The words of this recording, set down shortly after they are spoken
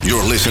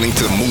listening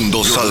to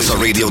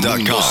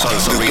MundoSalsaRadio.com,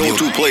 the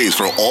go-to place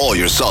for all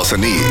your salsa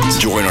needs.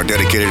 Join our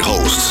dedicated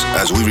hosts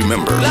as we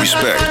remember,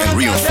 respect, and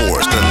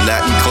reinforce the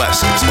Latin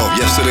classics of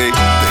yesterday,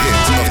 the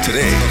hits of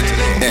today,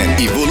 and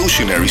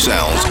evolutionary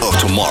sounds of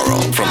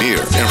tomorrow from here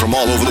and from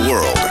all over the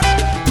world.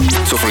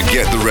 So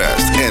forget the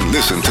rest and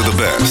listen to the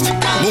best.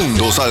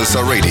 Mundo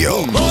Salsa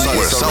Radio,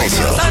 where salsa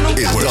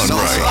is done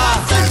right.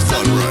 Is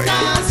done right.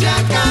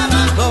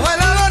 Los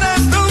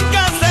bailadores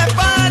nunca se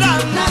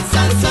paran. La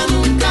salsa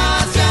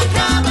nunca se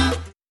acaba.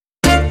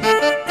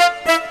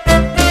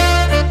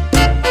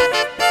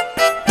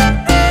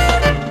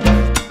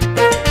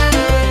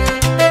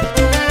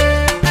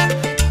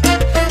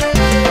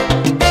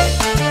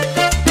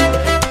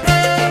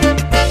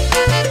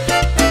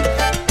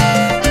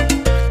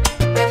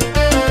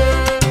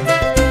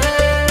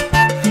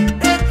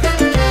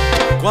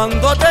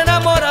 Cuando te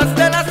enamoras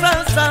de la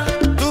salsa,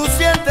 tú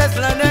sientes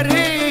la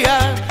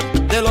energía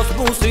de los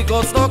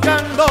músicos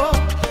tocando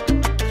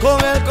con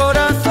el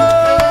corazón.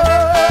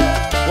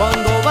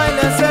 Cuando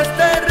bailes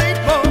este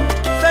ritmo,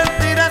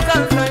 sentirás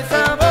salsa y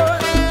sabor,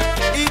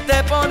 y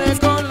te pones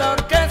con la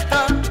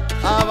orquesta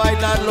a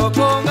bailarlo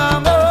con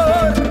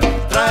amor.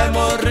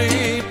 Traemos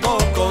ritmo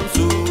con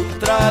su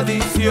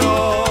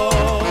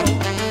tradición,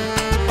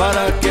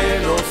 para que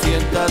lo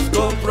sientas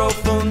con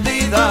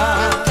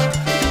profundidad.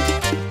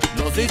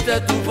 Nos diste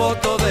tu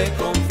voto de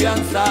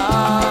confianza.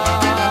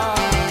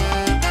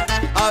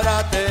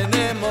 Ahora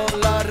tenemos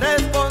la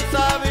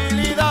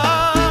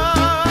responsabilidad.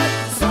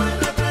 Soy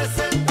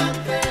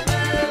representante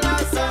de la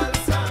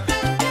salsa.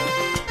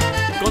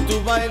 Con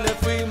tu baile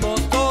fuimos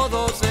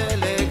todos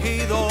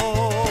elegidos.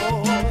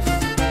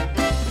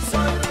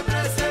 Soy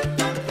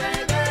representante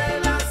de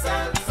la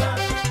salsa.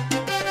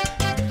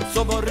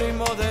 Somos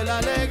ritmo de la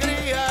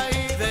alegría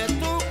y de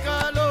tu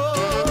calor.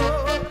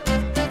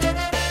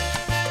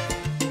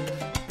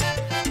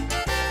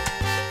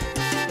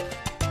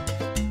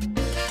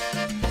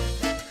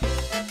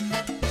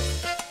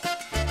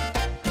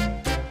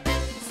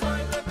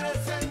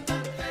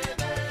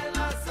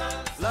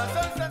 La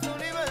salsa es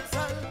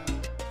universal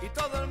y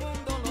todo el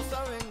mundo lo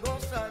sabe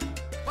gozar.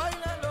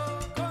 Báilalo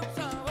con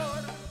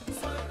sabor.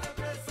 Soy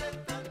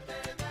representante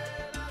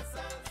de la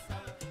salsa.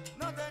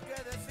 No te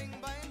quedes sin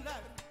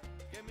bailar,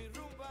 que mi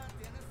rumba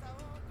tiene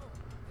sabor.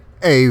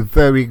 A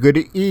very good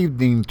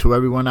evening to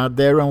everyone out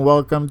there, and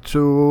welcome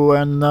to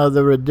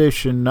another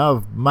edition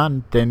of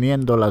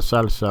Manteniendo la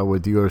Salsa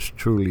with yours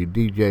truly,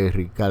 DJ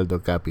Ricardo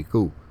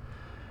Capicu.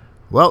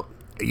 Well,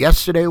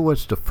 yesterday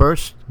was the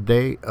first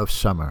day of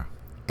summer,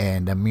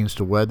 and that means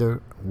the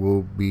weather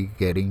will be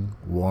getting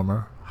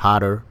warmer,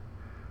 hotter,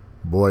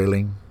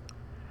 boiling.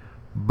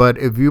 But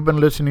if you've been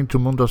listening to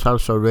Mundo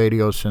Salsa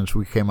Radio since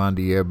we came on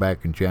the air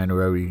back in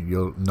January,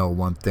 you'll know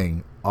one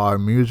thing. Our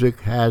music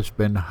has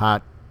been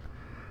hot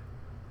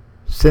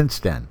since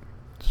then.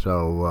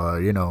 So,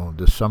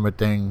 the summer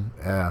thing,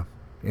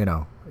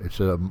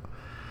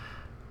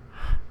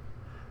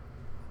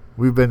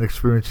 we've been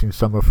experiencing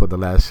summer for the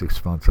last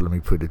 6 months, so let me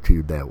put it to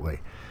you that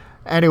way.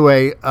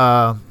 Anyway,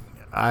 I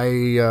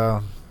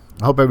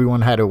hope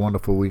everyone had a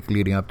wonderful week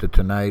leading up to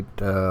tonight.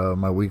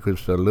 My week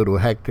was a little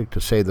hectic, to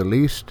say the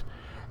least,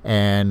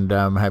 and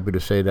I'm happy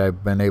to say that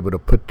I've been able to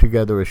put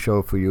together a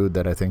show for you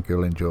that I think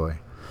you'll enjoy.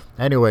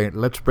 Anyway,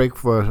 let's break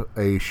for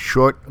a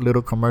short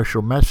little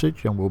commercial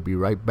message, and we'll be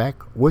right back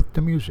with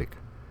the music.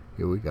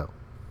 Here we go.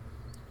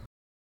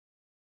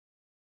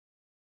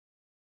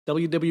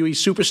 WWE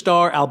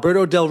superstar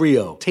Alberto Del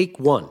Rio. Take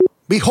one.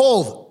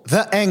 Behold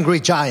the angry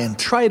giant.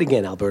 Try it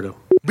again, Alberto.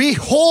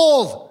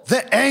 Behold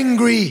the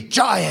angry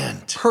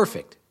giant.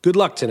 Perfect. Good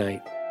luck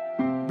tonight.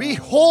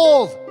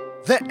 Behold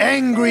the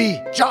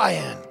angry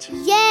giant.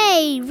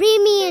 Yay!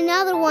 Read me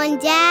another one,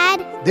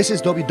 Dad. This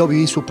is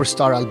WWE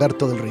superstar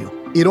Alberto Del Rio.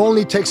 It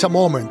only takes a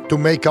moment to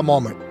make a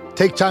moment.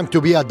 Take time to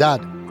be a dad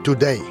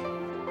today.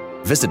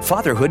 Visit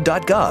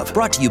fatherhood.gov.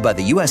 Brought to you by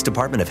the U.S.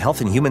 Department of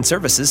Health and Human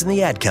Services and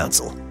the Ad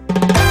Council.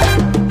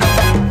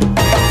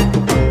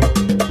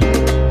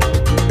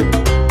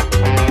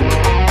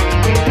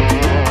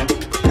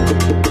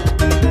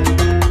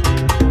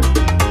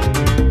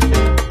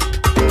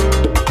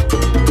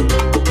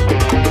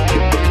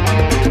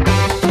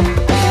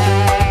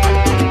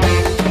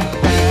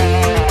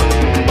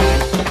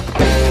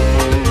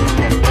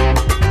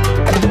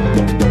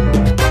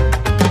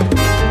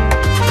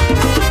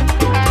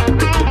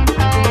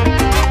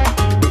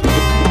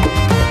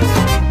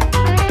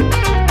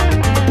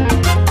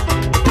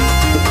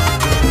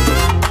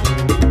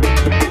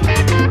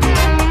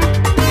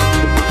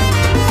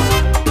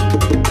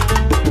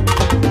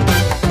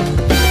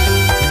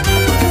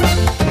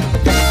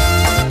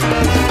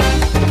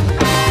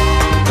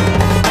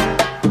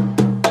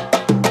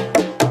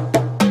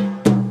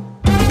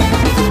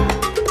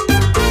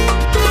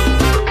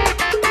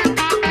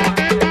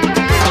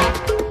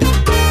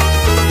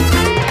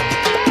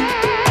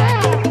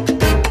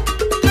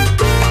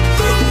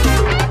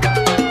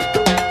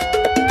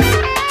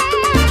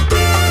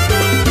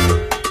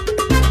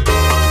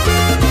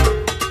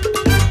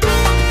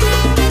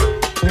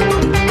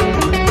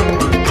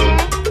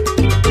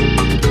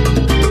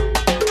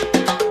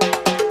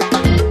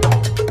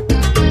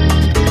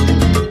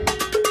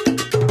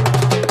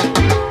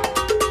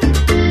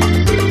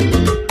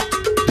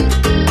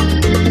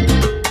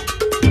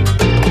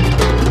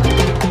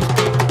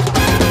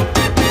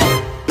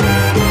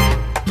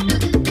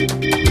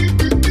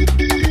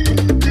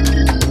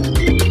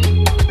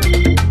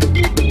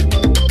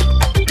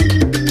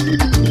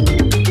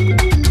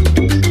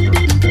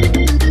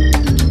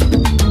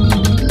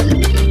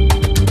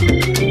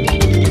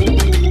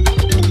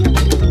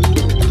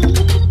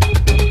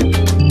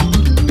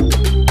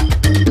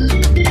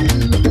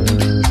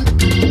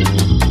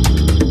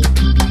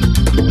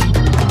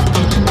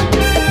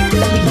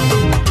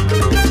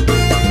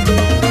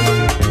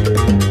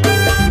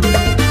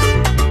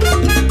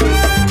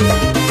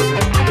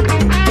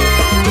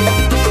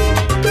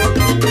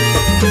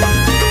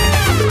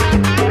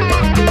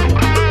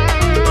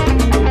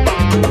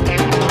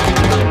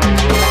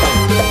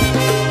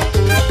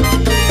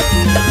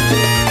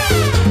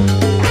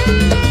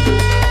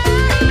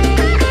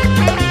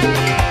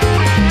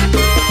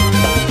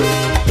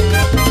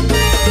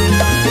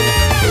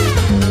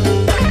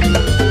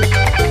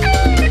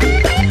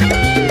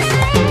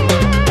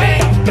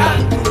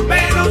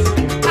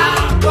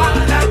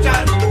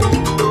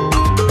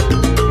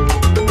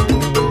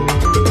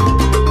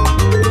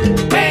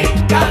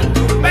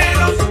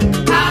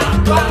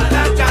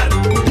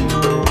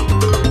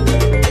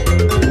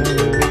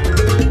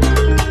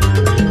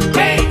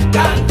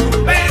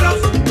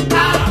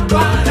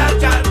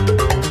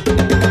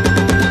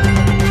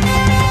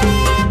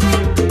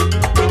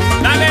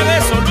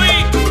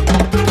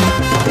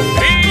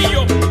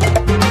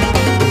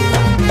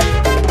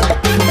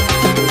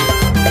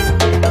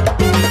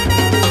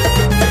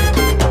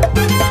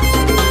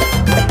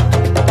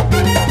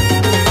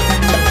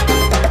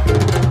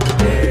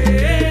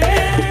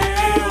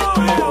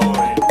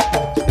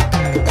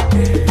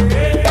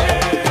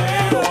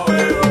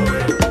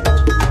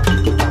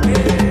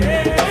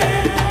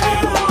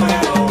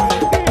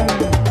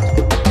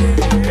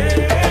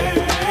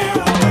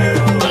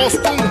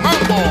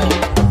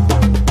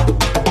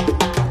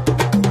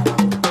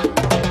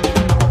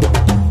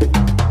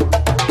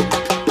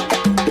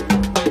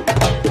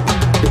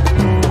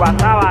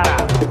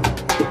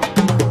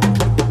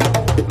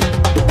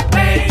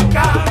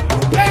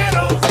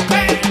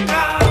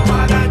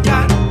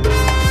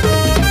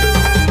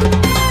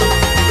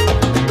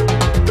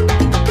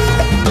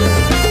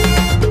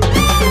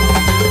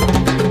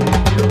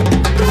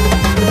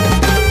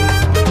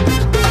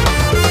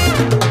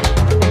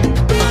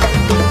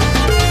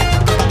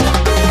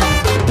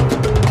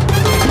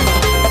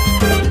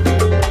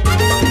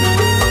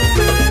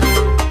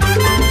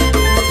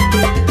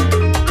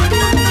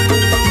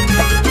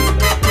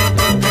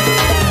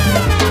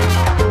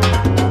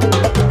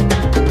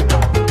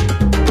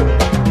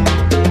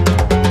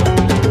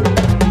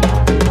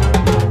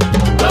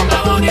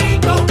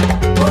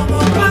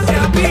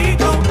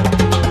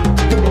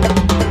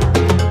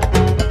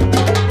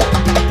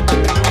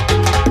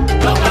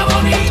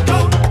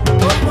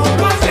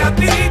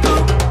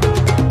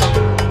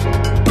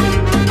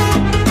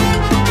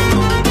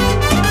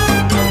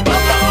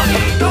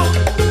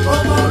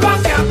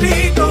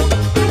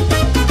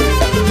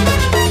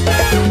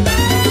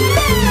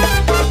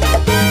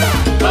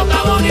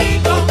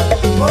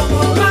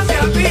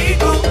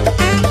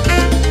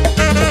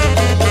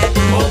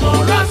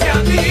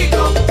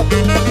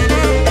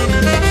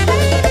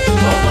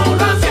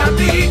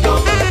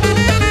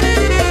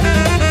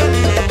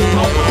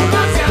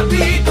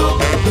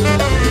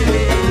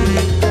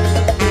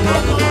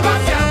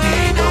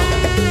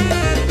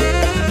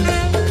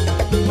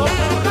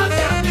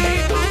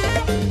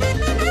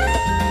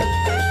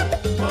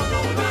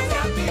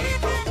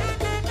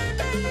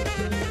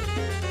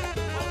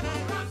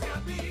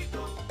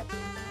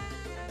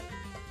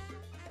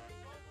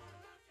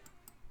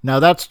 Now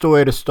that's the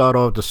way to start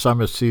off the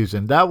summer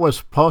season. That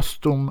was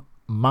Postum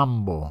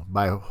Mambo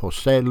by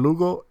Jose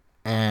Lugo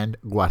and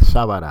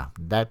Guasabara.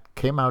 That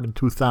came out in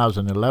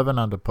 2011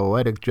 on the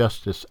Poetic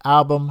Justice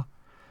album.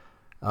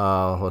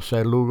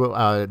 Jose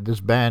Lugo,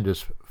 this band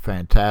is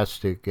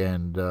fantastic,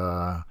 and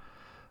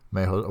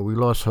we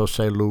lost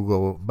Jose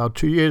Lugo about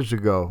 2 years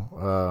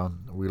ago.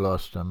 We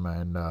lost him,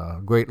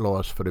 and great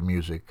loss for the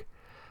music.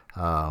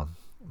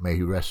 May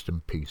he rest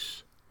in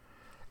peace.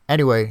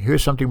 Anyway,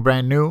 here's something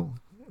brand new.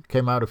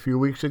 Came out a few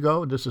weeks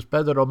ago. This is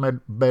Pedro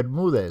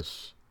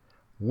Bermúdez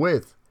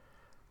with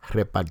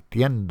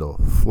Repartiendo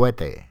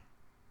Fuete.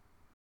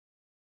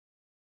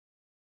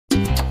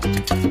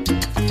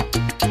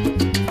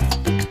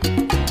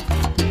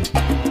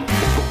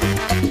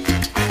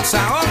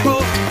 Saoco,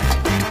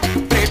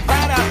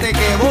 prepárate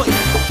que voy.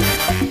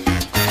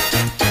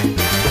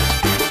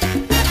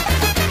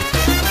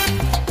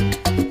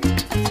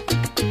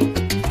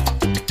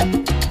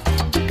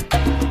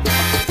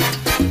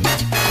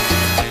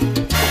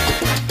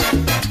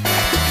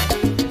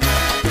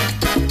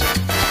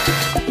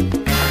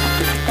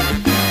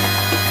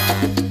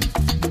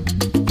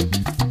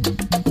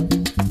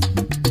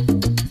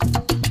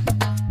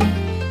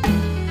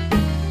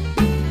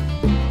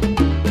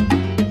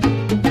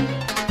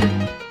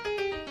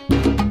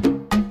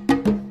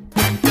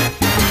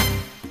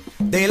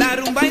 De la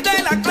rumba y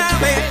de la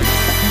clave,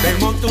 del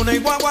montuno y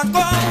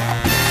guaguancó,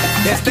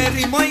 de este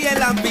ritmo y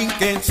el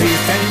ampinque, sí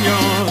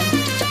señor,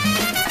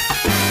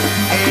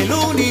 el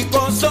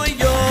único soy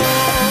yo.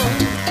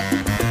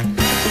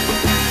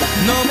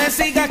 No me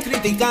sigas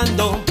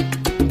criticando,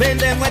 ven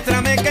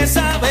demuéstrame que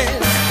sabes,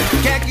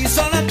 que aquí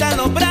solo están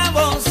los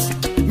bravos,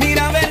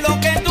 mira a ver lo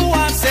que tú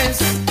haces,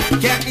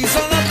 que aquí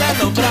solo están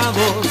los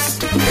bravos,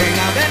 ven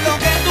a ver lo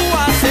que tú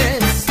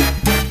haces,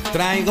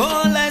 traigo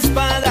la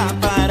espada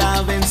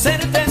para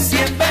vencerte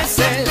 100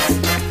 veces,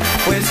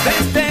 pues de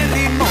este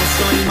ritmo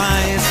soy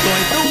maestro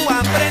y tú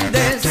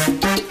aprendes,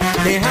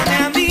 déjame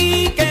a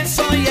mí que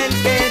soy el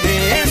que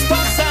de esto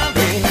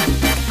sabe,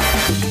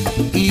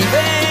 y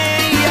ve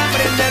y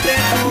aprende de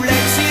tu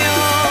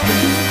lección.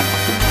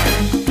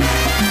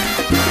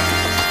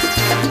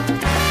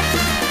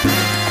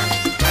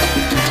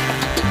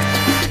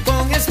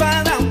 Con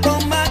espada o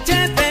con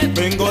machete,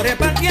 vengo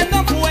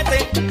repartiendo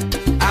fuerte,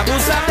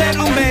 abusa del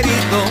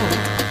rumberito,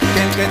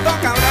 que el que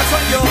toca ahora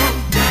soy yo.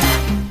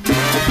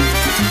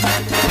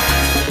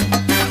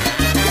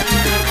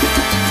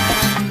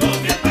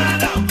 Con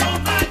espada o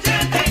con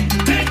machete,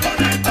 vengo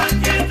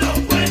repartiendo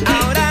fuerte.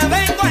 Ahora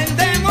vengo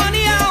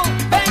endemoniado,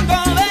 vengo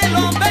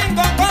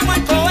como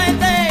el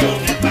cohete. Con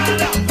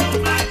espada o con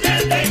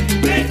machete,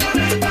 vengo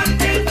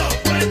repartiendo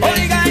fuerte.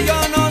 Oiga, yo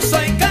no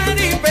soy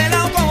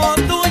caripelao como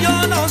tú,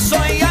 yo no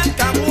soy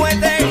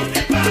alcahuete. Con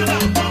espada o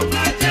con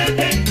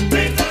machete,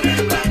 vengo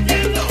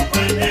repartiendo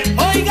fuerte.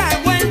 Oiga,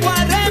 vuelvo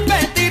a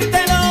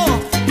repetírtelo,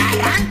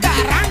 arranca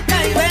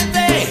y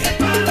vete.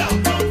 Espada o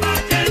con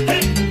machete,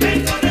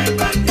 vengo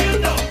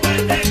repartiendo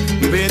fuerte.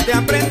 Vete a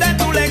aprender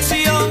tu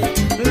lección,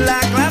 la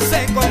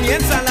clase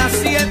comienza a las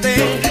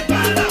 7.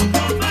 Espada o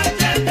con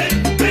machete,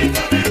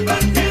 vengo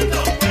repartiendo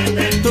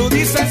fuerte. Tú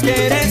dices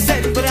que eres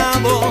el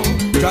bravo,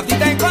 yo a ti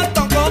te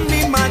corto con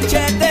mi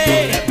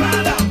machete.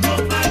 Espada o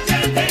con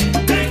machete,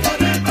 vengo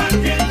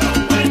repartiendo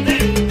fuerte.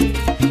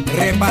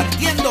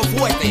 Repartiendo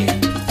fuerte.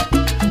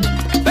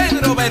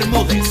 Pedro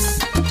Bermúdez.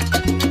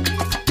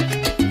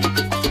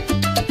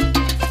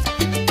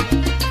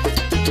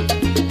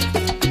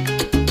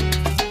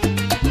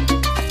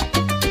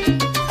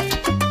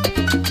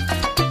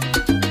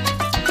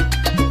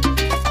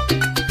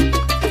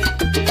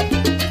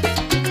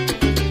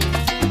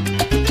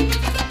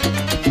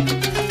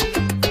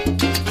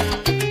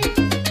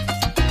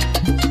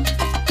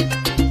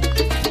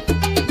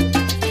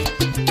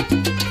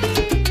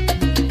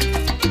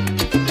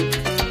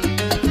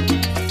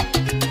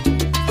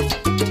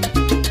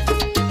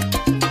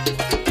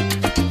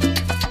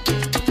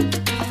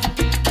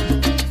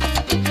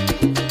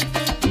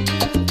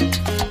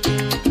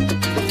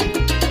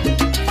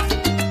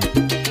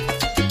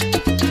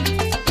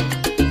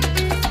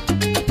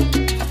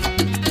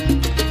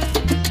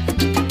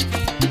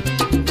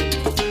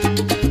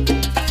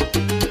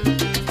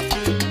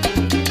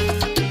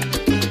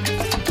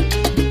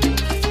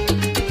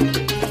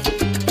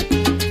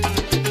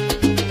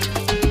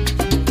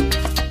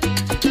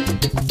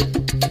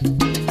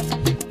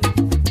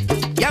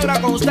 Y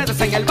ahora con ustedes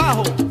en el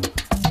bajo,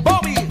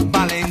 Bobby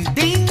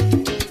Valentín.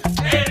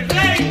 El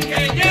rey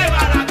que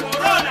lleva la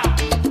corona.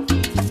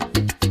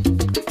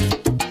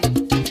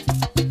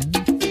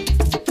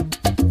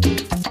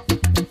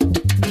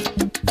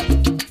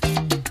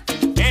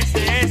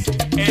 Ese es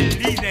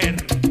el líder.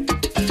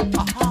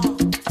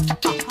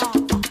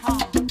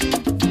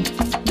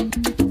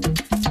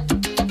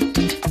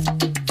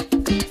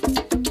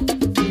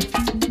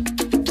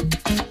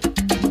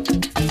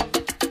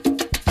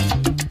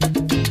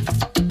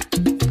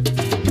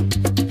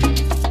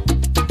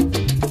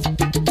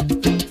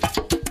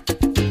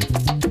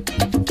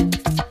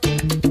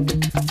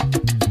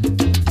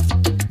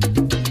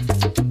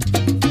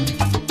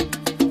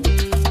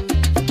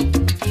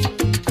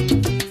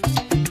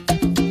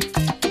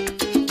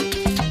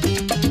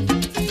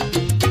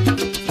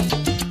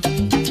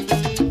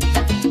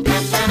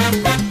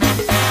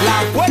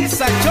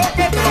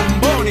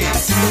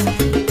 Gómez.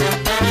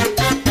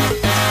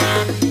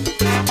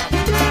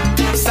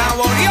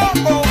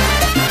 Saborioco.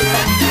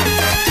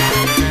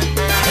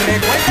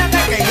 Recuérdate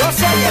que yo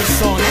soy el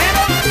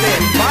sonero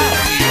del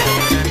barrio.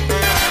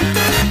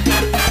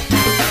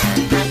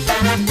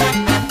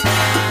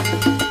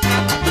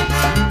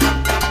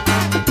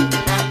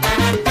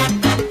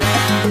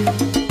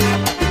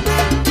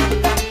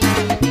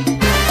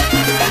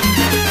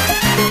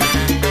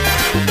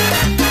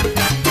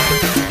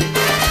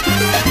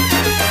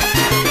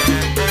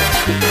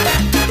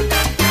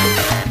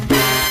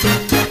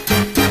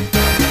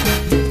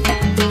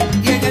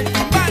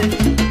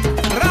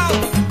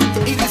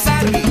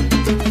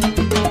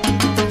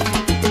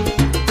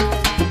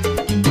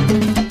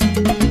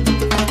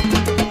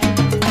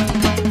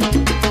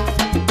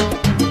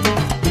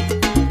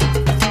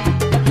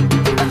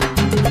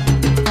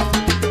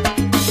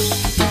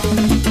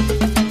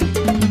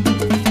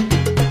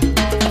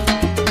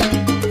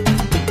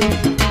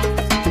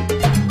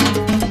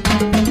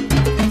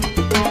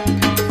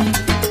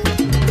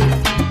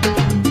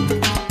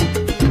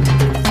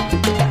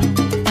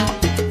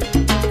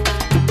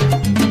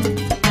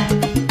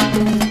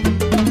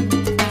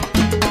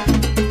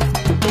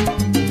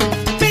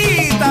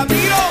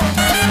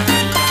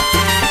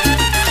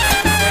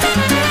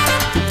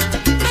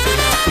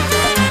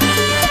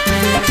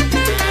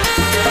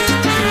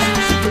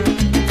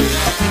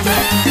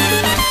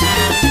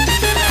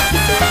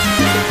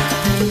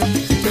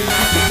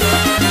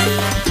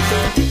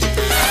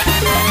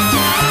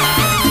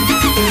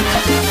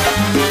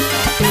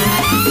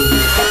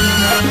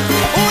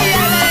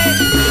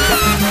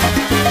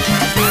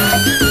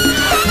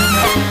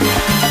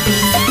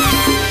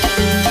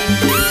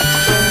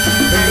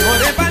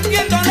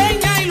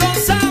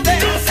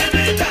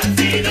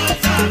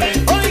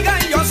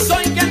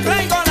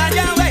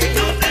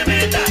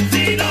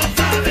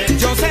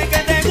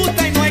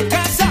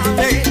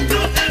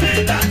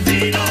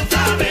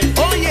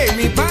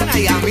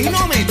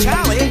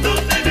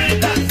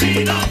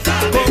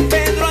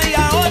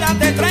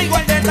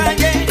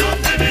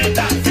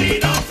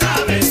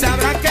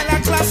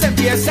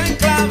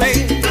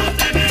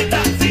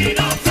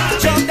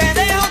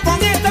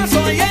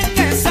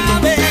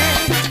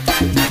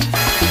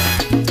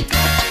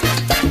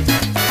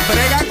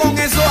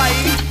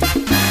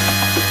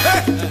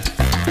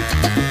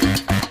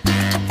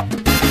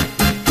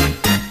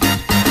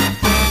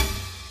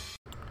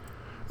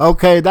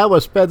 Okay, that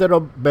was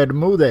Pedro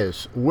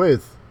Bermudez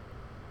with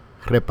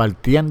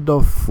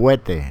Repartiendo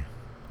Fuete.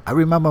 I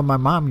remember my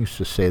mom used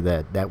to say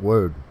that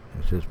word.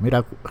 It says,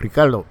 mira,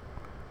 Ricardo,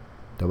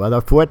 te va a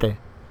dar fuete.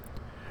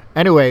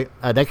 Anyway,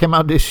 that came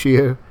out this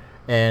year.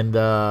 And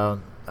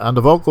on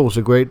the vocals,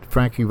 the great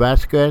Frankie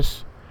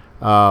Vasquez.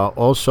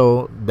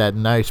 Also, that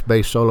nice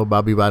bass solo,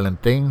 Bobby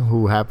Valentin,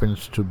 who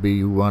happens to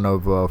be one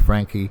of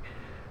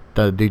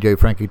the DJ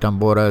Frankie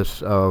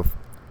Tambora's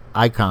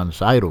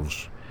icons,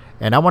 idols.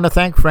 And I want to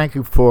thank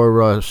Frankie for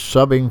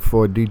subbing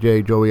for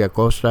DJ Joey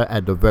Acosta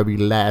at the very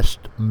last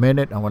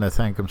minute. I want to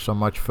thank him so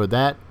much for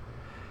that.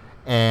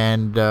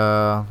 And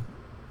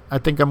I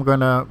think I'm going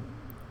to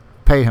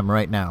pay him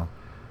right now.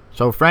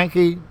 So,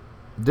 Frankie,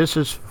 this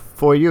is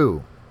for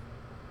you.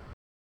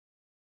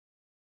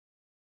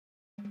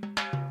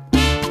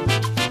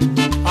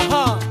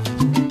 Ajá.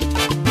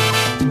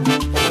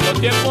 Como los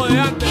tiempos de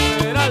antes,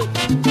 federal.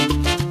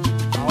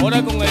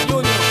 Ahora con el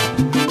Junior.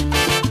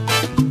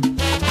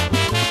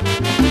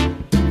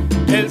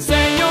 El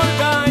señor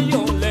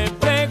gallo le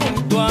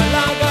preguntó a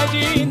la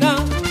gallina,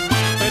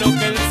 pero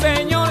que el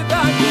señor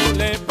gallo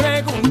le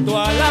preguntó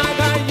a la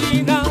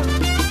gallina,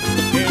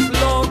 ¿qué es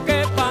lo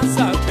que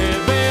pasa? Te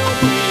veo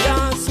muy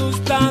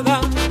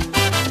asustada.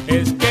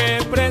 Es que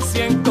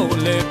presiento,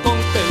 le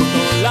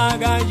contestó la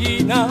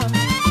gallina,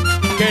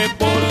 que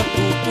por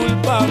tu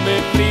culpa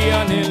me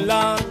frían en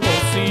la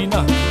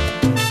cocina,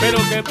 pero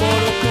que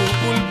por tu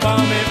culpa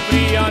me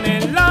frían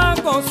en la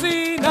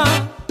cocina.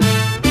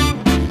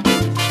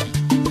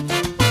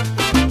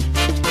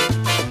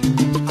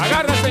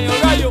 Agarra, señor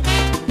gallo.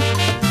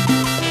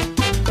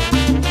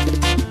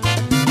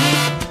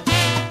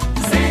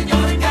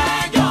 Señor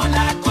gallo,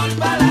 la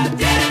culpa la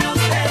tiene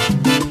usted.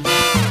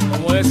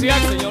 Como decía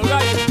el señor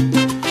gallo,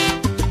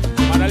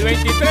 para el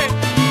 23.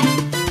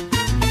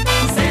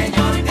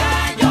 Señor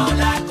gallo,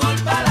 la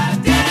culpa la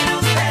tiene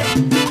usted.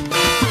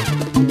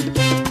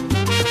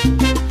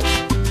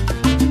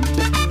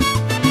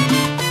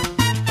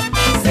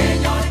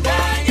 Señor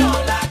gallo,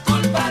 la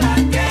culpa la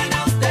tiene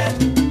usted.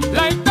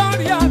 La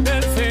historia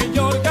del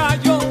señor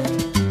gallo,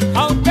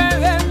 a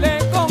ustedes le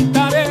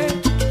contaré.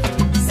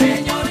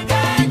 Señor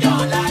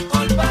gallo, la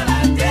culpa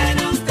la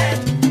tiene usted.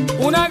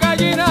 Una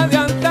gallina de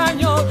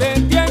antaño,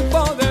 de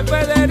tiempo de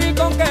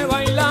Federico, que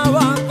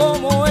bailaba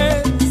como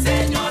él.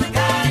 Señor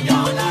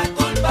gallo, la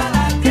culpa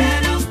la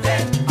tiene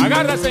usted.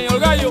 Agarra, señor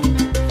gallo,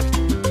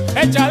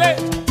 échale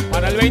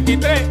para el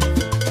 23.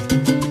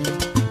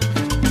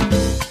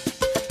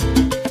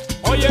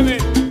 Óyeme,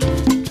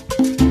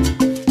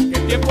 qué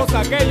tiempos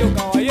aquellos,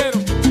 caballero.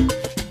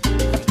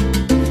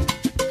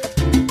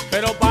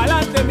 Pero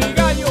pa'lante, mi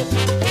gallo.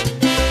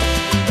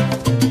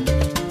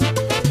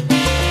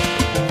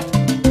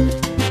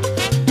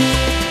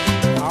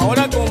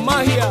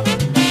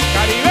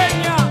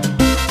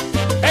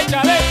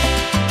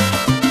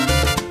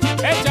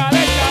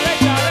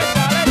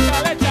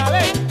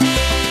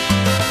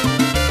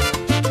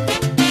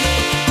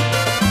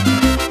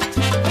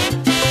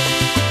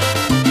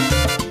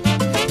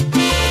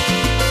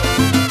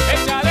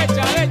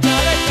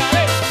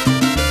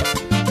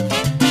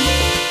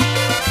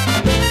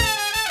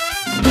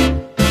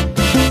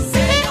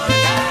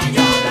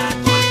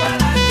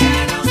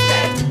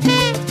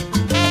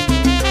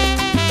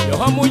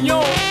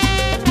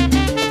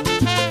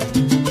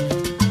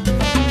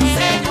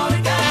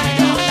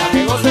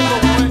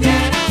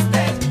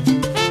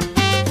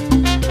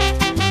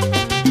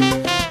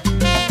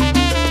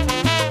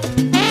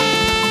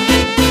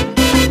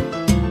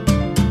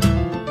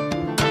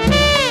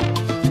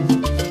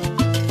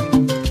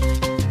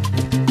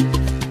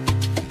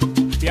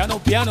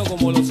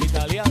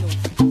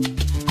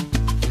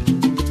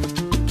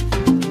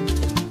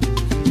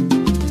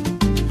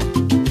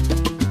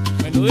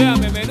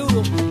 Saludéame,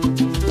 menudo.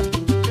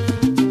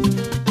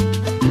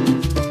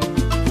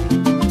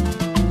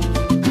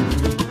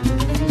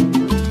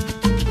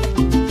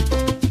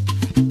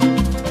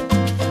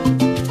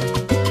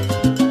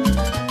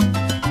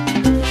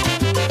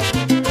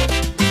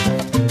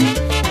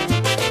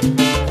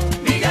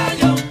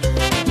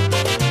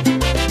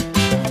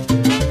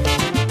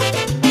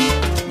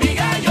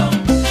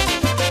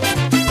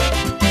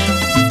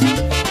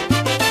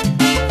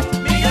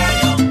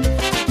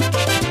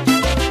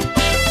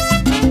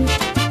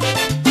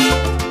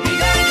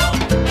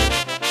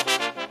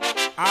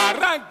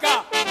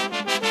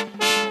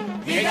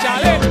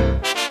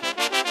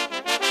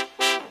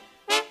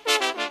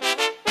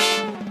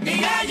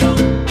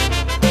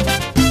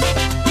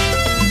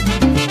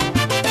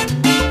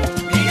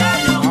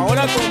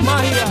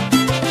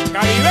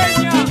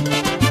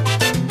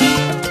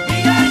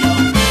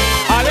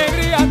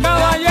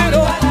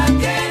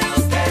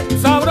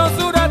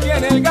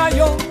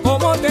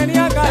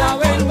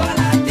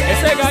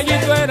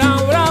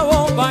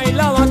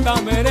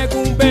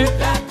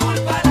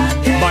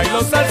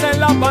 Salsa en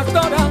la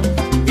Pastora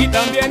y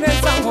también en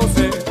San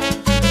José.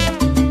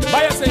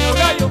 Vaya, señor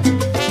Gallo,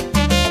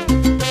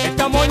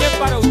 esta moña es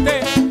para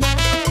usted.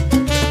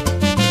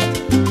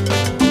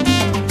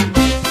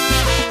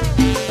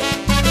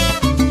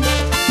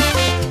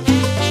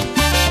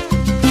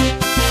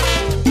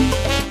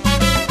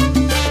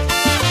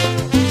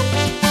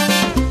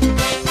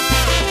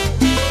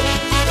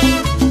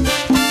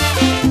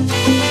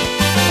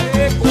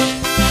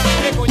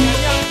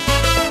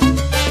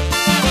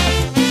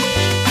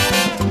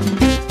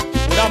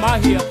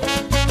 Magia.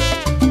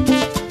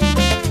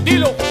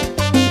 Dilo.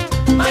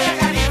 Magia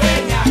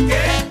caribeña,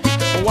 ¿qué?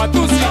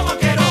 Guatusi. ¿Cómo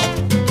que no?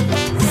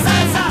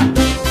 Salsa.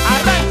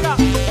 Arranca.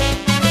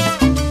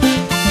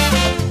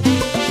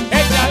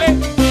 Échale.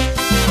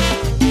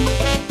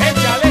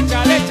 Échale,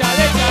 échale,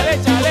 échale, échale,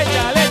 échale,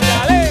 échale,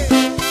 échale.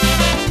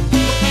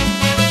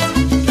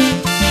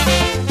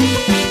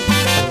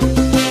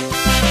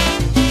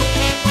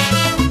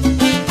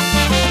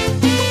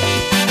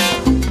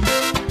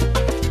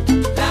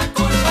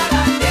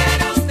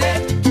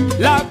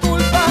 La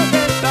culpa de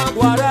esta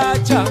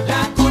guaracha,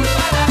 la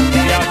culpa la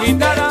tiene de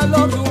agitar a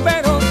los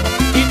rumberos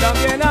y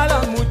también a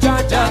las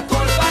muchachas. La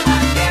culpa la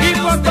tiene y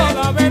por usted.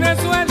 Toda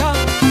Venezuela,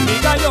 mi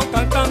gallo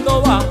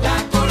cantando va. La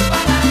culpa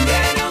la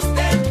tiene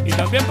usted. Y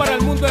también para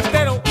el mundo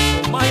entero,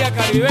 con magia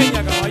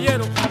caribeña,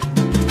 caballero.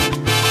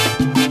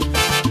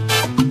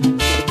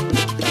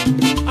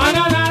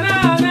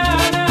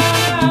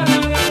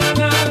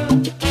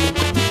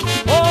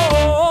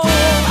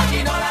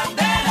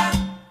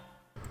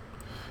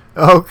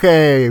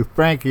 Okay,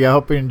 Frankie, I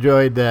hope you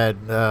enjoyed that.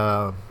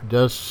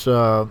 Just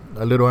a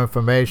little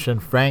information.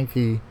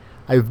 Frankie,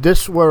 if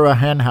this were a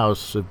hen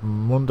house, if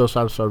Mundo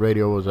Salsa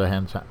Radio was a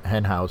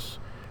hen house,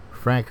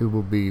 Frankie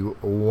would be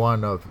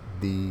one of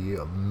the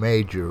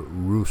major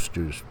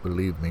roosters,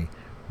 believe me,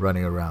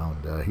 running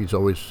around. He's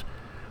always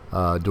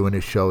doing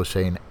his show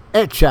saying,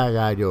 Echa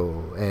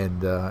Gallo.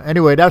 And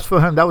anyway, that's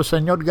for him. That was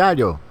Señor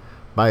Gallo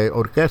by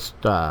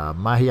Orquesta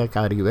Magia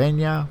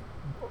Caribeña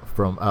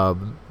from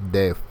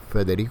the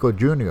Federico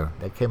Jr.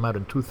 That came out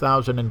in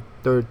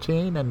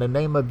 2013, and the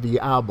name of the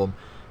album,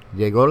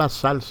 Llegó la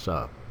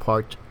Salsa,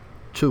 Part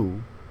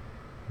 2,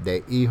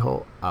 De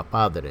Hijo a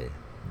Padre,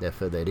 de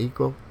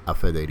Federico a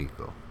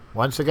Federico.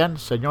 Once again,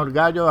 Señor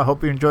Gallo, I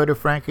hope you enjoyed it,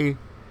 Frankie,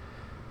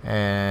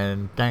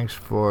 and thanks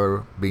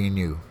for being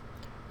you.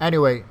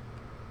 Anyway,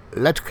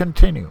 let's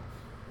continue.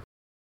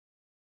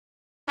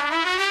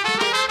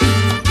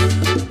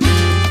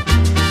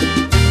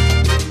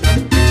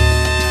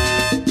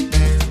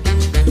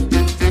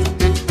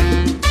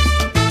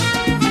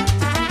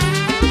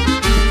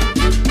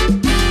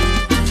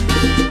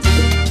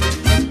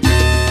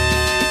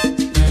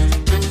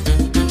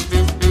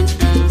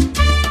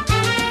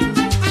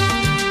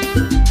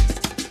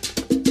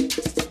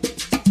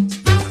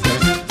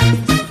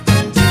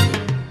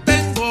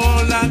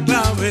 Tengo la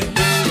clave,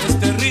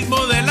 este ritmo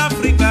del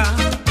África.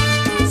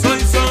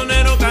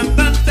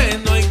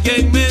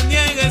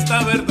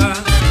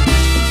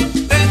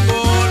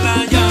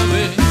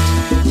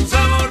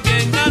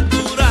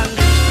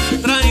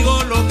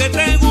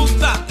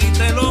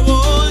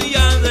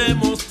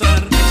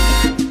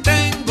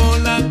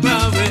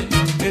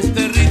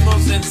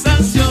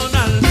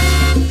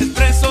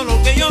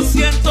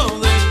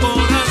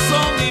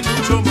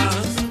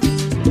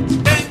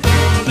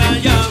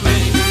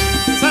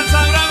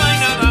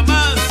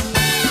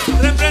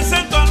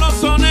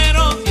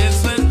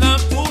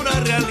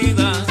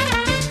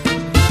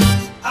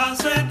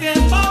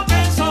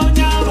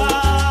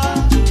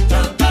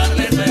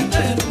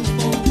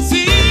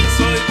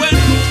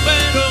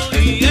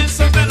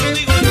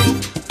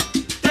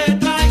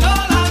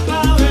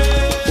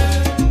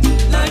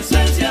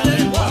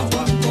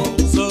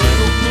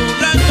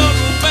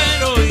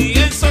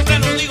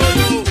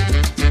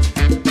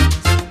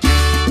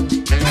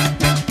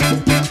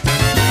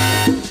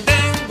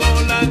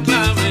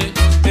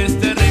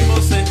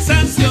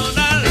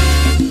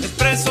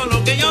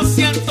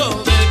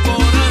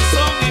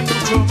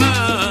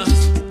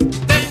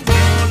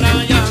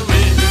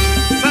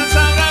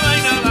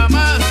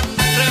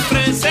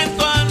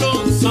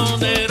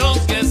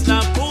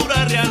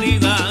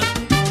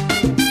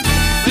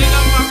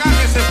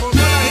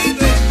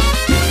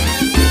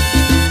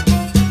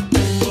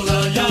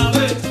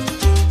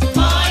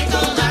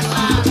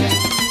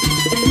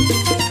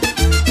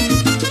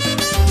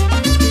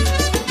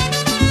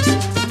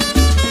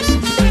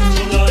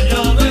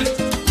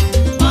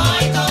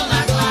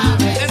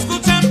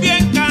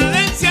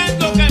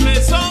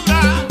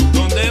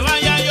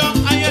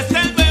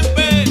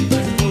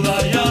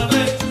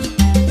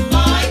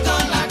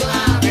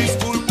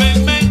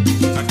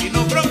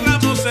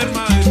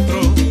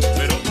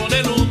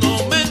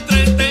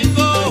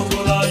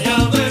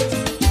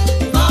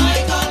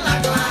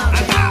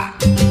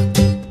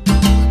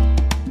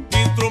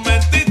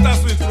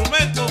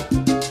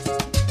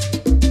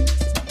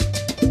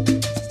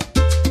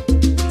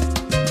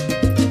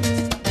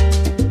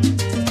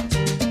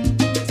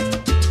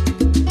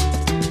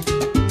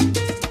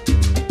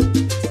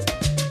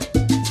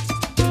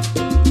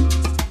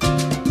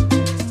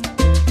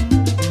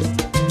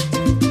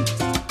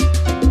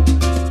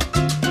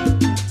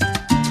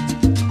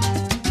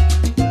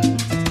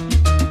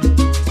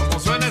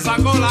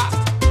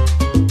 Coca-Cola.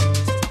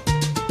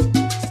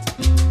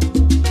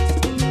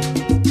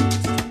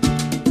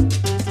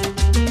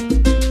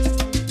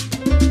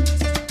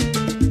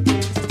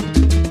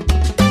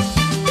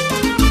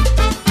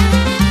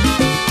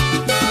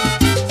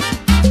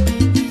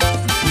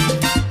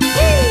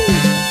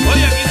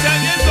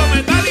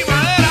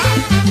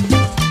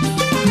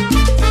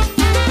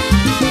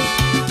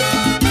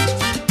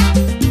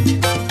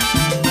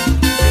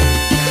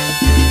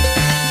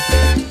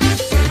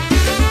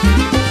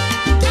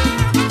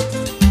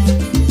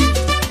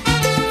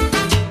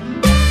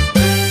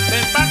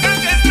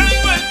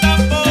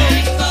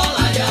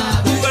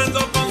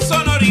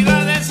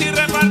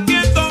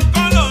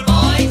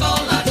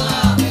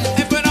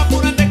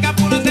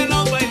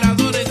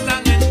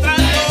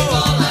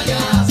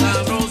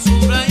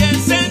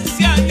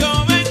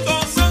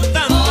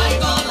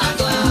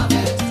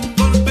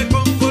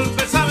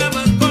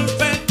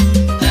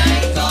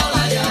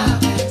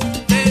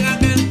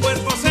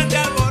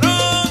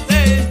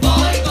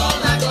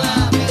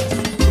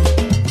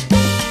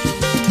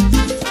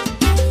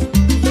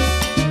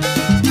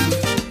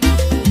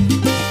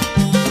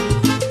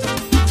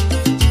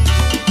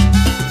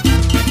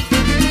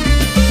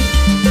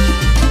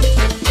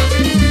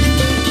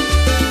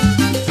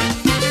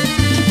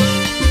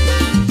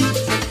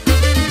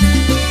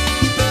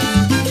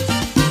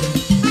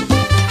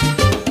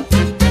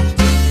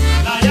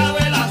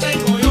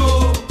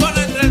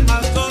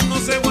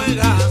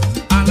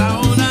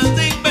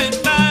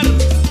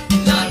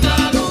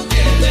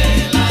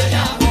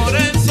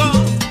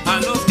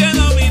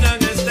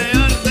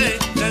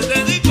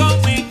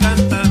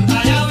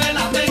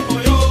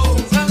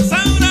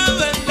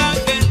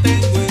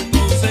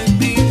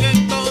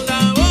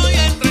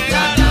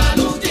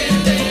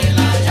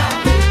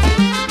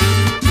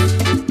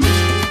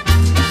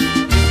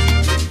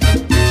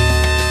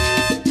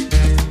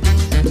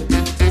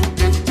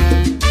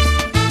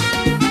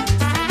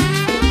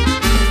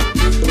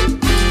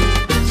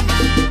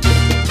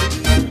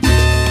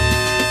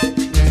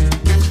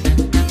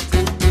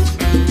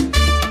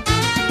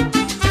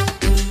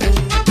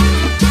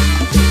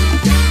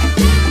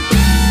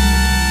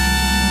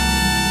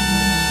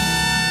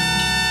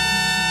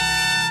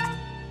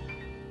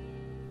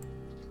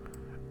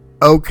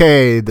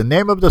 Okay, the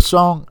name of the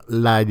song,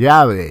 La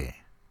Llave.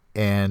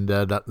 And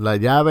La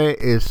Llave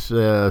is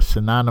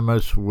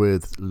synonymous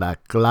with La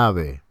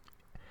Clave.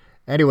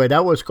 Anyway,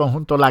 that was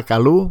Conjunto La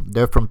Calú.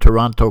 They're from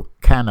Toronto,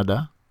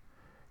 Canada.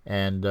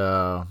 And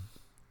that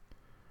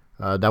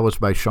was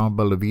by Sean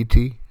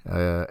Belaviti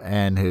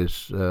and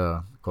his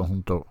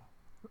Conjunto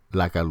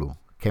La Calú.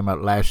 Came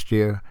out last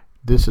year.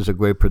 This is a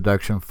great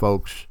production,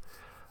 folks.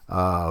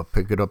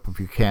 Pick it up if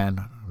you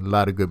can. A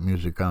lot of good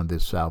music on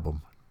this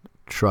album.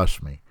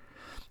 Trust me.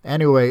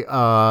 Anyway,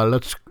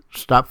 let's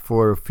stop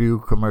for a few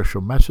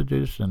commercial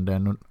messages, and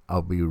then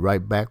I'll be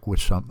right back with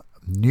some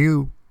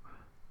new,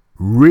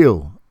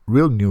 real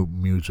new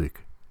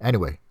music.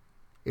 Anyway,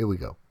 here we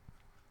go.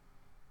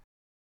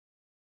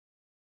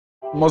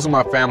 Most of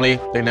my family,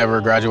 they never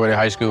graduated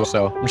high school,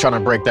 so I'm trying to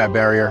break that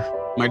barrier.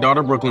 My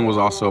daughter, Brooklyn, was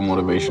also a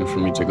motivation for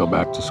me to go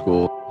back to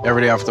school.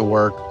 Every day after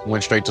work,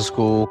 went straight to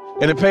school,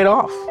 and it paid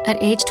off.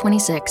 At age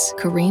 26,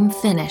 Kareem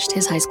finished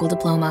his high school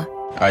diploma.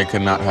 I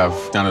could not have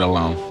done it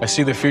alone. I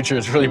see the future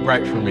is really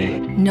bright for me.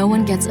 No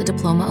one gets a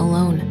diploma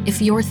alone.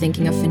 If you're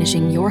thinking of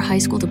finishing your high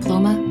school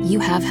diploma,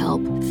 you have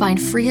help.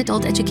 Find free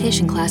adult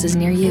education classes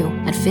near you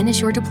at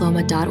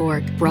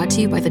finishyourdiploma.org. Brought to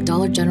you by the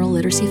Dollar General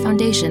Literacy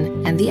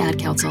Foundation and the Ad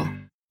Council.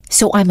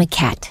 So I'm a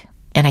cat,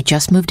 and I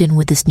just moved in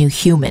with this new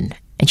human,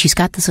 and she's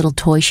got this little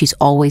toy she's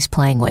always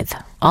playing with,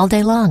 all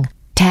day long.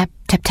 Tap,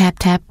 tap, tap,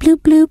 tap, bloop,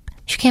 bloop.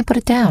 She can't put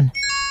it down.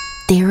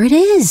 There it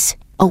is.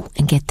 Oh,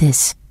 and get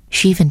this.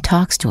 She even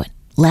talks to it.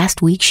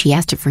 Last week, she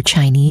asked it for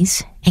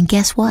Chinese, and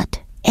guess what?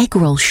 Egg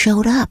rolls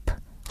showed up.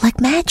 Like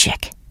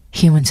magic.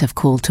 Humans have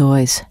cool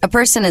toys. A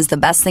person is the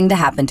best thing to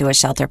happen to a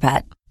shelter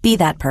pet. Be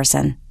that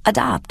person.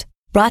 Adopt.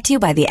 Brought to you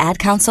by the Ad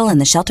Council and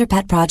the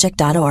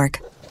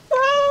ShelterPetProject.org.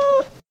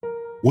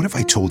 What if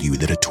I told you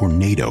that a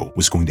tornado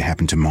was going to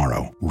happen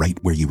tomorrow, right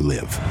where you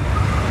live?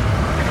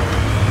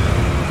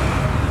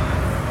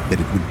 That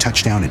it would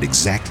touch down at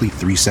exactly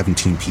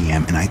 3:17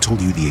 p.m., and I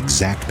told you the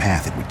exact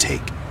path it would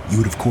take. You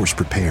would, of course,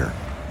 prepare.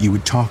 You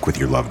would talk with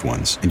your loved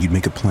ones, and you'd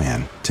make a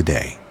plan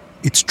today.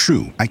 It's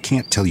true, I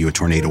can't tell you a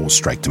tornado will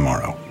strike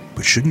tomorrow,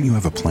 but shouldn't you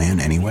have a plan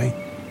anyway?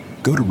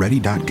 Go to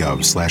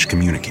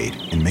ready.gov/communicate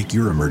and make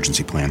your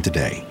emergency plan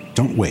today.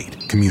 Don't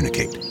wait.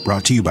 Communicate.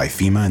 Brought to you by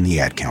FEMA and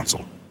the Ad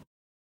Council.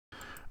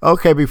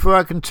 Okay, before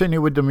I continue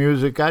with the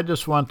music, I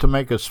just want to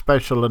make a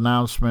special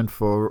announcement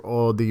for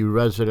all the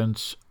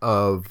residents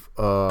of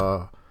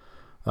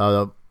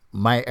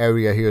my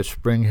area here,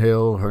 Spring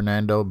Hill,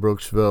 Hernando,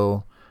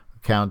 Brooksville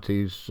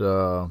counties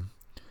on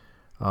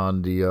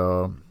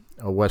the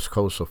west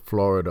coast of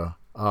Florida.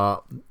 A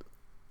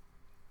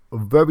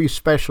very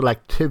special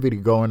activity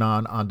going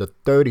on the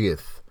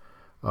 30th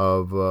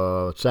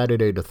of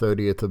Saturday, the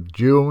 30th of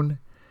June.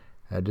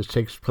 This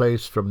takes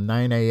place from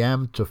 9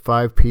 a.m. to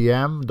 5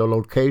 p.m. The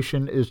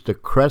location is the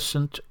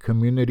Crescent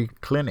Community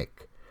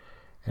Clinic,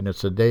 and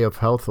it's a day of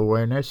health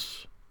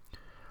awareness.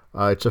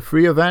 It's a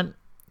free event.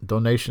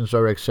 Donations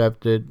are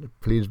accepted.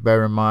 Please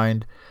bear in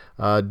mind,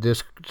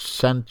 this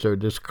center,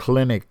 this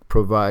clinic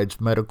provides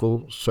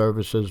medical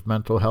services,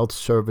 mental health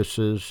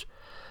services,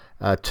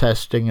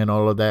 testing, and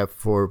all of that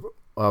for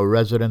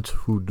residents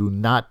who do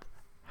not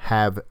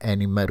have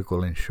any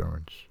medical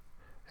insurance.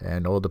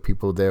 And all the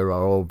people there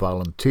are all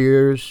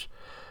volunteers.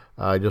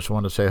 I just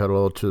want to say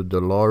hello to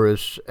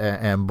Dolores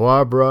and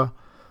Barbara,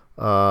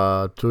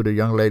 to the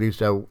young ladies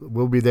that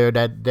will be there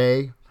that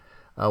day.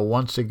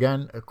 Once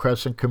again,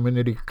 Crescent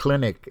Community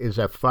Clinic is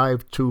at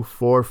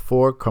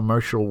 5244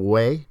 Commercial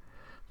Way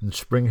in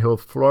Spring Hill,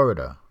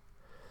 Florida.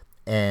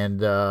 And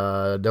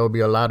there will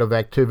be a lot of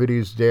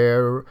activities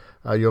there.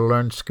 You'll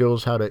learn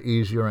skills how to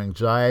ease your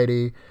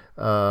anxiety,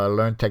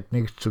 learn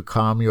techniques to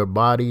calm your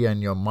body and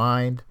your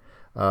mind,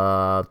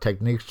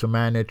 techniques to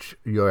manage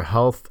your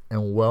health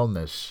and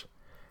wellness.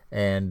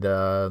 And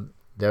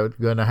they're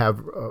going to have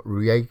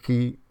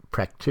Reiki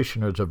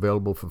practitioners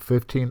available for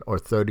 15 or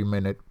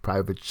 30-minute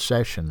private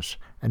sessions.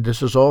 And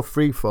this is all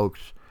free,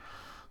 folks.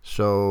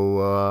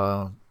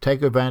 So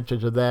take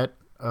advantage of that.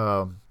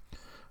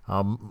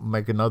 I'll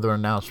make another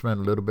announcement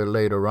a little bit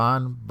later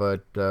on.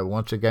 But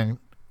once again,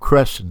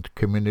 Crescent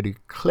Community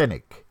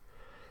Clinic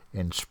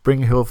in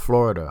Spring Hill,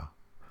 Florida,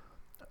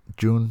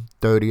 June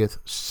 30th,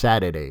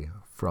 Saturday,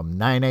 from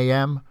 9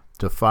 a.m.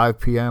 to 5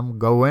 p.m.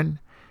 Go in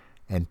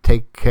and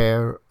take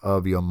care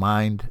of your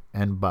mind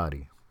and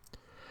body.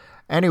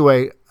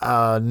 Anyway,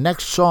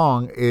 next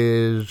song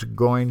is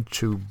going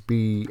to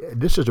be,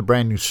 this is a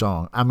brand new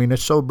song. I mean,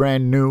 it's so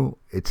brand new,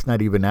 it's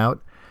not even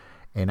out.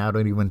 And I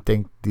don't even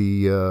think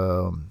the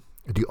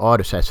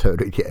artist has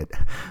heard it yet.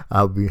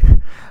 I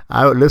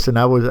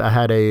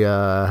had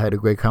a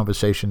great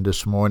conversation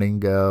this morning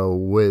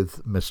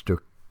with Mr.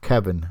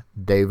 Kevin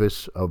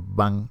Davis of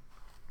Ban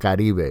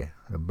Caribe,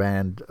 a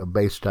band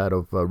based out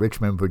of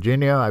Richmond,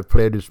 Virginia. I've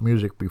played his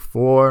music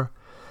before,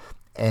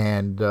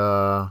 and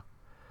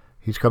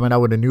he's coming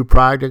out with a new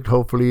project,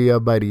 hopefully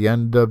by the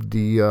end of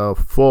the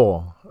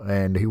fall.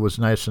 And he was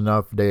nice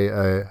enough.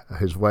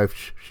 His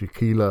wife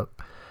Shaquila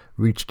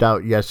reached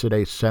out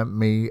yesterday, sent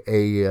me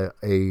a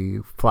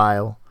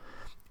file,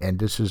 and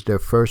this is their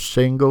first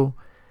single.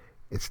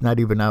 It's not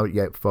even out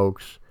yet,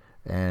 folks.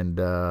 And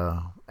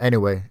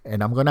anyway,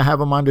 and I'm gonna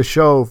have him on the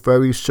show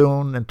very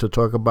soon and to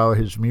talk about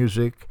his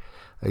music.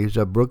 He's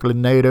a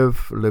Brooklyn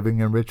native living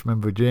in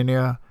Richmond,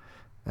 Virginia.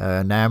 He's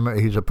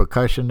a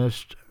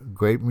percussionist.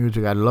 Great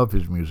music. I love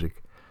his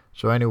music.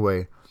 So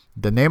anyway,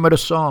 the name of the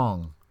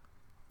song,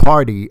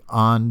 Party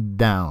On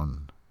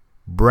Down.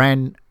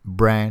 Brand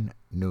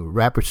new.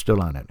 Rapper's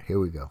still on it. Here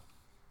we go.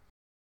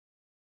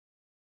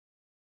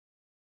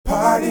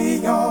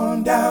 Party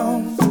on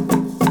down.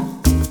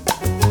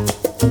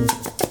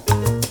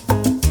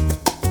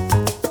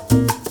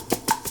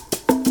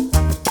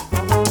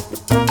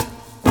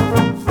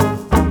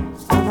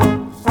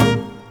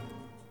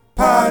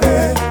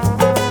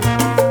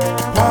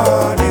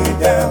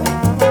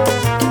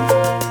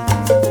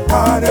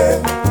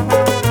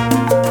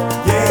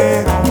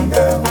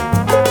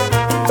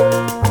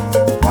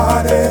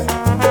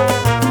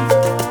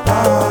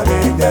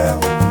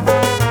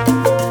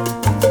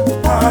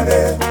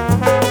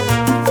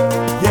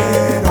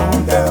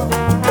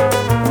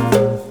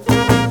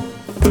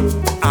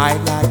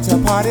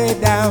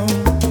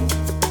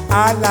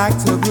 I like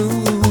to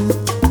groove,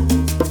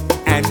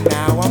 and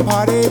now I'm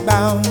party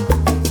bound,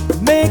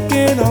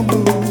 making a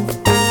move.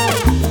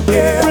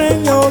 Yeah,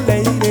 bring your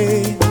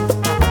lady,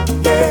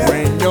 yeah,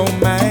 bring your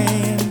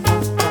man,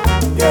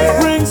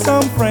 yeah, bring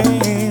some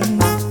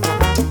friends,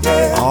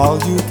 yeah, all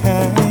you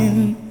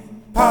can.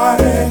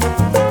 Party,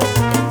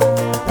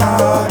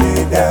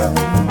 party down,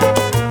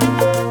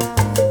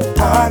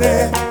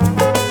 party.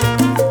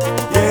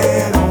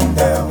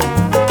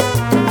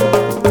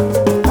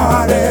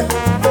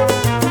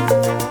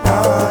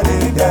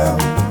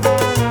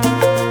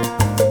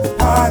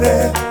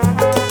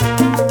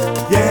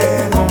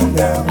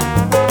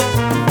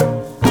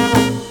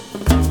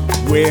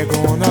 We're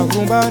gonna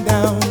rumba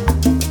down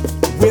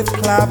with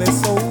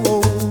claviso.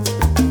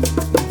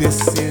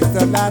 This is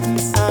the Latin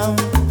sound,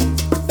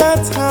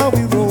 that's how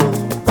we roll.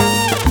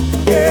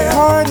 Yeah,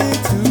 party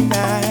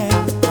tonight,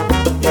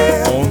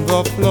 yeah, on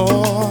the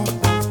floor,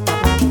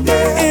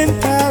 yeah, in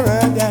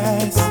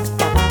paradise,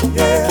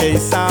 yeah, que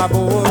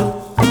sabor.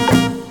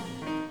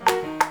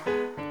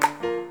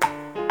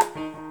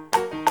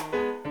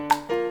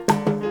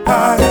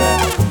 Party,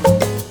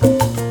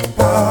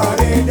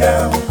 party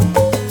down.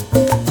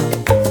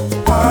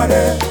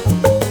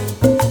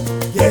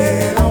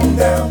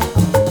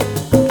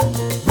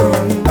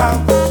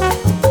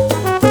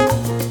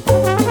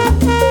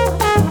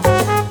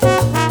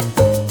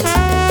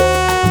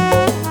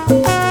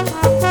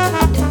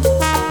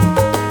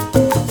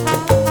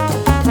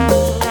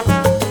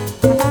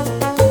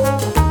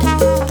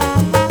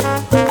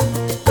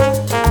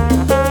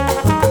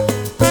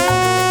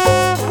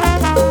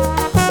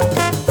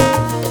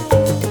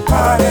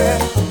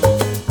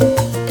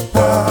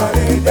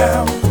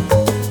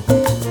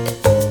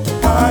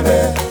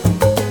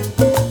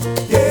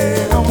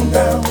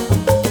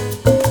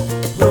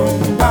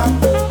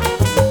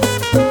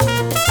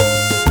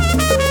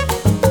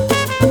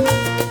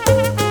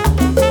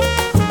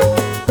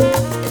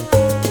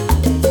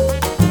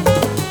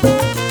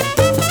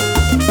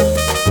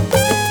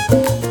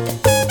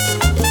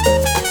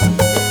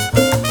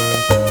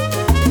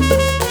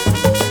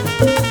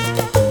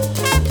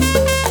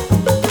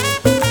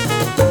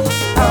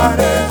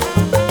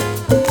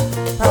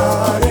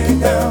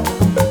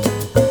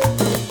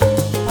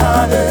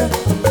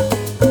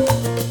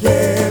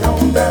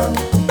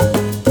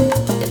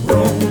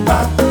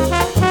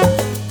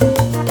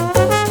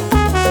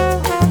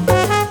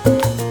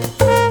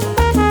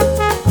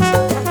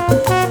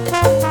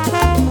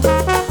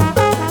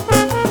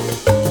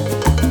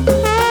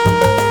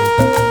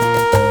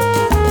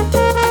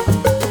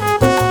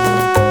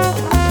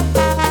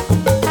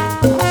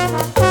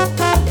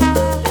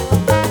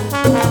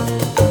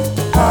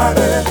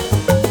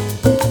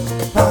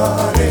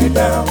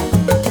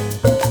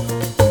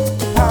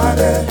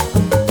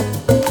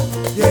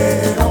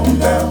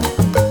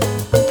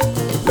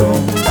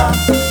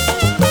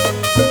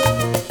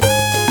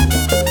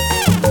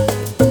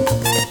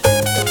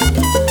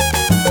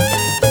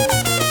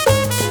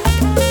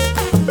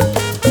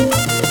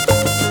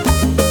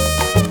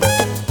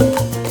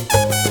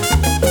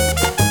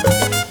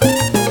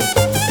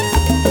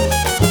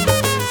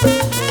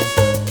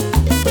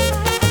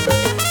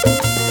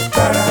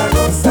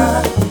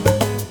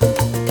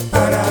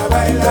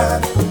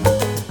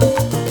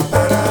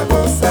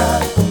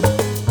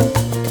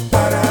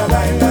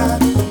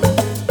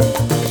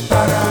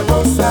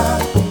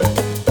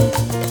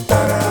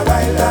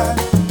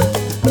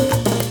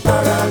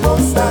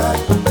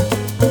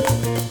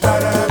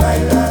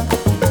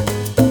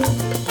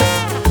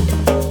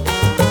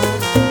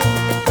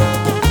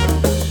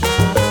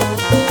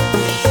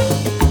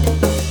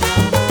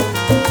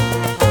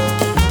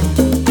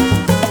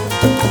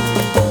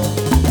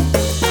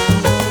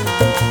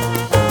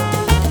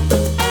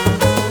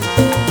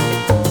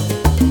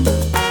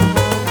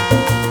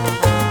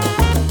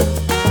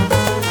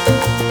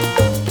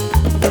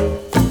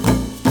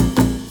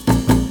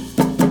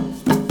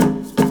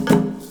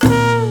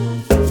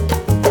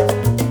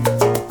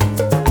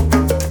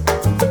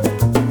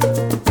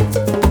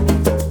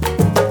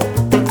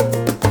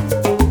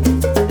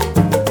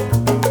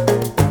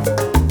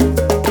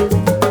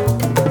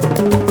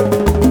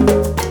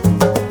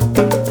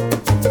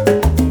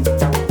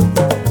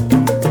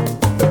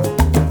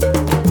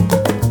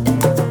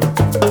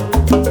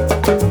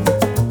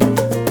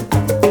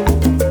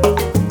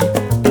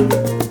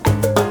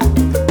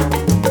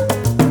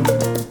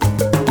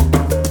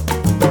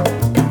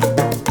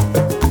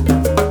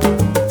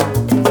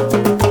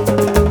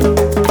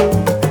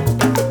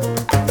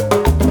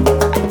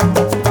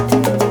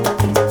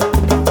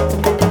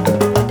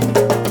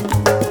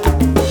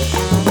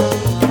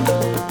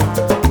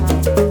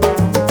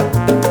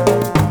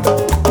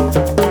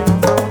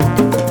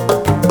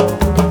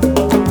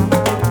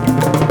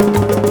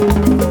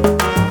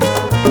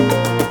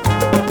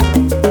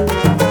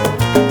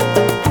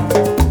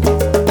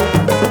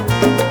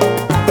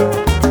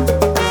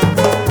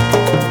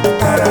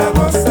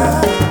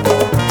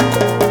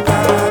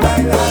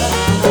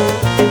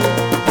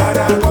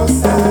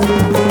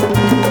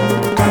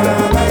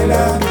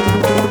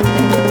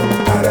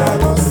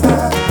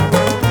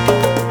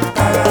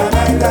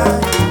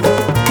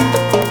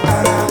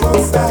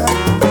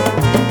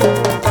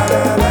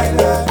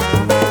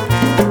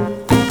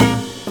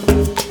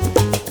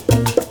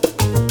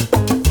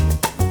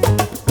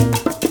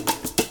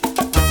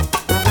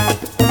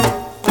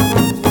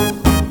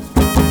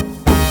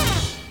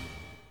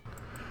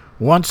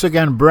 Once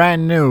again,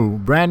 brand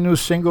new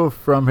single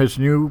from his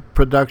new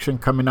production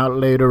coming out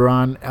later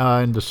on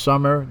in the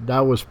summer.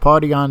 That was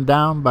Party On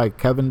Down by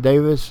Kevin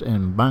Davis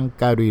and Ban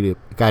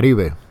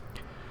Caribe.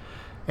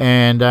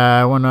 And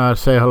I want to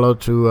say hello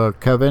to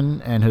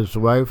Kevin and his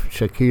wife,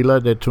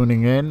 Shaquila. They're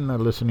tuning in,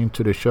 listening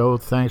to the show.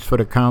 Thanks for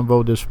the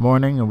convo this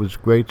morning. It was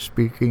great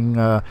speaking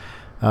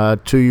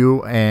to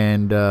you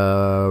and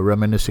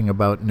reminiscing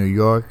about New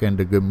York and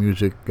the good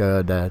music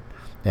that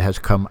has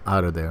come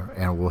out of there.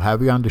 And we'll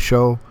have you on the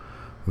show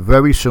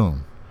very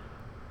soon.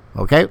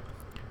 Okay?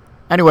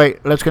 Anyway,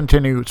 let's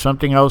continue.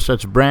 Something else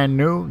that's brand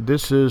new.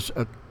 This is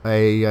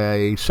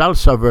a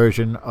salsa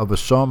version of a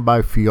song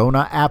by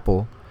Fiona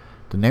Apple.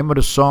 The name of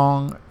the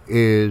song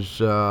is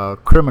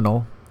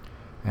Criminal,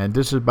 and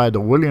this is by the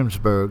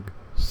Williamsburg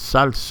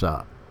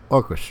Salsa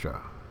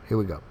Orchestra. Here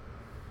we go.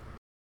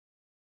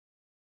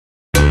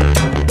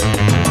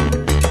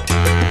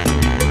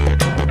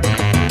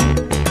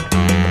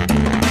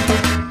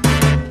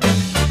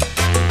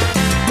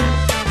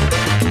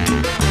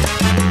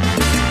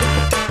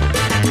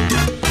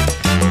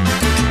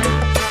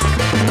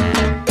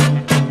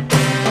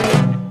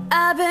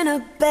 I've been a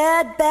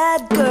bad,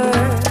 bad girl.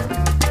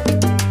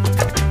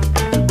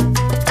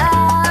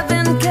 I've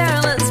been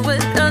careless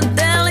with a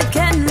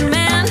delicate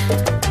man,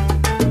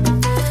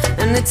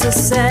 and it's a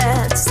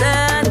sad,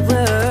 sad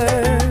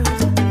world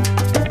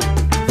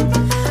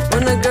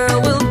when a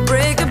girl will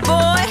break a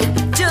boy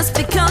just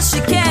because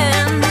she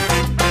can.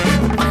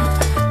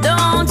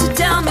 Don't you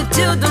tell me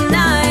to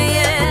deny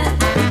it.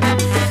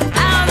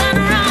 I've done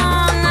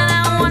wrong and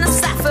I wanna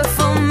suffer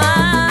for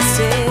my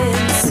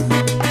sins.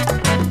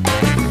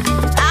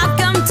 I've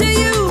come to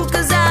you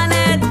 'cause I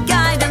need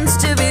guidance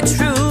to be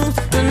true,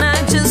 and I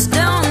just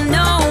don't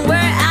know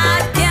where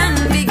I can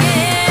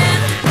begin.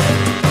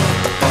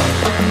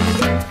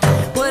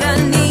 What I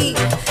need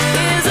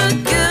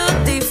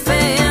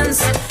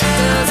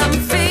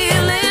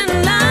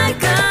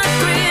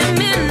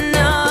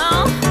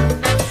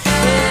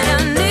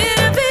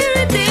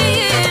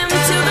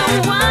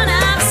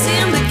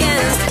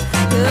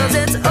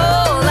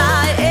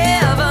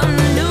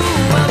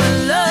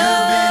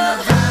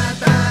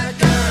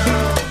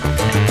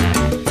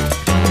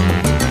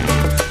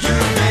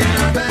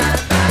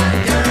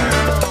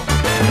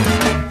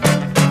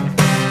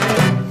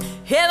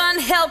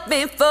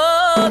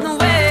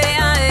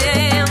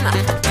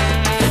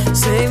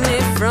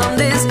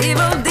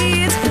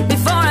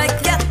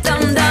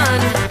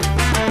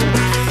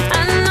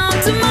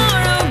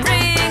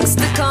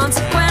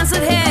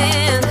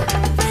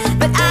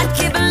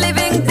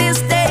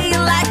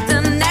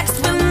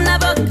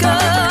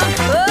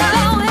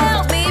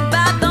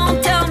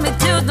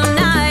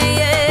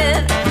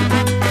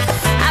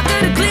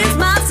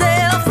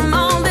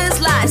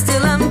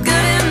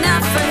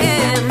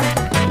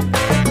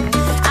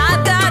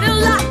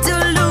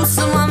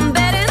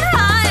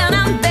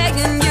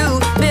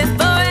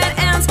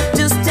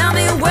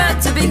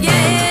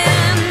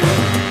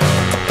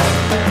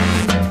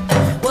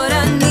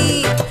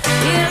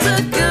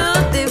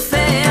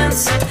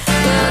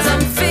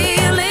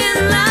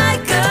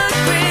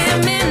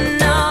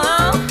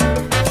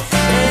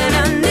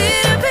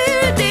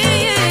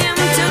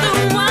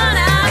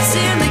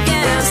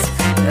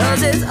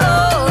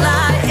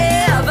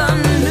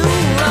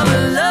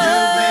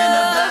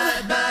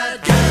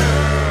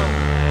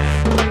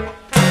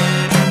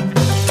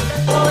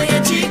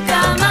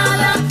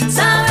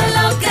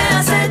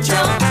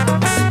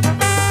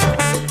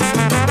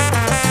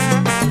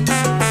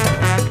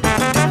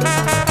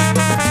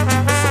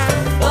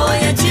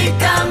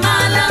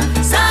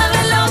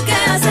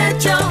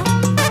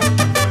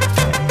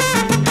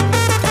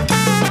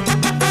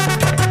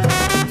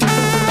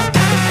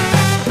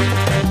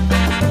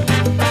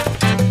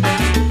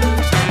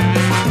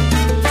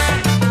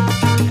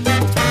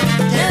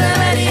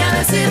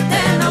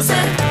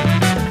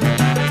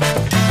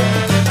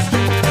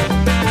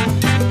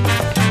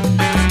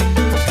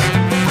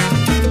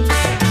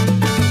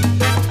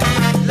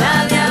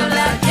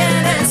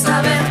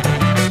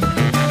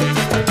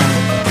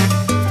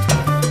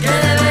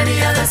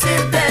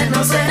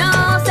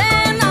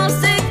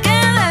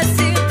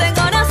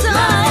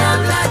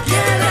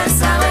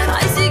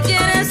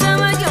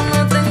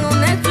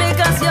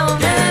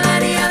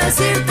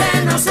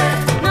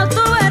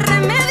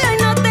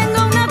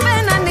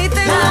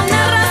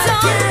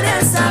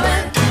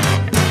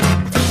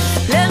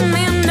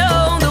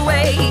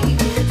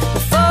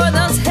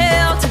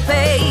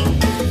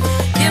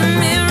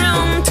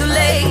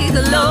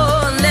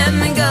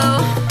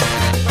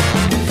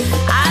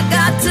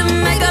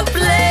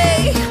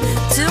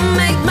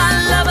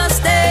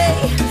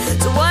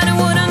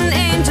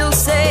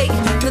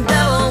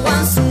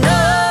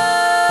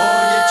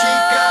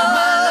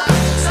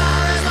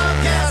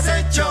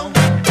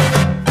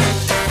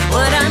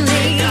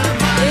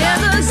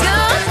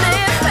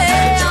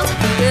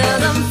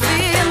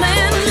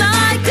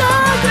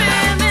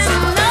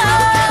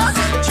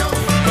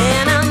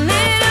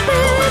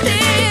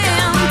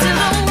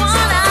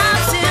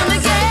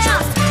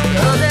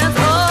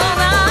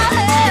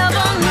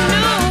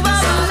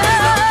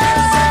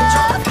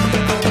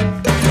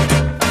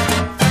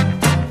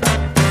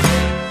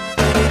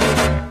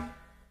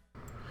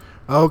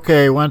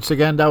Okay, once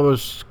again, that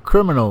was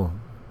Criminal,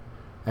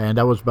 and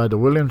that was by the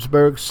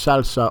Williamsburg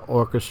Salsa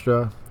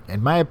Orchestra.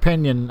 In my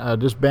opinion,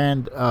 this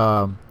band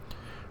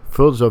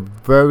fills a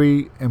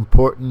very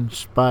important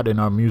spot in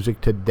our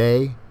music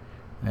today,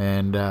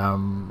 and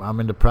I'm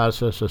in the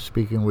process of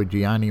speaking with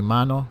Gianni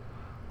Mano,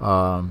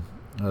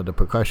 the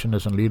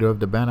percussionist and leader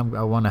of the band.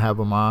 I want to have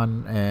him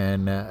on,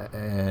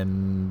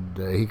 and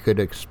he could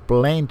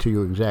explain to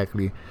you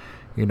exactly,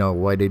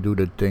 why they do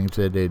the things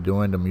that they're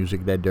doing, the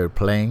music that they're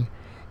playing,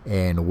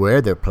 and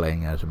where they're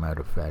playing, as a matter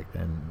of fact.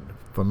 And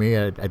for me,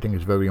 I think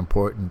it's very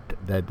important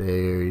that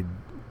they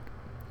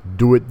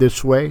do it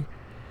this way,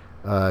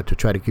 to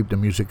try to keep the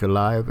music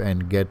alive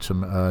and get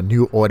some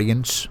new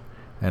audience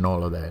and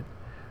all of that.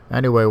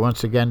 Anyway,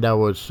 once again, that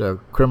was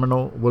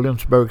Criminal,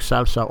 Williamsburg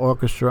Salsa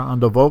Orchestra. On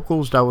the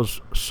vocals, that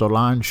was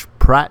Solange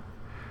Pratt.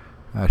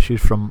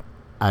 She's from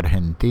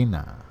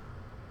Argentina.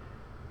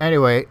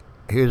 Anyway,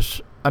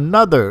 here's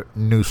another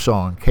new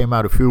song. Came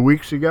out a few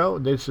weeks ago.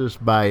 This is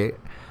by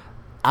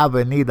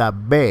Avenida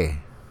B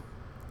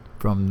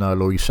from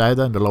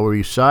Loisaida in the Lower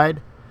East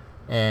Side,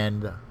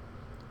 and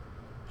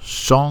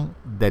Son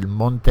del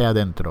Monte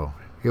Adentro.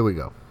 Here we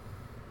go.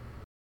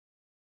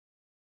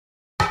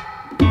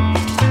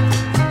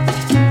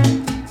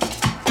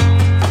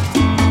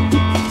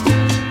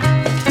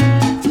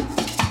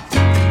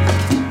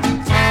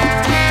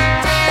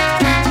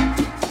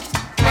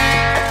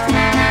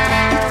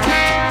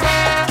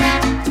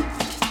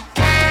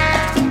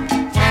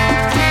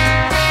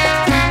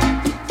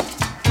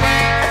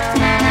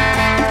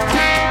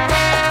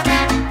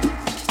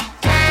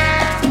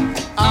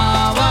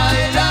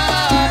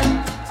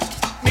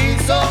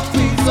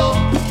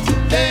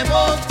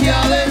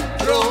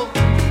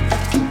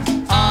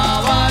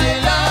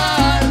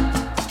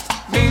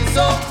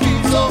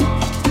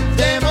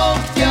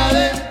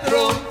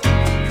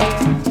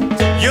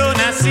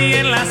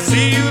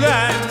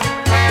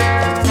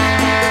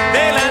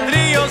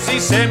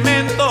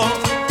 Cemento.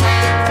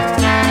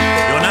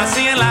 Yo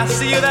nací en la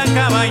ciudad,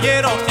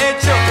 caballero,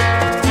 hecho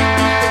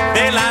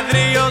de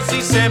ladrillos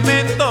y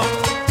cemento.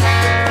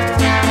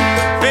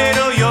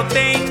 Pero yo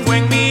tengo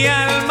en mi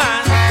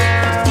alma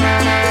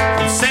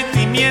un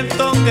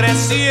sentimiento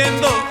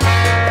creciendo,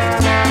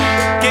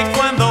 que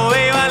cuando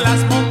veo a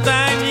las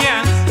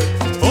montañas,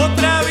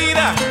 otra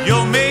vida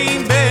yo me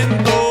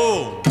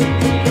invento.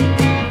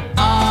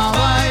 A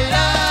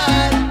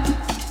bailar,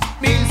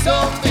 mil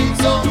son,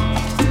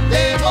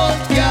 de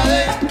monte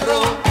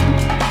adentro.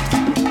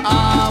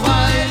 A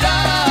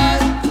bailar,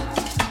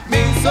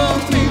 mil son,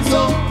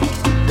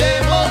 de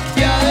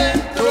monte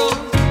adentro.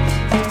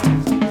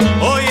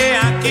 Oye,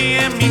 aquí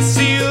en mi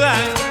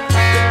ciudad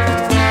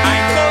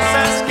hay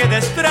cosas que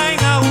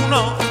distraen a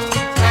uno.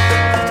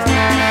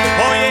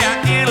 Oye,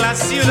 aquí en la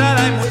ciudad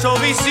hay mucho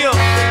vicio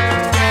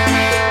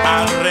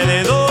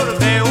alrededor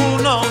de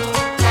uno.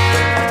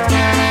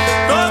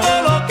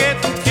 Todo lo que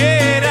tú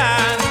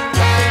quieras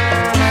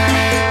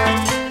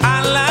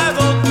al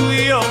lado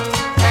tuyo.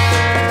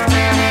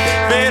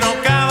 Pero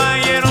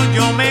caballero,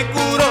 yo me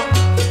curo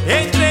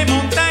entre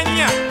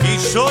montaña y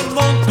sol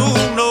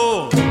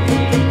montuno.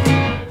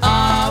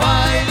 A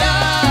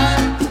bailar,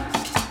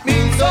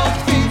 mil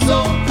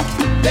son,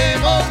 de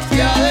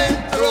monte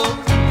adentro.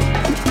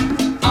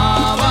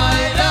 A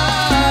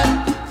bailar,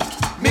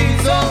 mil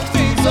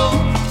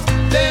son,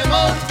 de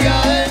monte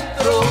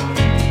adentro.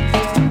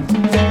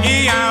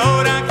 Y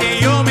ahora que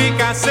yo me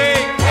casé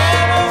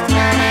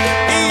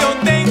y yo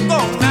tengo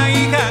una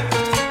hija,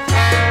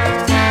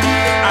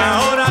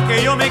 ahora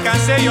que yo me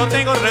casé yo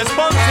tengo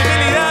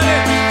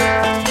responsabilidades,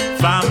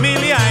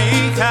 familia e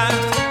hija.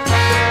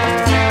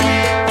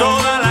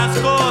 Todas las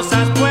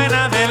cosas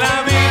buenas de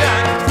la vida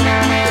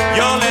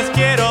yo les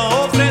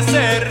quiero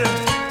ofrecer,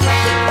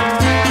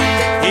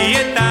 y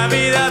esta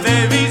vida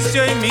de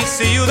vicio en mi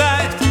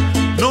ciudad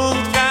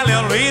nunca le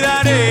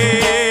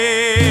olvidaré.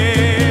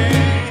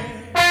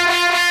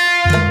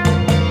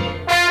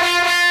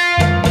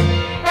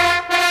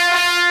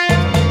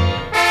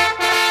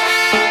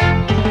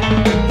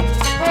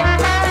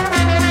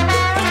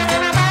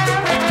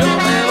 Yo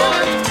me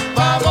voy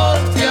pa'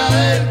 monte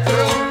adentro.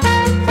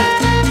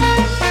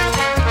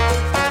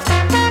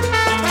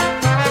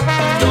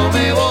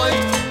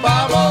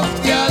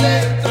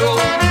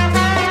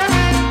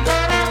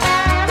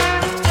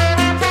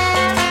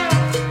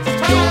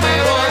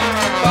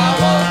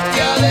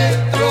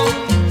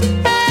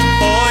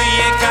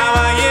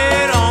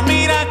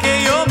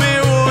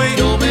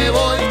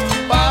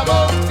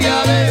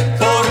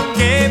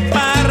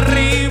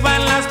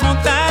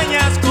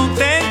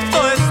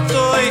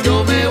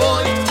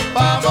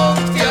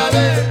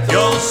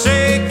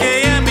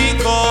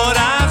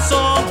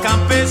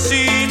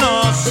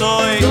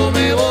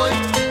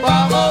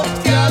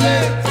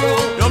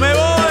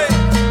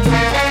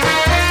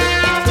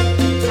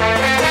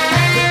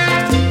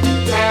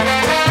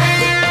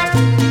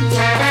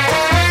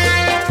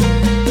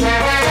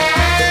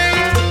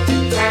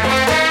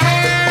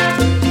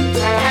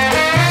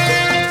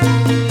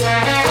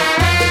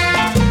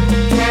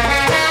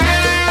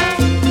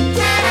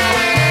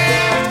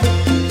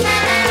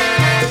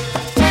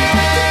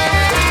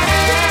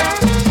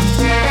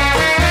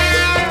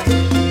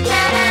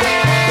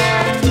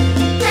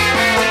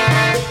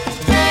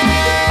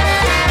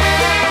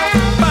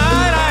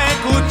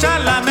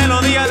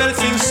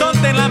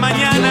 horizonte en la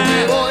mañana. Yo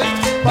me voy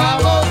pa'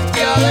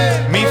 Monte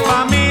Alegre. Mi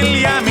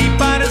familia, mi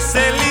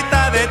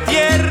parcelita de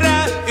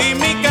tierra y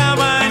mi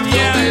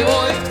cabaña. Yo me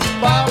voy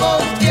pa'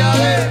 Monte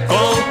Alegre.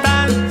 Con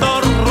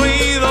tanto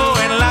ruido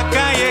en la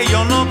calle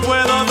yo no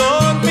puedo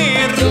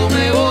dormir. Yo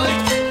me voy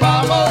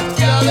pa'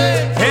 Monte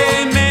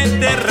Alegre. En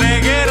este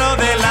reguero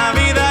de la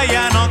vida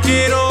ya no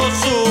quiero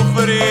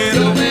sufrir.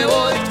 Yo me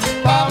voy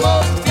pa'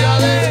 Monte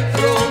Alegre.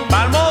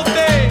 Pa'l monte.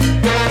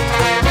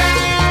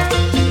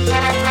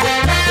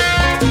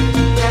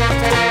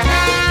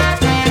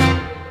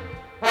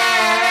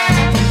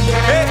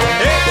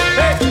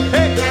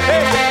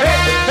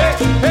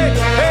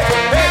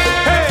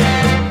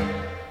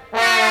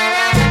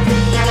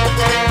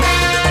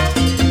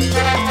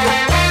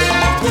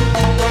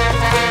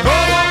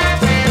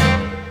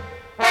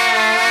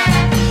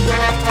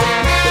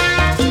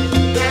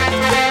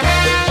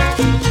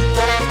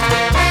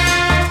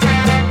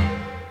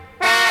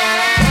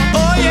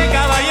 Oye,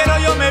 caballero,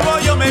 yo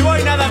me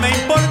voy, nada me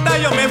importa,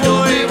 yo me Yo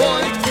voy. me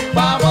voy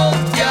pa'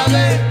 Monte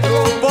Alegre.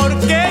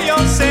 Porque yo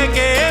sé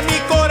que en mi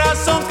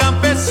corazón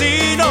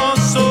campesino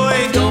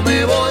soy. Yo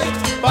me voy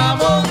pa'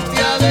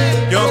 Monte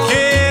Alegre. Yo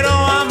quiero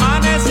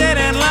amanecer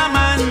en la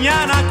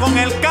mañana con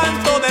el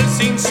canto del Yo me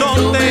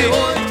sinsonte.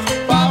 voy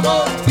pa'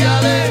 Monte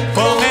Alegre.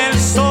 Con el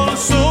sol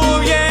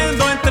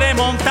subiendo entre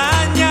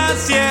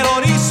montañas y el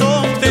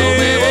horizonte. Yo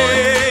me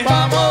voy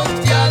pa'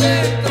 Monte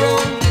Alegre.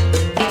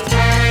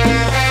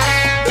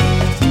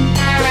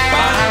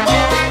 Pa'l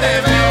monte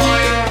me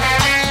voy.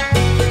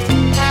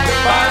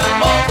 Pa'l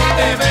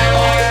monte me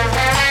voy.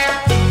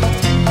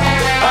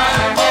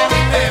 Pa'l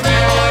monte me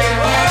voy.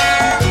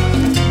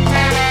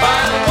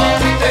 Pa'l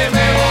monte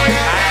me voy.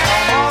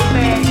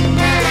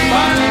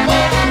 Pa'l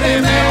monte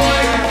me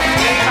voy.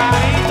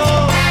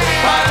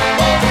 Pa'l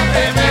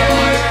monte me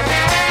voy.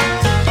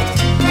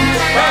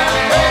 Pa'l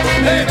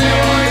monte me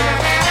voy.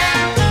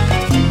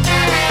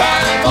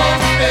 Pa'l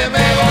monte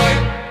me voy.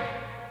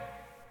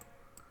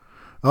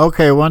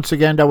 Okay, once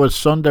again, that was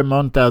Son de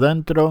Monte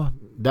Adentro.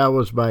 That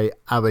was by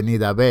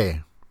Avenida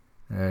B.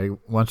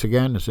 Once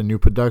again, it's a new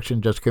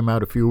production, just came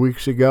out a few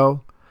weeks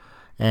ago.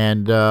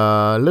 And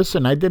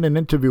listen, I did an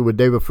interview with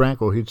David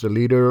Franco. He's the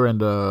leader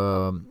and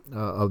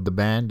of the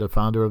band, the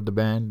founder of the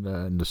band,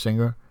 and the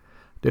singer.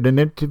 Did an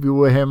interview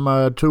with him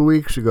 2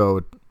 weeks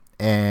ago.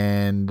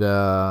 And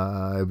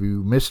if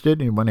you missed it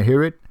and you want to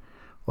hear it,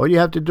 all you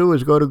have to do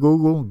is go to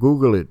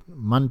Google it,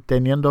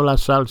 Manteniendo la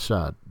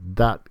Salsa.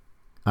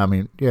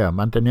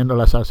 Manteniendo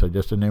la Salsa,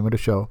 just the name of the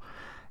show.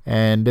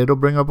 And it'll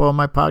bring up all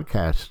my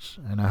podcasts.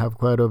 And I have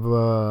quite a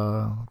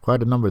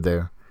number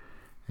there.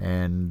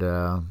 And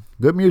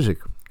good music.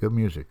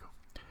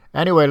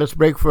 Anyway, let's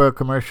break for a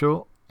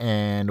commercial,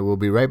 and we'll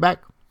be right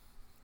back.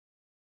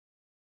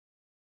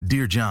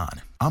 Dear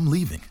John, I'm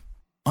leaving.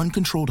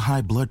 Uncontrolled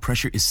high blood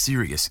pressure is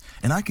serious,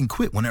 and I can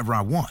quit whenever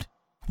I want.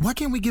 Why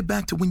can't we get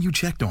back to when you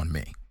checked on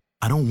me?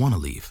 I don't want to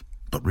leave,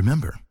 but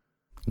remember,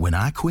 when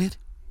I quit,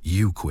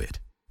 you quit.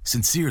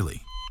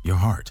 Sincerely, your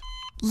heart.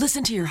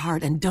 Listen to your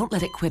heart and don't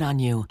let it quit on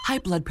you. High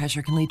blood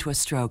pressure can lead to a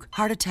stroke,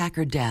 heart attack,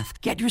 or death.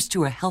 Get yours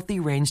to a healthy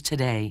range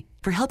today.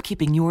 For help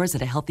keeping yours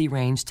at a healthy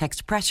range,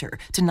 text PRESSURE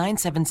to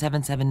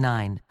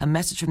 97779. A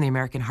message from the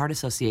American Heart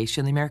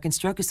Association, the American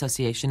Stroke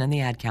Association, and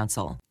the Ad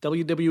Council.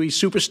 WWE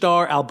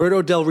superstar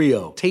Alberto Del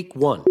Rio, take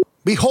one.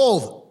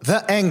 Behold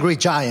the angry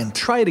giant.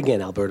 Try it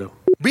again, Alberto.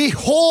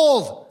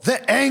 Behold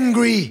the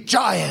angry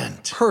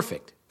giant.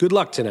 Perfect. Good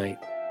luck tonight.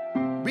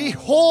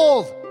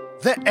 Behold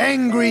the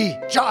angry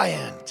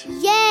giant.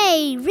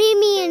 Yay! Read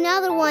me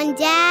another one,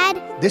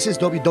 Dad. This is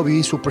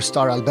WWE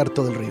superstar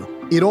Alberto Del Rio.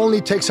 It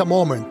only takes a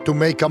moment to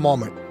make a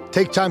moment.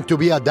 Take time to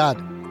be a dad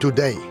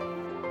today.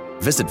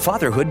 Visit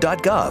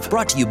fatherhood.gov,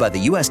 brought to you by the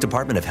U.S.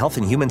 Department of Health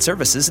and Human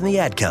Services and the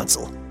Ad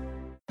Council.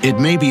 It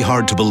may be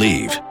hard to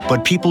believe,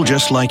 but people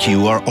just like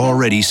you are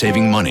already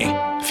saving money.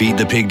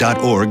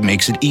 FeedThePig.org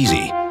makes it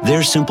easy.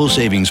 Their simple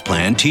savings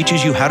plan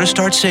teaches you how to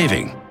start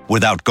saving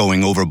without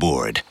going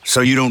overboard,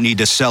 so you don't need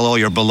to sell all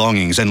your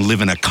belongings and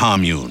live in a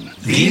commune.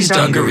 These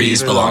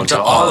dungarees belong to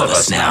all of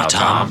us now,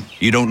 Tom.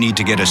 You don't need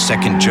to get a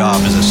second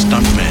job as a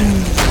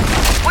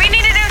stuntman. We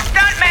need a new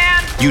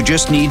stuntman! You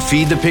just need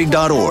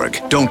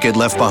FeedThePig.org. Don't get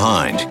left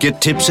behind.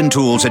 Get tips and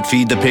tools at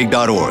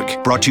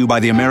FeedThePig.org. Brought to you by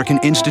the American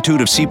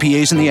Institute of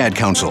CPAs and the Ad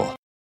Council.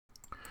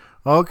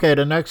 Okay,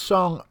 the next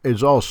song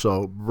is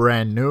also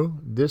brand new.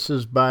 This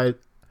is by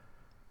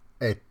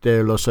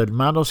Los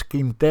Hermanos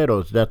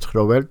Quinteros. That's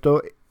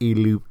Roberto y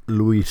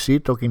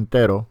Luisito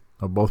Quintero,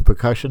 are both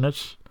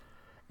percussionists.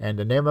 And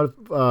the name of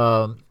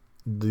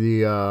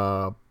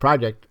the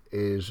project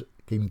is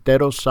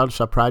Quintero's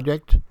Salsa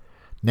Project.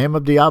 Name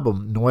of the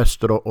album,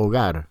 Nuestro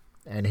Hogar.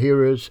 And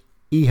here is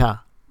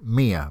Hija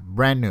Mía,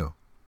 brand new.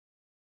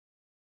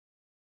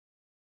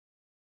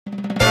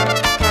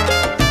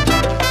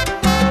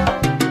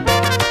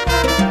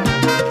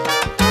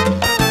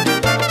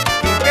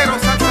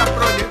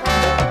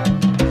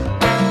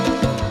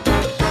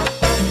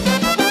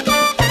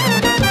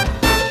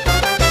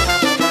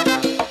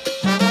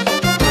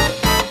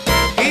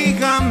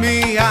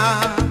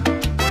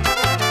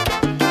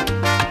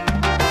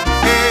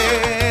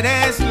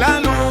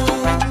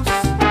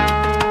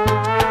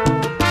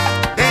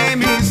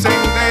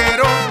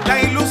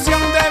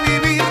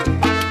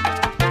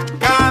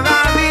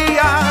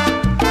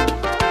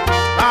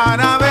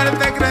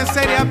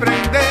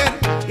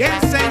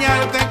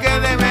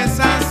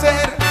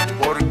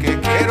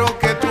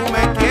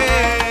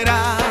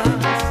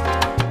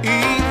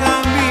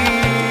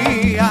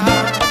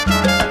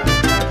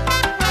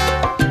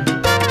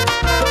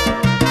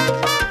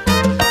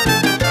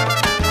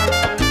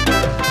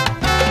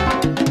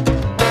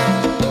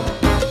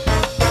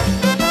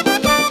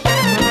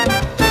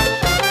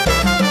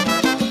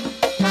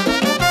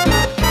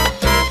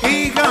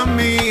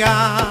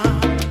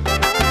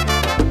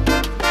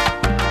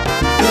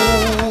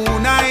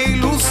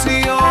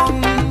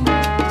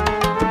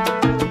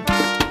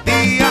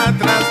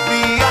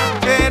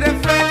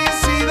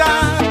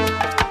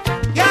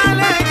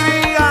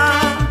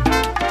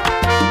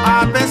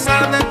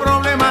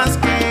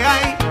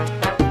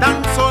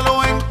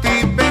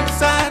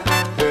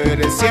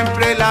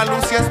 siempre la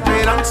luz y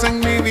esperanza en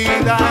mi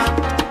vida,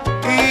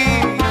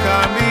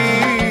 hija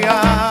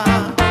mía.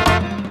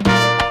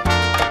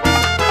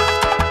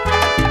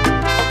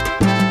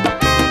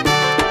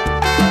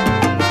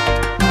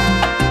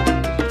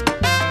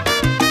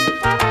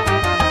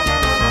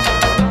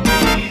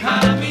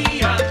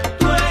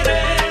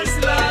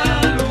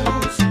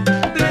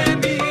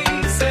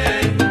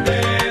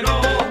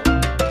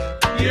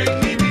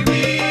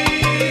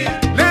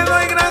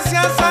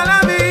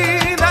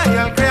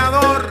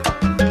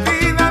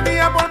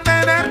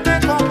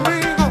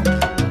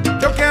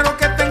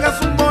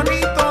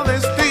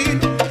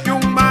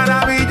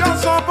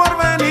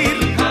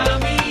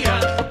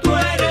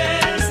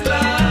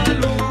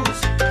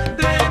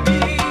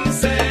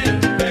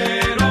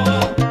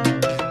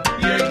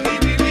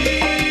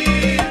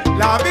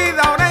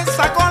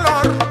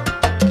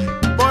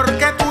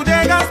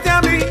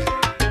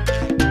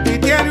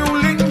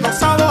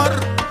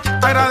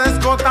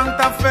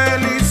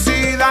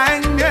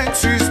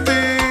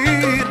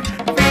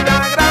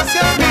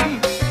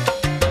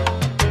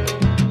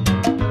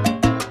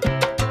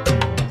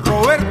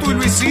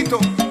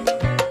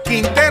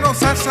 Quintero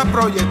Salsa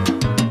Project,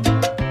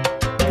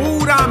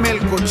 pura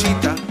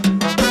melcochita,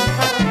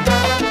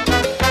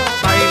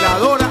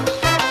 bailadora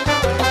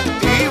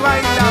y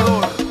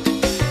bailador.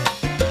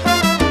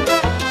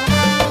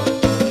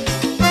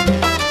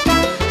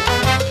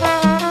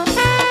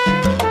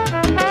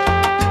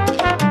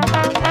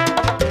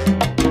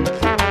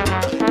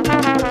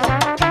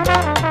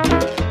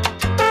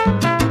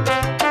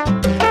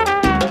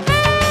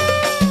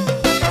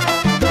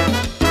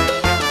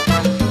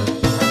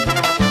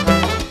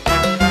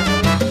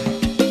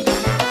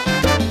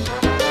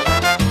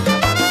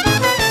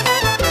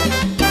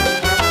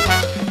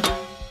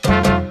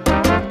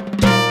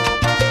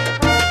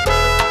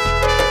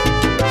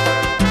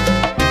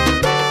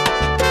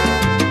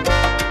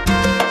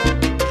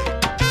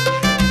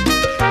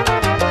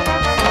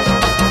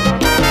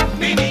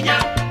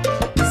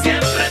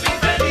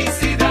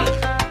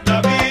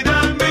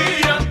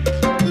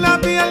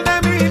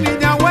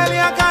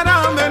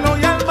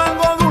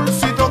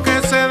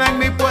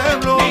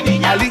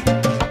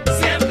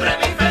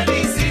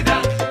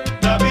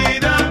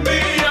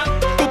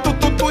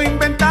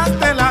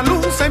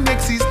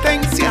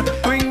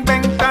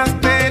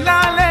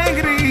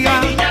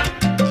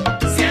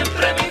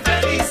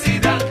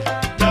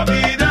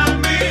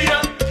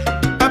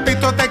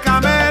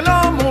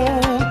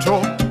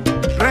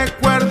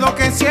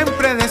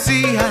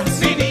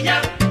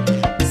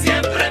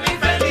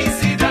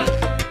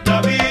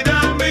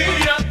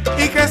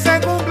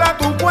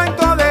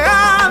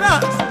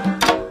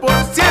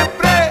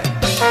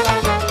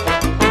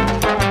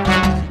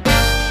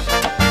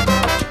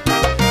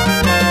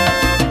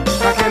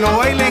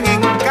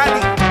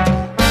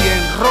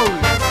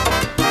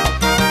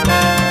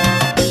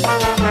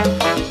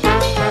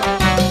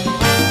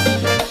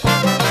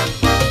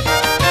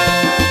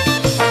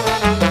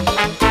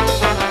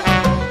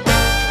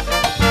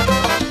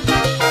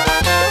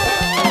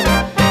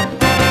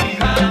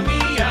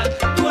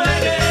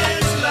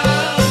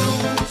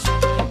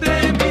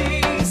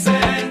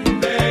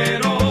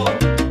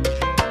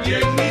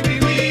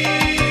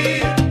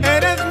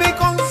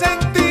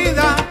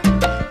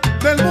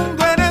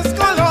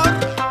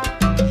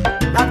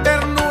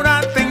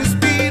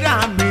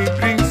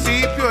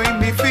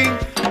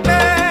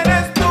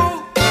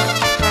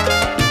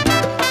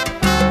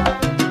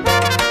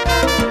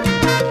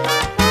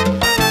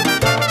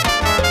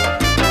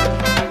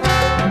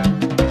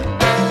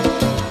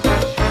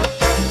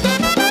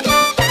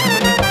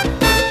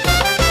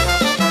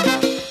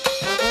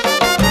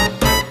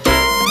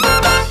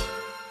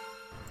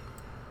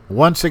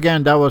 Once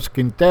again, that was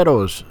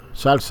Quintero's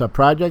Salsa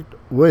Project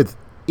with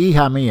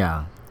Hija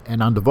Mía,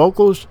 and on the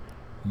vocals,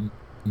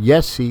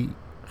 Yessi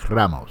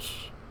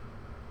Ramos.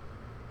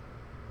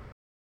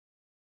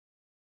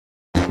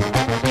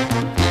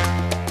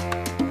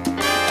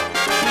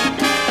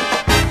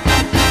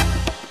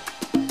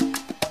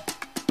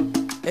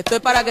 Esto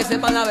es para que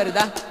sepan la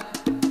verdad.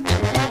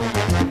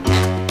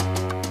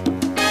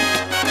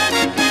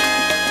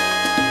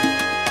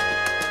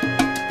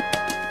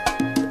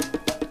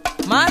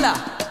 Mala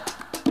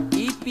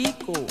y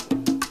pico.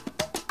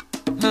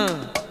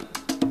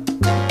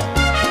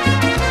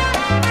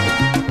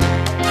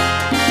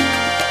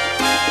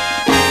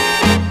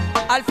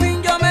 Al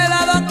fin yo me he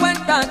dado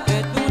cuenta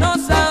que tú no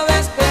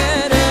sabes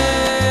querer,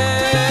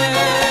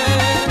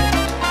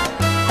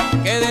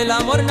 que del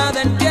amor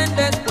nada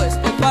entiendes,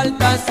 pues te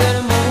falta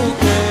ser mujer.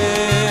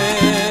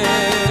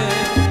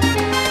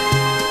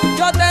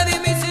 Yo te di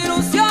mis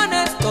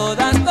ilusiones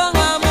todas con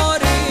amor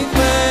y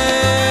fe,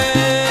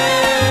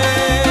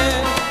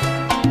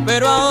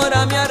 pero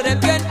ahora me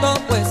arrepiento,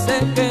 pues sé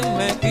que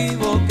me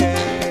equivoqué.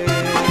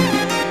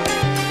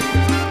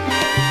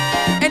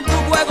 En tu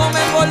juego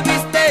me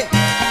envolviste,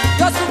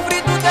 yo sufrí,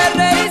 tú te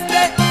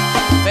reíste,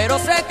 pero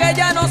sé que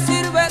ya no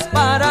sirves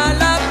para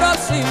la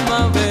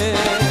próxima vez.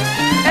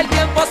 El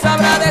tiempo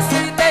sabrá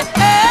decirte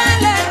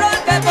el error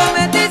que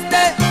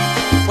cometiste,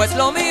 pues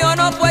lo mío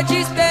no fue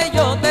chiste.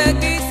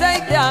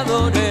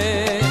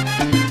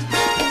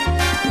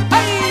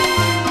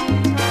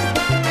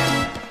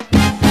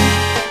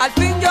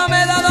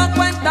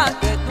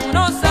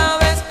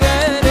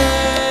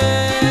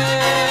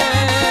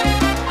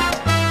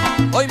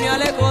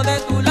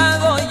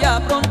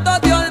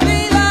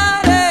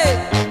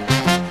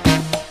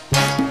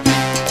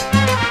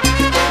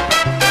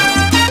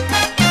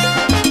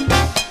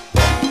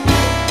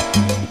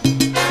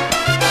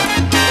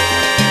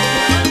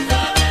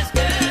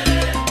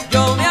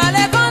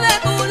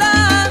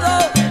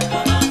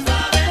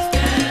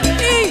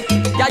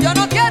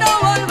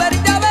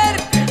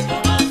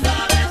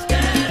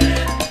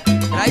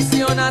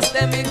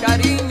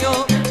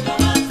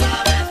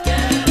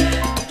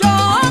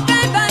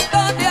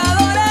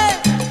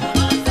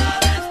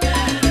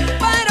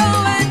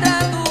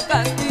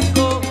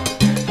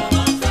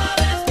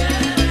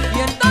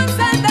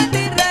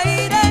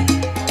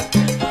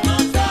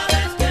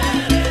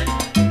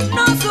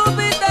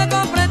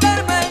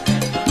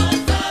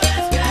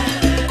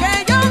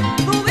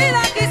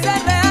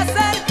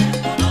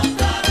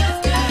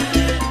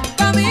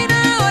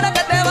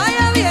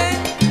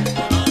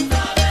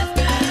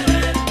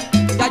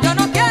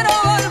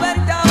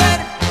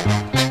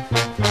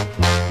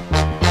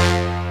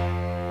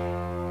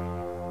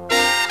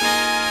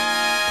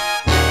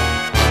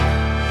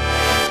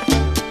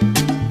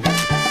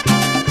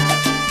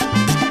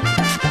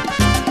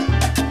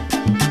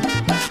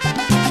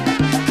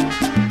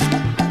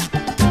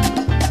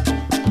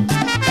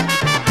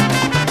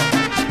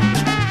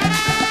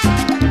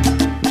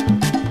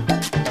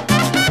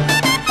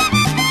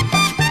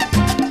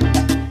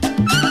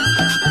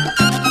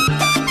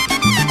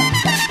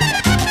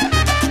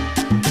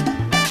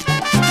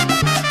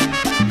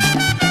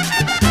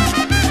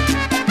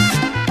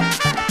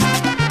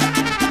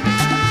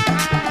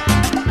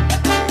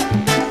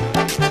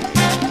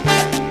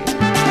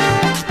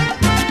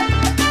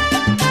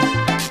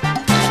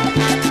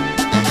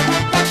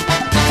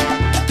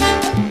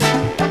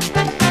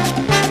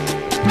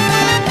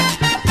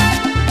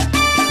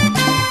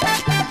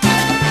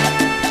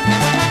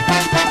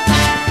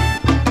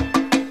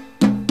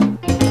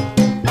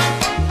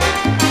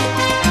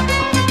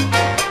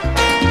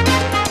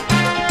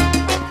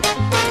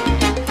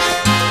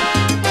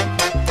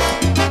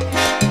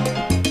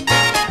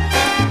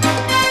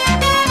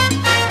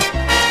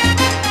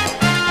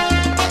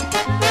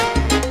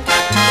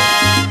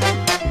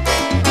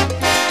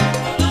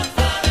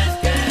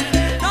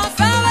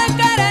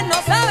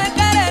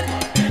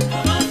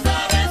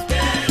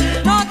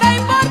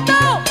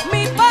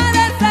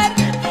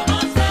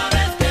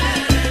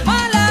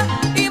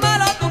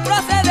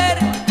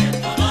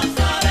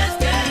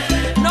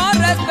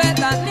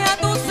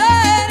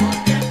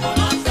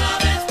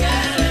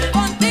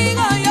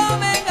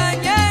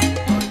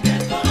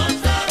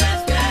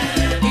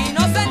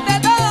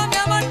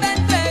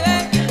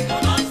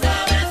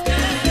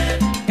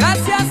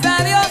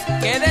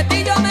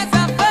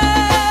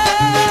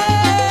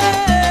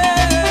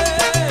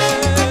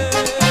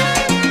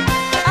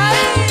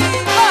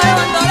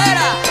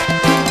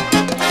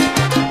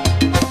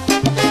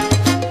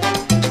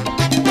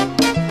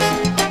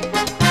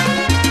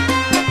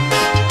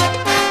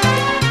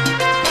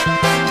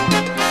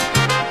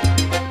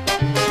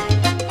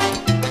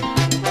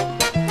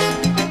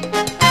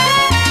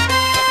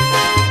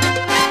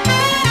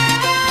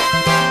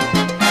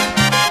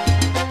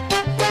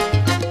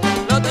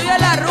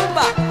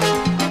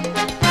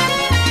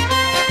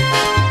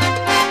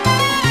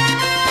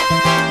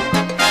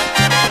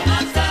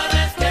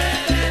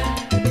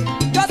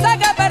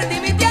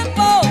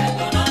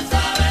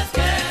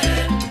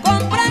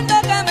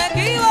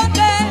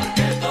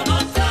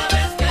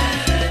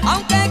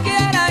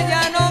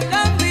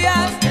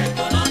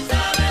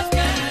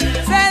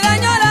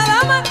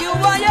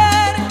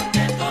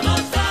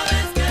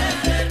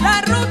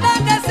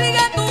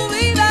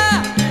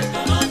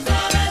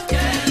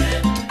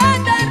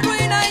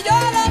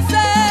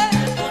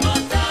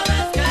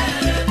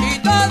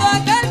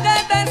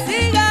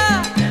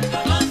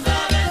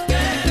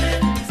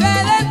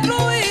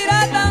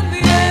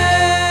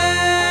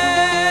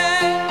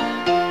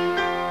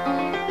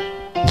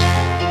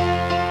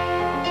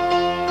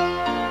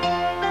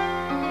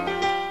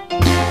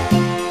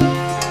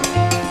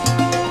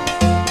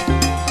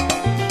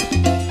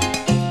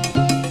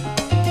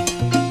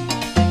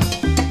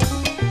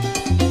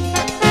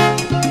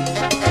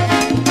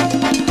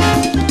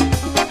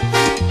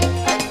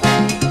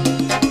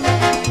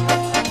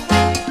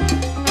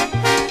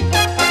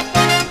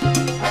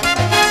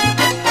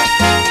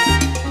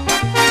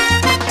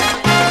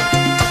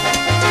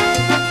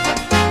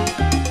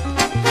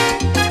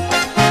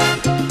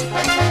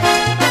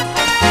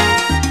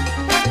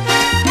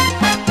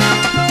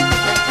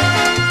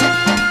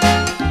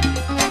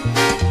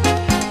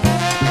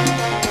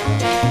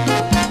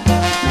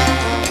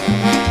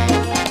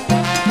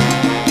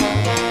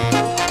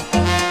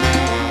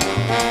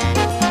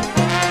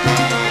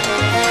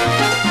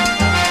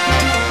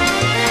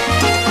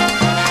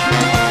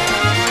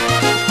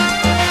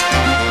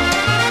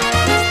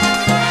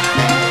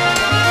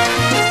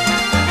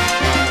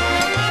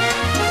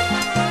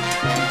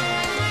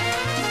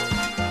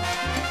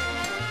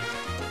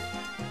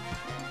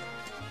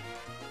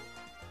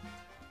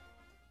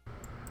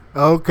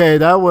 Okay,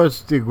 that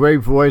was the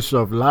great voice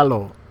of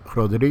Lalo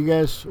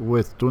Rodriguez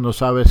with Tú No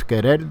Sabes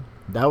Querer.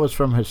 That was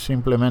from his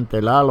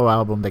Simplemente Lalo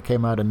album that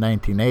came out in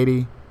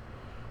 1980.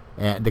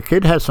 And the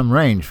kid has some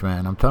range,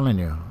 man, I'm telling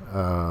you.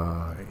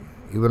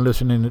 Even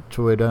listening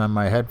to it on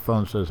my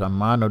headphones as I'm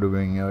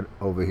monitoring it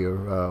over here,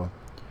 a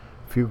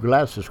few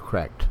glasses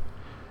cracked.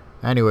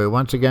 Anyway,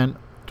 once again,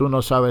 Tú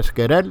No Sabes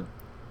Querer,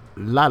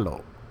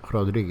 Lalo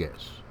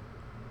Rodriguez.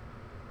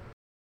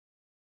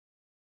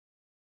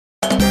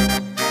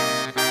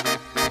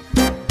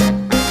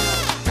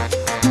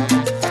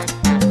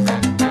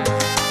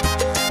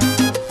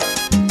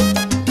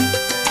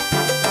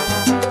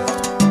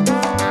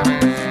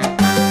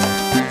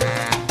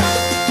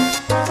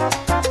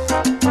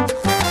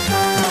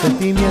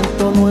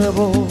 Sentimiento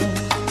nuevo,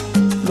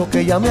 lo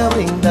que ella me ha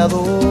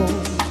brindado,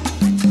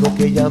 lo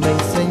que ella me ha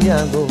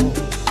enseñado,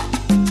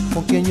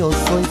 con quien yo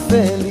soy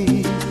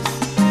feliz.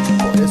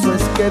 Por eso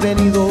es que he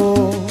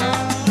venido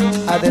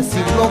a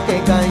decir lo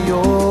que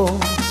cayó,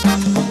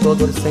 con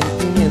todo el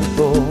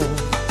sentimiento.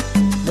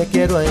 Le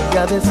quiero a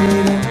ella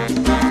decir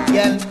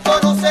que al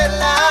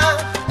conocerla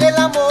el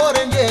amor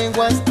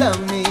llegó hasta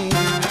mí.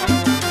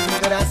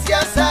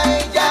 Gracias a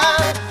ella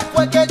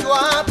fue que yo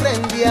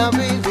aprendí a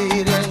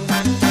vivir.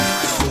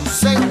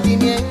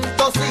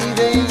 Sentimientos y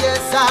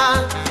belleza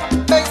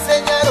me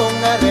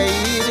enseñaron a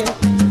reír.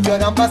 Yo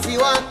era un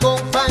vacío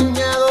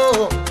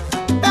acompañado,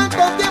 tanto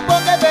tiempo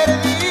que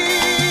perdí.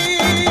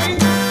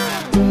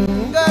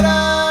 Un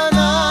gran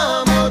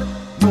amor,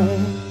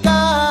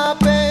 nunca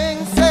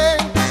pensé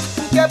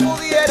que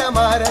pudiera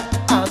amar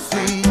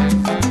así.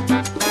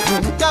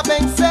 Nunca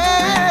pensé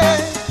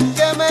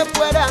que me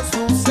fuera a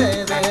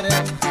suceder,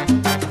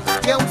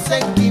 que un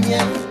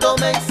sentimiento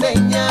me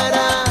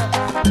enseñara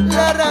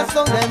la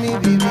razón de mi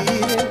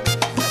vivir.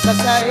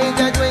 Gracias a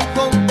ella yo he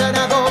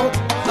encontrado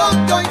lo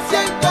que hoy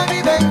siento y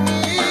vive en mí.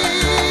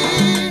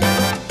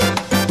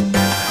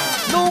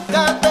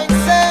 Nunca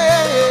pensé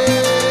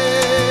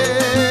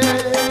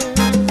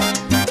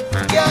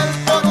que al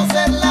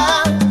conocerla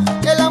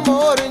el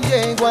amor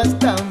llegó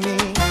hasta mí.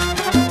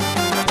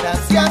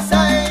 Gracias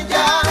a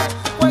ella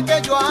fue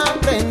que yo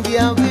aprendí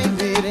a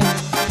vivir.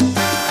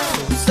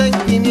 Sus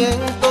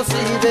sentimientos y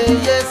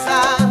belleza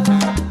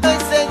me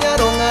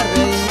enseñaron a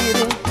reír.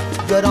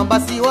 Yo era un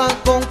vacío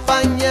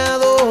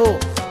acompañado,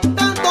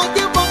 tanto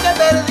tiempo que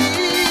perdí.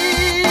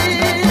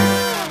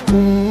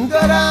 Un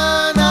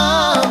gran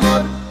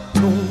amor,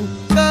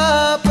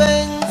 nunca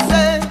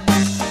pensé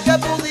que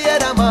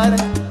pudiera amar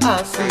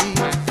así.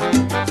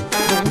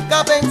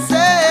 Nunca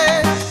pensé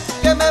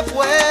que me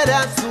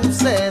fuera a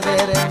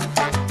suceder,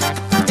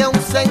 que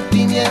un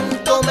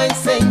sentimiento me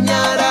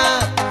enseñara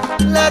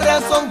la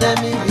razón de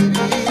mi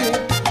vivir.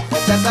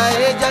 Gracias a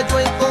ella yo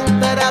he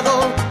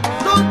encontrado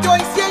lo que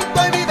hoy siento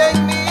y vive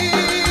en mí.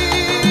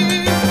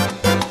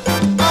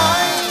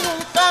 Ay,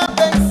 nunca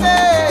pensé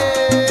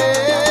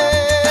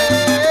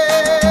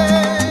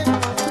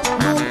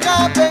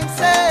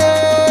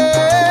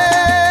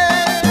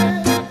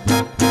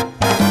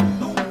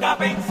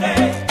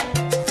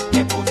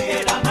que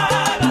pudiera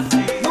amar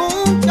así.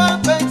 Nunca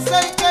pensé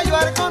que yo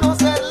al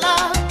conocerla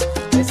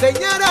me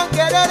enseñara a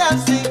querer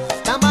así.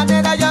 La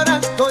manera y ahora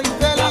estoy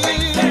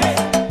feliz.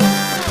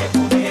 Que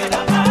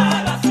pudiera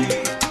amar así.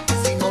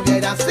 Si no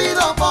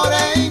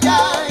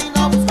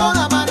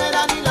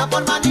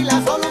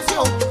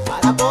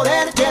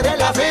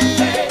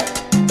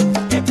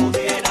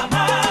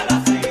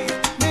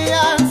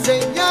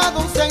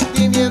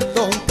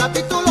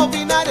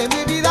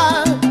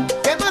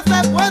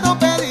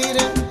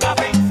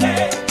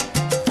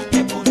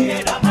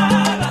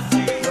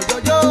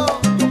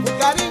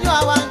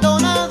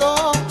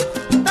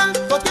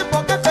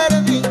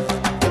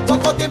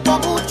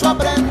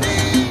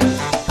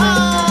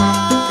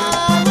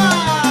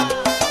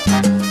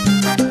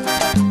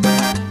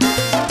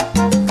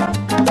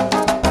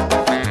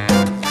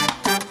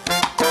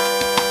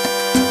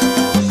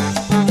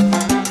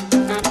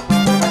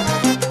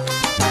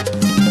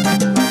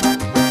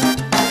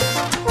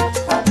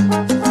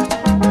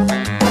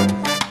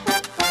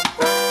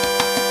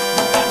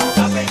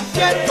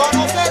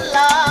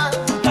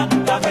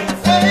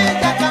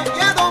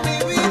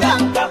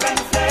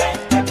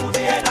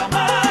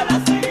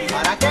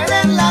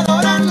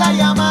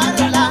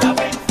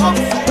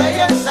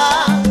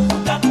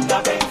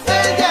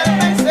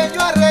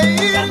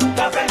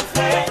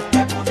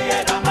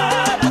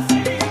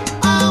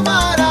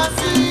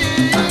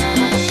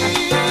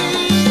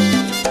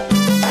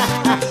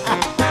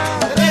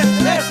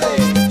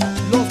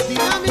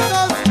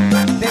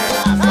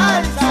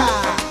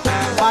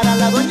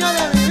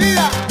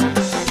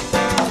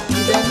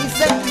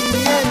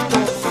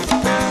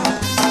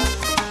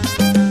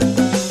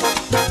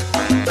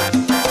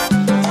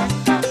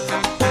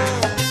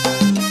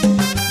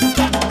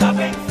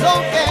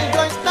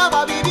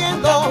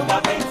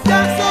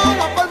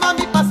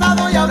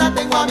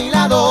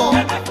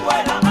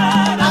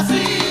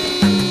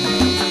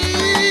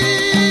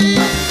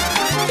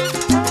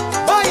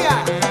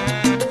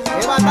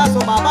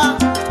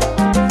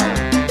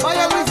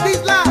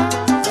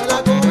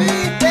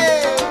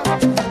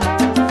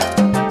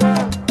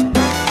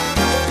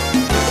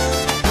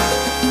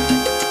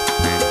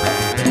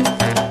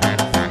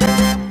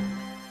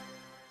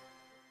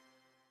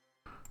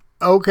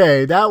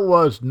Okay, that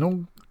was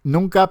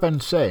Nunca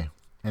Pensé,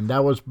 and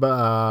that was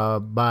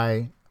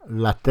by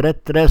La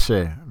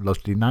 313, Los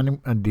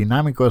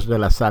Dinámicos de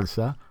la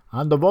Salsa,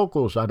 on the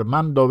vocals,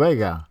 Armando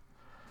Vega.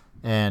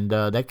 And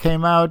that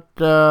came out,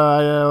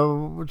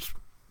 it's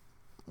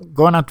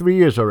going on 3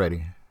 years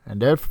already. And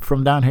they're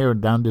from down here,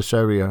 down this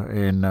area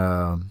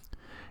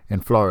in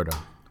Florida.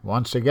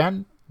 Once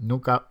again,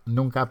 Nunca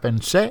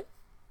Pensé,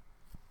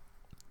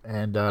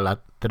 and La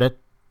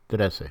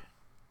 313.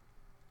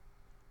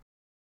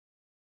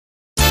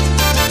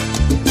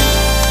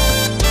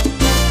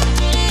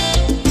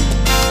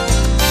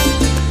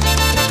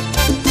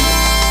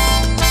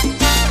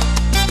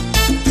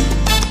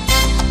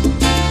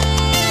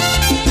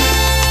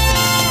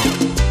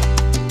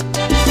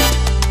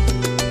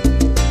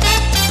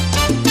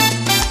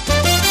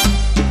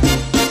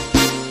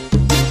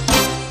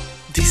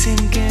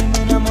 Dicen que me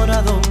he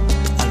enamorado,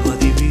 algo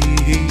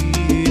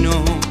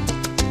adivino,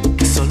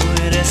 que solo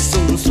eres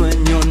un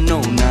sueño, no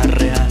una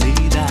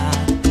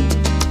realidad.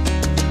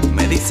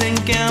 Me dicen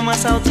que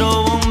amas a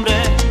otro hombre,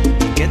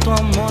 que tu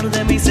amor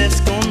de mí se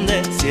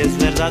esconde. Si es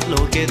verdad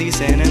lo que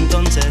dicen,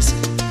 entonces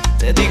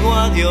te digo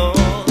adiós.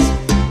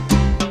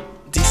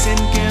 Dicen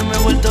que me he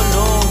vuelto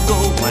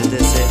loco al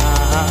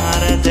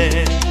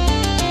desearte,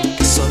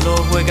 que solo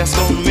juegas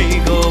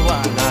conmigo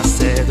a la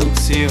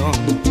seducción,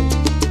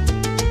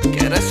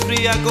 que eres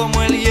fría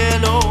como el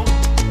hielo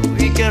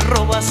y que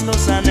robas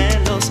los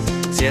anhelos.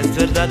 Si es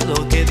verdad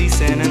lo que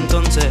dicen,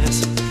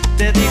 entonces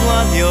te digo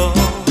adiós.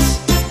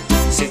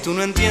 Si tú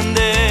no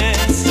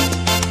entiendes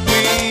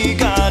mi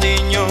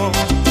cariño,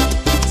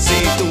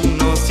 si tú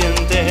no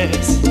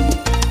sientes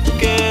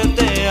que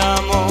te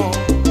amo,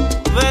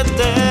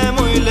 vete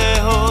muy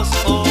lejos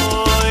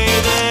hoy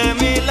de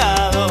mi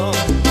lado.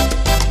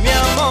 Mi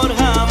amor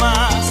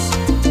jamás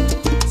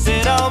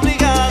será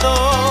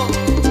obligado,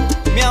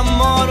 mi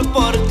amor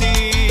por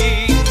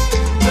ti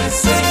no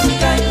es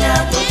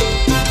engañado,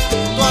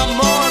 tu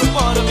amor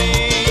por mí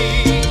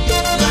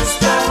no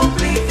está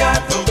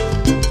obligado,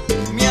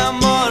 mi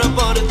amor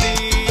por ti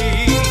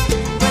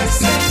no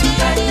es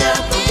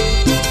engañado,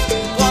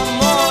 tu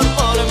amor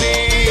por mí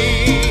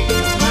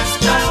no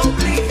está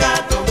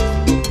obligado.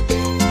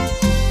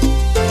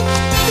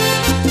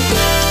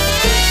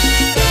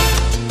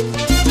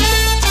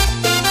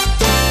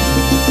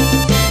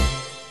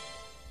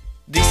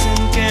 Dicen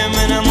que me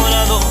he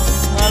enamorado,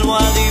 algo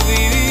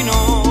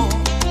adivino,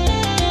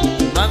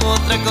 no hago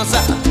otra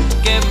cosa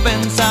que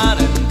pensar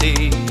en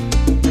ti.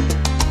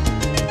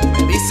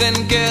 Me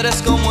dicen que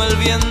eres como el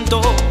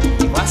viento,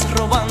 vas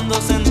robando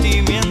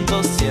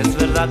sentimientos. Si es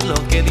verdad lo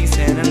que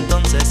dicen,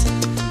 entonces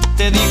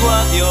te digo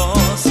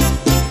adiós.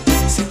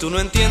 Si tú no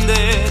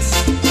entiendes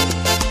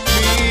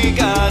mi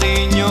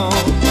cariño,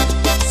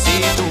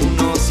 si tú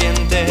no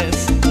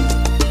sientes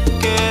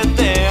que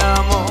te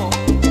amo,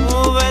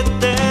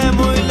 vete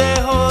muy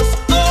lejos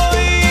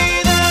hoy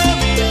de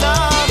mi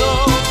lado.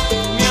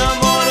 Mi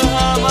amor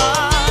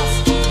jamás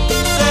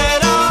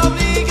será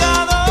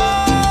obligado.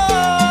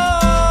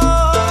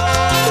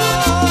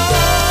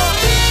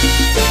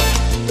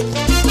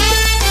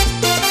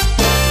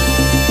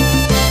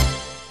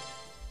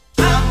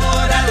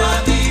 Amor a lo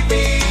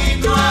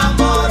adivino,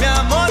 amor. Mi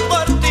amor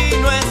por ti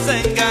no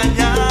es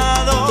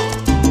engañado,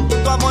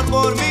 tu amor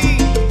por mí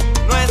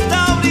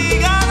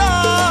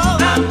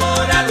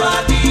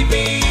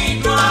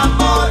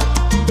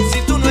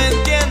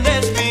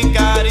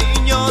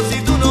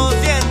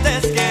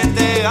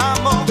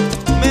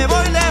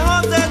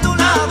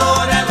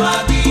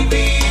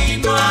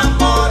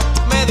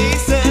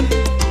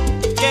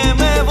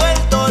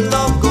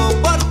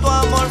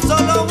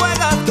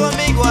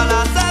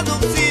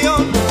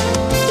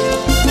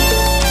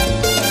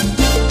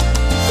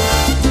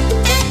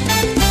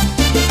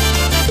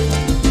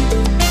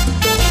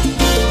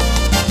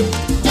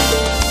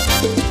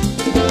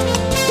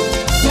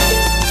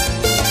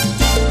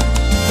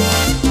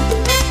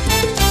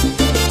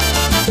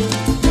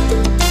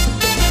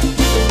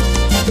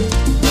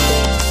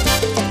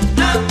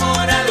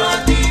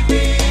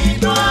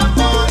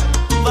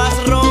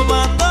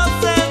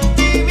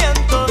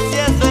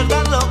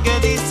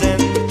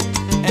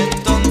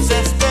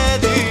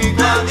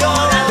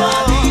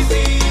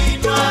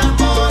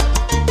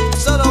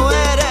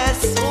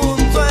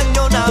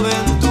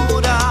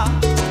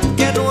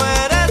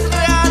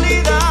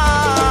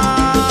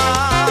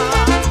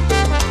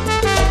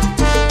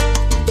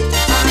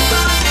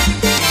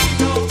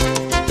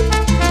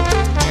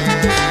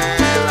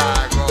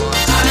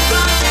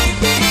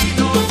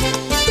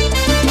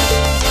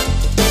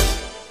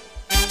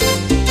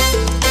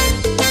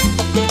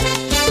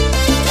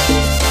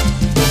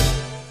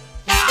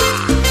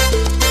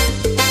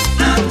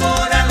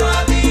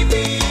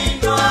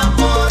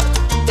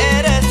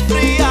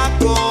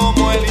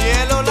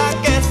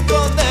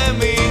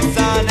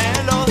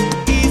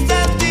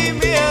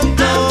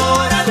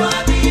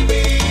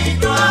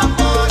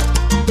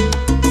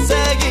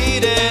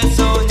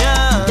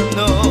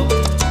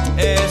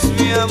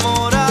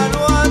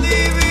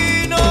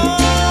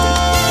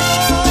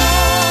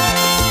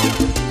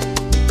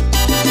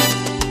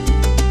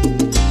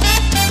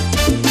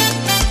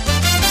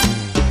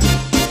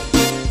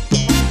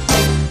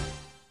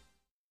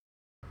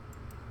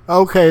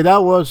Okay,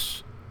 that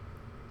was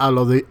A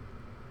lo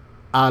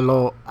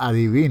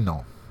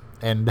Adivino.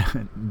 And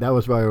that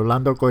was by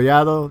Orlando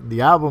Collado.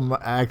 The album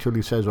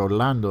actually says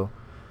Orlando.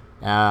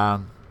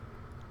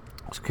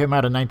 It came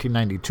out in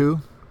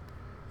 1992.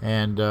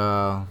 And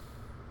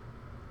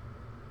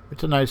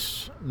it's a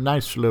nice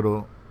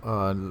little,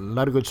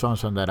 lot of good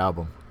songs on that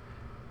album.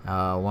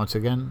 Once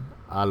again,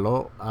 A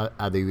lo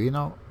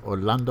Adivino,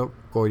 Orlando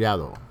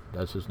Collado.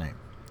 That's his name.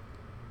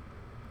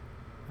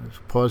 Let's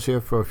pause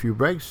here for a few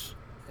breaks,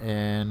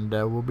 and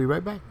we'll be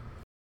right back.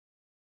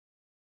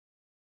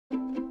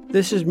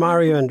 This is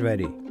Mario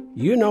Andretti.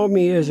 You know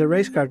me as a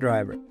race car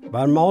driver,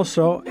 but I'm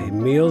also a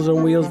Meals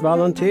on Wheels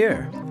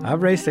volunteer.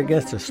 I've raced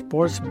against the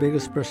sport's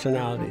biggest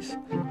personalities,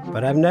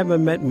 but I've never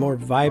met more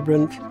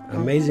vibrant,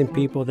 amazing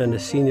people than the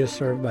seniors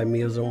served by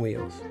Meals on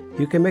Wheels.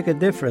 You can make a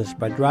difference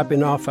by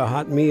dropping off a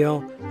hot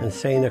meal and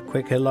saying a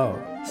quick hello.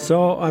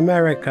 So,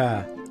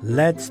 America,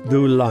 let's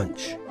do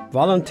lunch.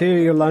 Volunteer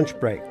your lunch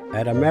break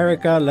at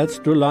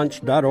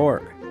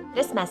americaletsdolunch.org.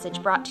 This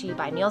message brought to you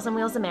by Meals on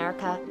Wheels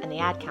America and the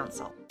Ad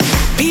Council.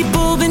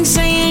 People been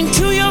saying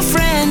to your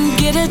friend,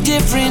 get a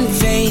different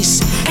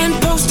face, and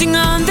posting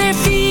on their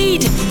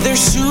feed, they're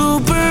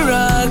super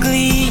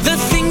ugly. The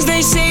things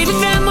they say to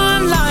them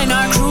online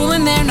are cruel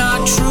and they're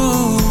not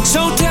true.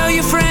 So tell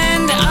your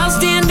friend, I'll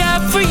stand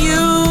up for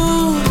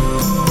you.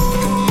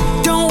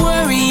 Don't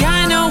worry,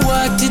 I know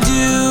what to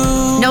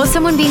do. Know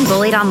someone being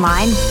bullied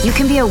online? You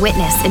can be a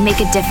witness and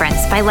make a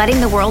difference by letting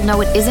the world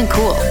know it isn't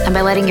cool and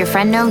by letting your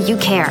friend know you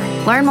care.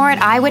 Learn more at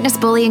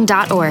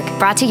eyewitnessbullying.org.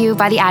 Brought to you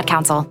by the Ad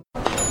Council.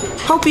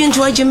 Hope you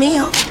enjoyed your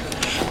meal.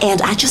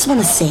 And I just want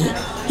to say,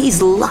 he's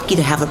lucky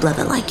to have a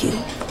brother like you.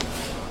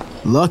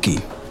 Lucky?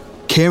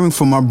 Caring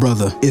for my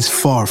brother is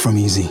far from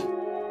easy.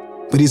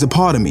 But he's a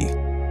part of me,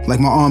 like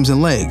my arms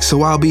and legs,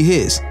 so I'll be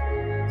his.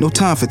 No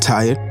time for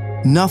tired.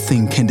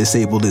 Nothing can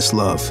disable this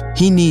love.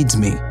 He needs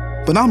me,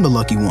 but I'm the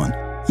lucky one,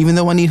 even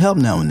though I need help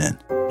now and then.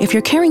 If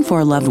you're caring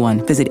for a loved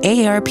one, visit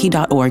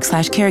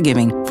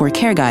aarp.org/caregiving for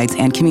care guides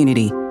and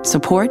community.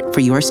 Support for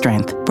your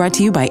strength. Brought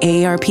to you by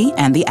AARP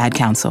and the Ad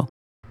Council.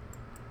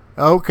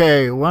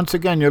 Okay, once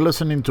again, you're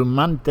listening to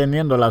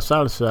Manteniendo la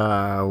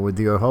Salsa with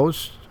your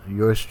host,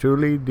 yours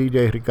truly,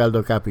 DJ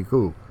Ricardo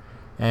Capicu.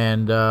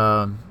 And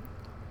I'm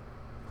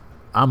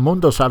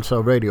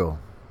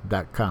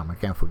MundoSalsaRadio.com. I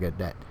can't forget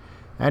that.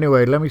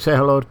 Anyway, let me say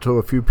hello to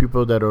a few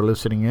people that are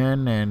listening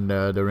in and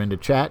they're in the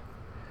chat.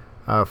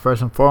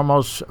 First and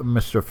foremost,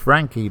 Mr.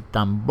 Frankie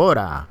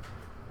Tambora.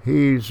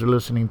 He's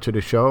listening to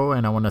the show,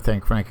 and I want to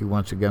thank Frankie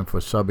once again for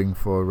subbing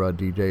for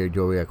DJ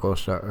Joey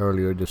Acosta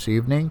earlier this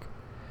evening.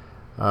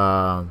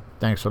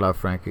 Thanks a lot,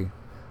 Frankie.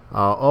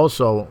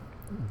 Also,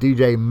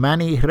 DJ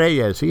Manny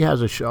Reyes, he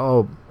has a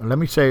show. Let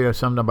me say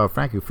something about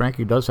Frankie.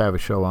 Frankie does have a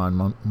show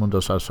on Mundo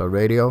Salsa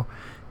Radio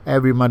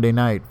every Monday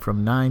night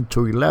from 9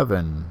 to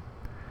 11.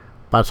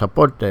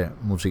 Pasaporte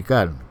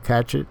Musical.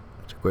 Catch it.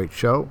 It's a great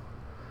show.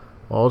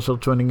 Also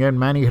tuning in,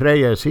 Manny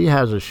Reyes, he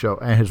has a show.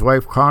 And his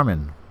wife,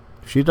 Carmen.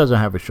 She doesn't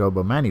have a show,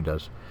 but Manny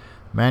does.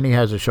 Manny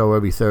has a show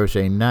every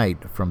Thursday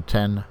night from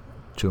 10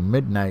 to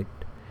midnight.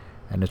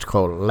 And it's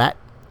called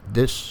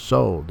This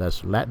Soul.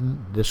 That's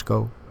Latin,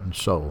 Disco, and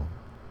Soul.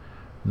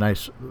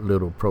 Nice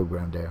little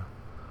program there.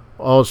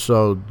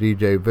 Also,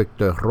 DJ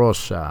Victor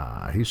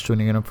Rosa. He's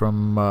tuning in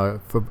from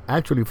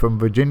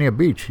Virginia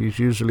Beach. He's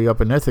usually up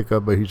in Ithaca,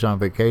 but he's on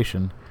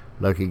vacation.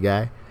 Lucky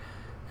guy.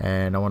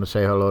 And I want to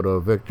say hello to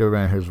Victor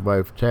and his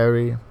wife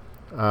Terry.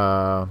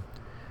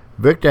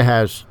 Victor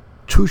has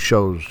 2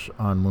 shows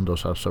on Mundo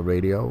Salsa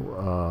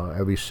Radio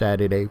every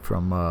Saturday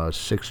from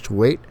 6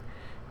 to 8.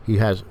 He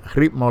has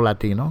Ritmo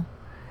Latino.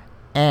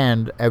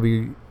 And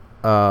every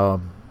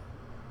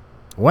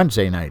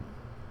Wednesday night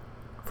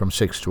from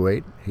 6 to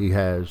 8, he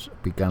has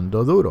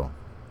Picando Duro. I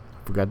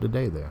forgot the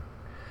day there.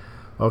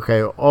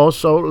 Okay,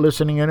 also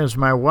listening in is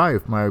my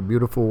wife, my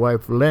beautiful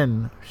wife,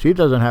 Lynn. She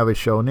doesn't have a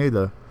show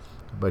neither,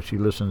 but she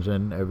listens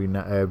in every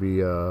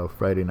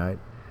Friday night.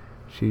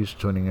 She's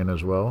tuning in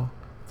as well.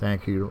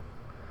 Thank you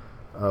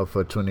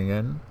for tuning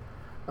in.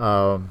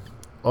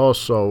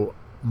 Also,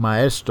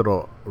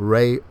 Maestro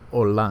Ray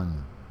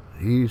Olan.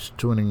 He's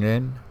tuning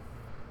in.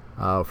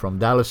 From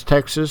Dallas,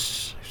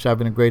 Texas. He's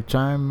having a great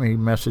time. He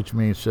messaged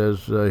me,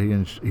 says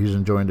he's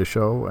enjoying the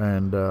show,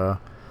 and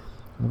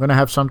I'm going to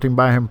have something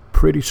by him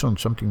pretty soon,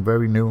 something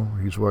very new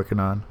he's working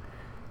on,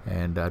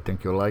 and I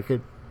think you'll like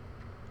it.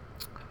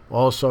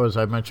 Also, as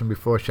I mentioned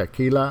before,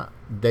 Shaquila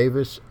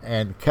Davis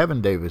and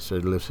Kevin Davis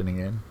are listening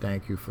in.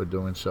 Thank you for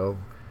doing so.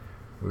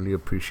 Really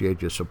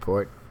appreciate your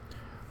support.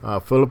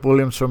 Philip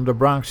Williams from the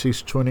Bronx,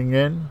 he's tuning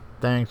in.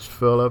 Thanks,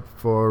 Philip,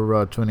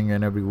 for tuning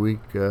in every week.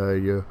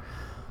 You're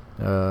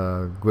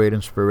great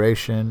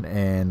inspiration,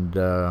 and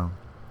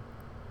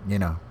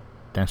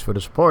thanks for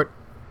the support.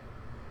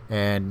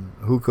 And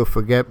who could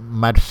forget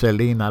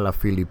Marcelina La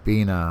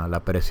Filipina, La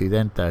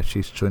Presidenta?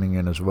 She's tuning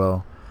in as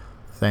well.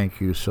 Thank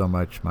you so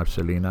much,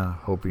 Marcelina.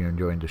 Hope you're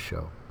enjoying the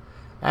show.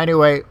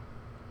 Anyway,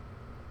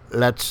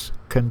 let's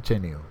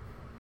continue.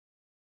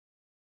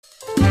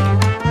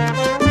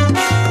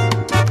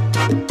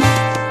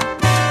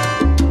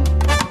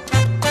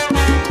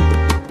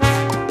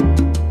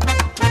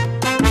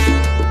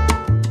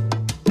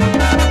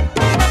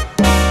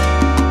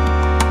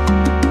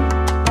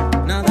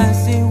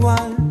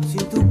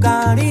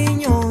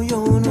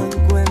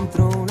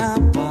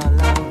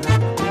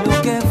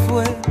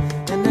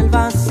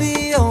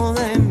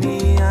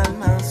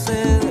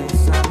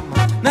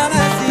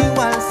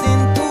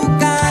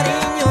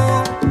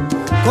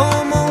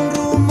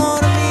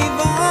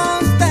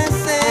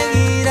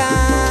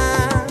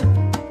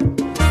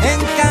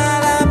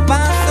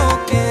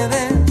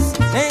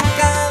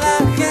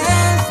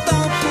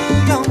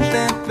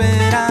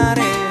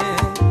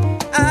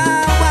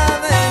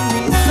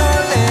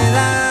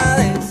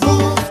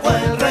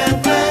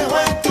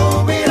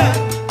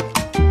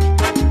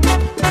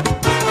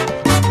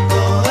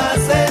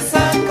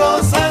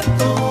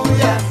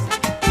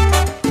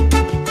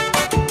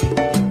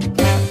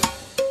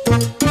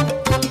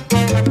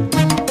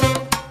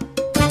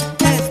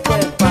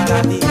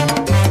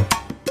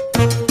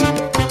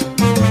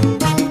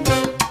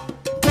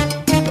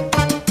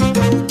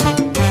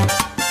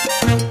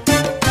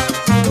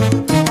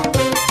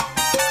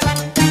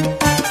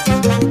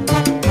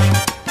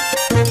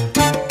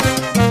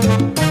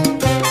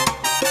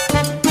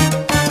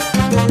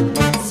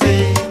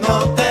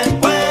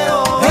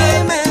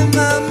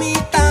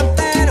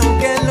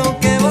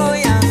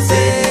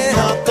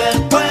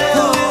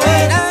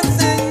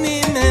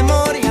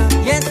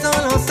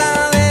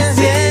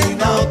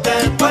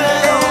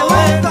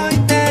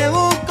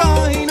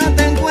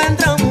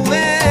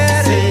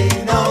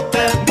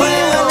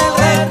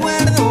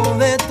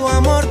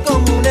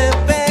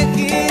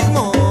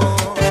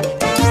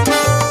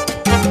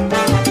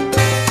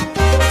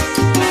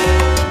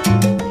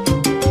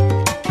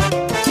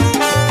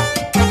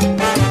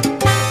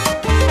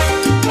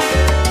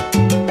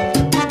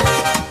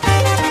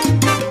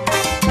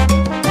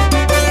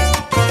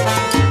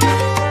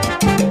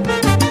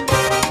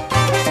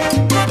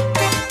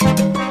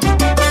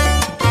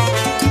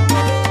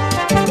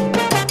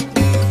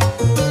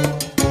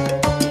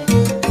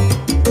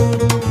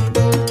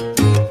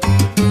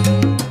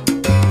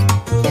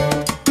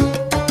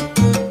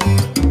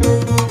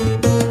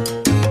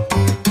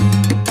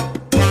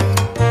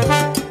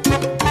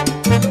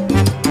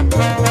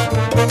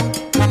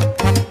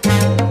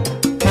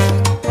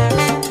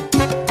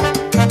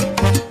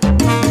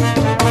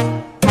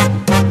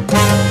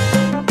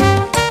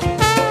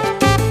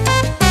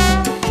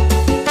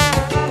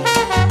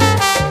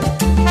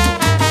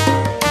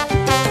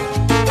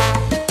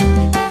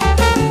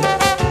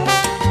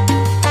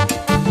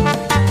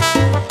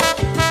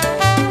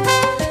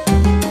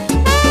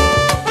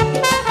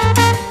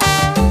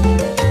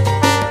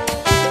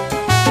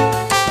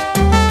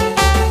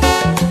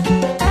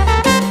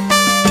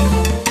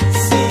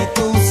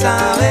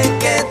 sabes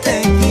que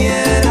te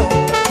quiero,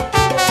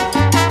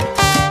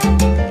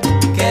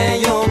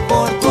 que yo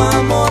por tu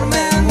amor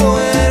me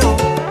muero.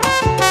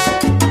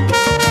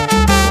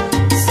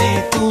 Si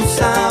tú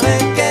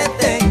sabes que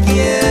te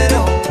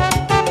quiero,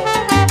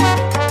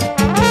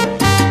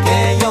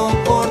 que yo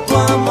por tu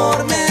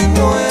amor me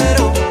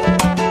muero.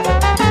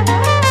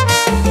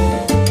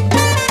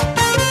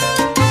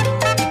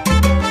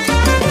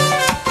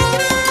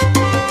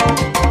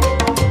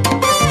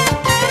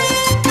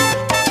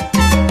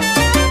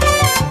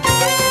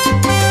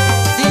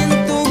 Sin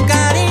tu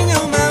cariño,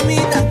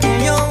 mamita,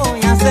 que yo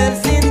voy a hacer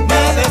sin ti.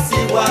 Nada es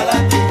igual a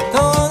ti,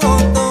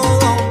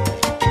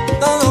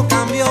 Todo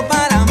cambió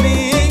para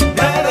mí.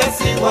 nada es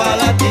igual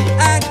a ti,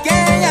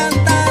 Aquella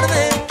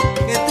tarde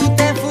que tú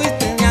te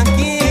fuiste de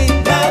aquí.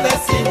 nada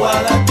es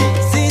igual a ti,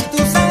 Si tú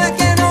sabes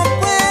que no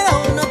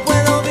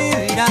puedo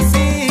vivir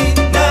así.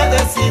 nada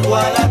es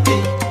igual a ti.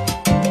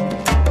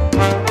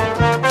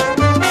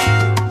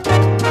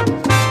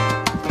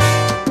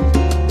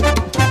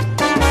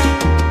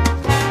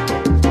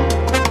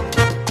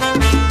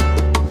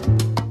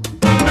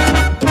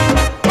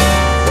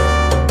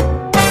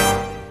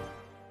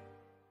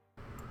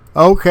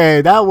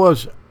 Okay, that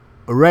was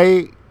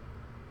Ray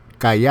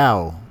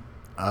Callao.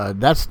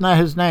 That's not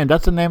his name.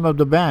 That's the name of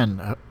the band.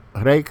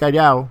 Ray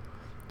Callao.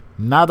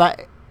 Nada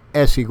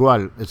es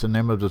igual is the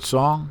name of the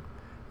song.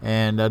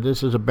 And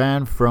this is a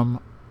band from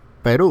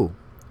Peru.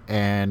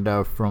 And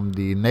from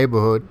the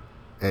neighborhood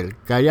El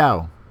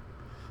Callao.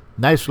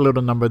 Nice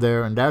little number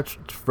there. And that's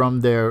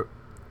from their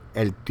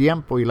El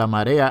Tiempo y la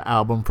Marea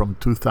album from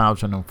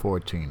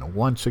 2014.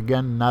 Once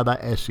again, Nada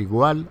es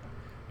igual.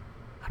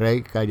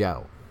 Ray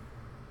Callao.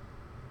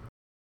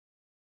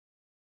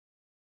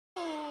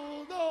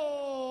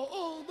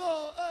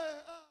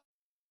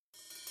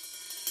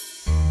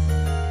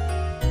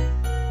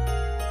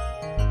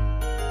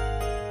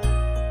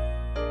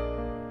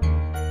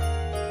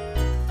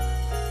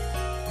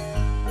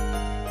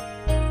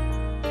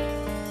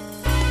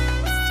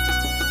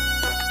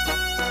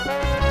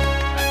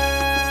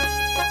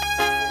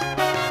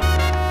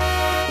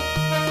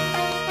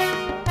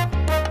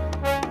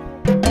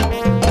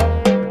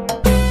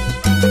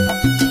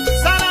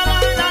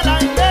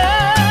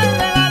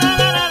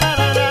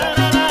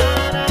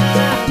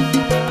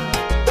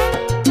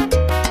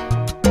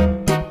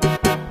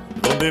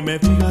 Donde me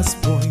digas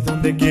voy,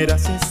 donde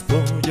quieras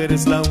estoy.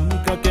 Eres la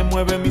única que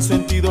mueve mis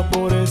sentidos,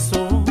 por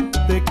eso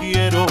te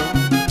quiero.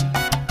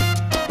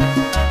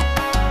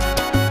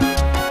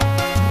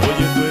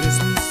 Oye, tú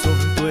eres mi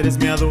sol, tú eres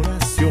mi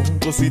adoración.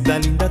 Cosita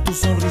linda, tu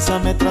sonrisa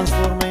me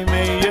transforma y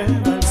me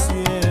lleva al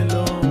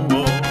cielo.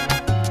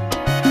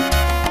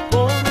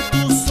 Por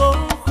tus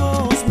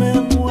ojos me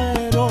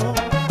muero.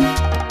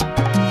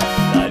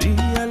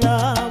 Daría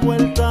la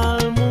vuelta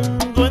al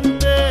mundo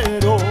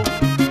entero.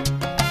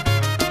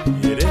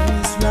 Y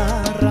eres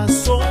la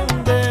razón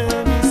de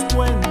mis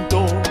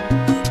cuentos.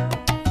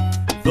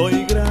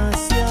 Doy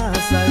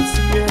gracias al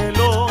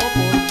cielo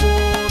por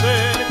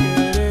poder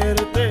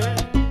quererte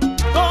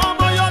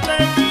como yo te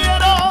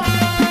quiero.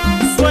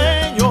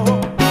 Sueño,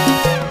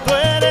 tú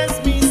eres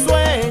mi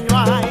sueño,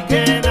 ay,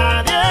 que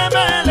nadie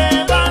me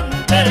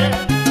levante.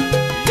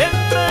 Y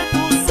entre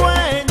tus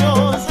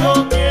sueños yo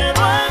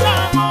quiero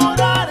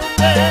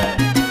enamorarte.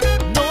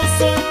 No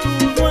soy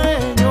tu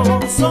dueño,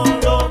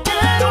 solo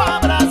quiero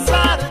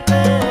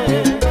abrazarte.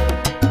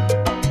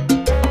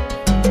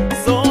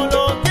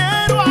 Solo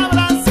quiero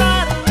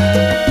abrazarte.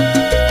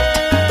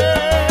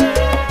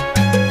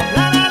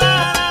 La, la, la,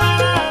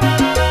 la, la,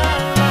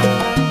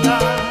 la.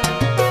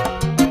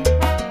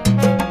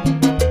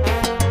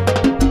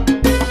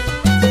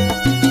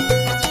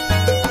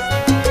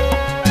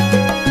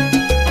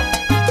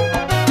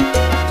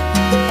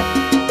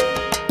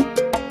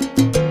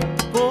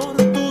 Por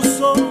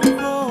tus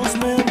ojos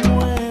me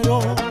muero.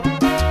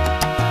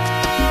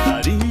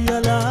 Daría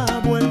la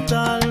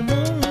vuelta al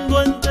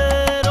mundo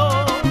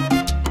entero.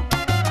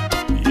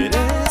 Y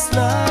eres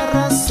la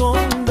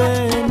razón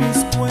de mis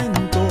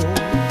cuentos.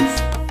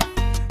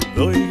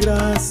 Doy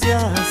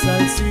gracias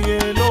al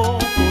cielo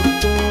por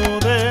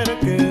poder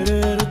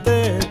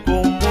quererte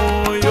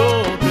como yo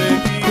te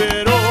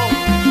quiero.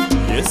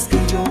 Y es que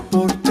yo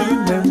por ti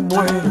me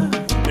muero.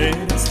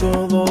 Eres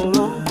todo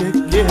lo que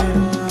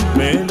quiero.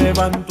 Me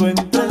levanto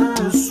entre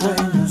tus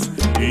sueños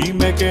y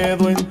me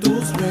quedo en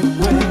tus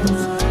recuerdos.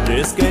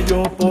 Es que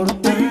yo por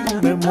ti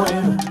me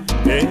muero.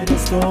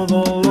 Eres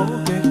todo lo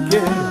que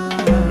quiero.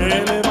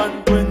 Me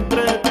levanto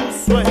entre tus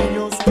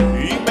sueños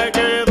y me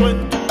quedo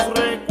en tus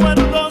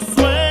recuerdos.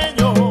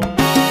 Sueño,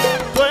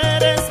 tú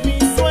eres mi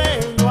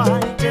sueño,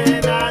 ay,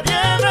 que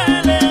nadie me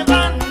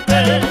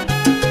levante.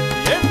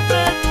 Y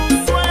entre tus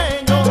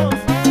sueños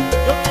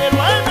yo quiero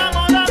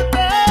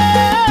enamorarte.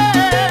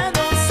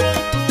 No soy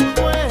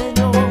tu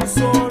dueño,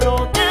 solo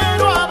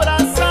quiero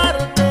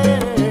abrazarte.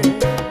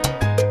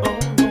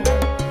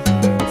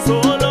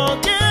 Solo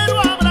quiero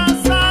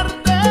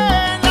abrazarte.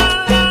 La,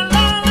 la,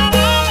 la, la, la,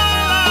 la.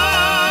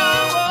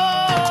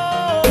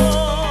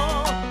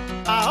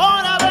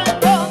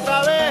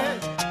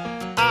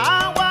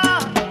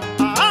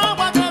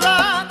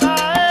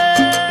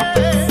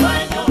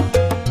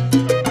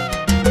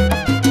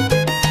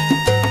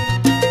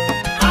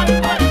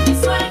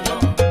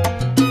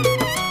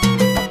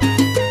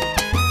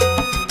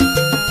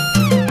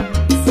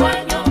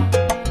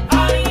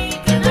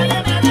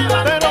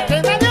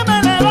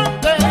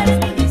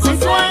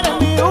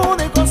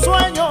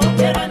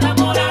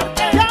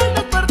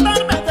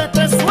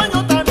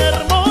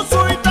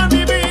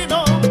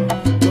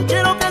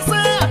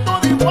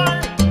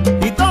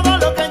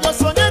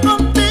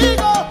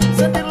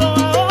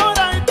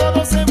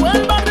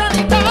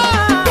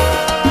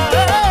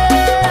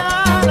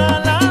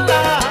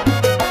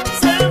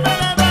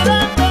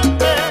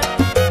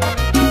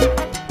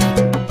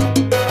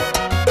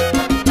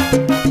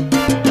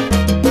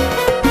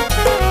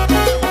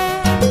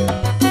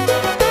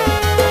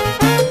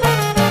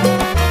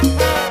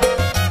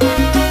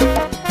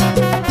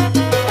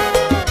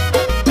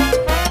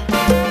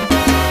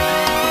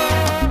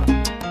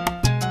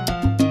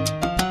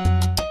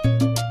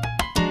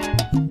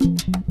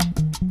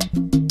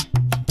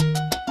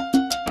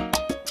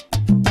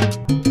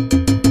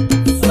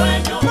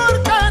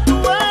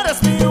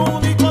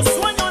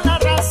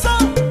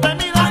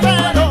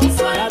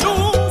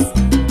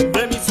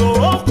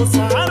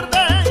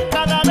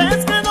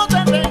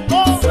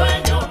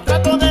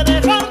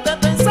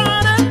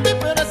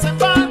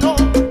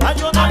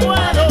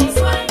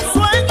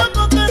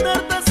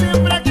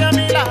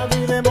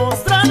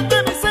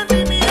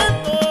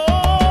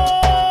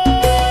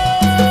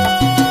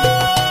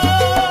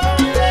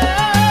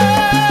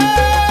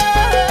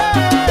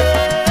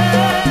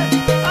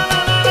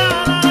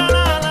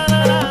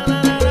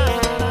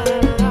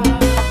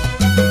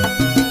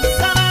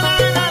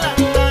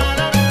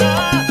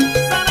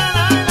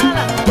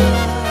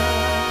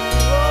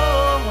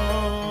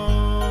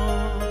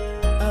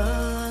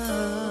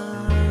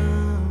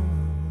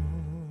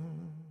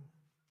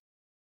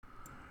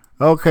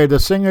 Okay, the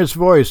singer's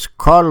voice,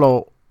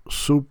 Carlo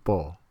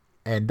Supo.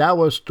 And that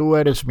was Tu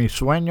Eres Mi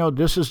Sueño.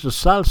 This is the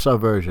salsa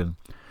version.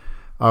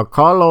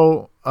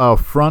 Carlo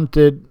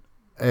fronted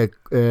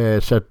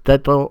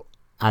Septeto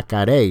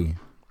Acaré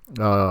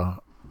a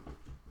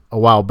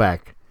while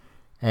back.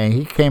 And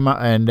he came out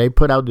and they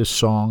put out this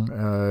song,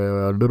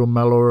 a little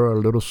mellower, a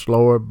little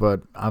slower,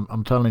 but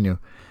I'm telling you,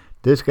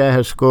 this guy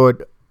has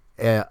scored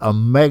a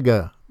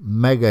mega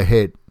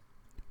hit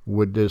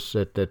with this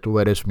Tu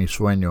Eres Mi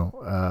Sueño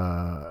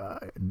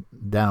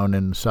down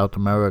in South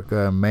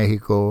America and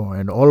Mexico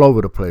and all over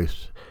the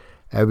place.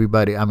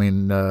 Everybody, I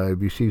mean,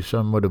 if you see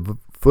some of the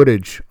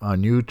footage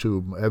on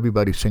YouTube,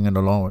 everybody's singing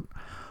along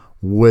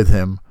with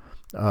him.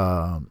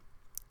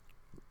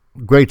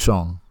 Great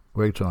song.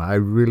 I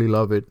really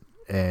love it.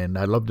 And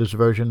I love this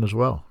version as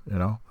well, you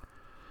know.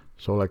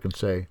 That's all I can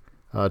say.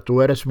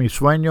 Tu Eres Mi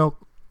Sueño,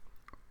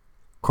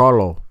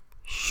 Carlo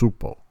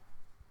Supo.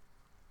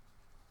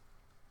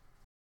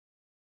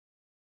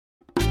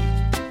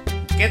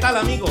 ¿Qué tal,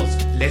 amigos?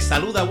 Les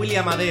saluda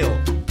William Amadeo.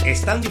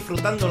 Están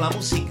disfrutando la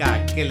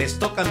música que les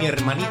toca a mi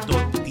hermanito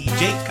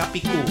DJ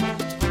Capicú.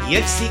 Y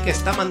él sí que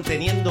está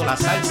manteniendo la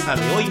salsa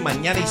de hoy,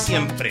 mañana y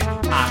siempre.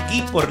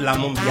 Aquí por la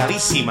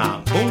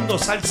mundialísima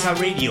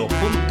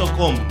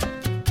mundosalsaradio.com.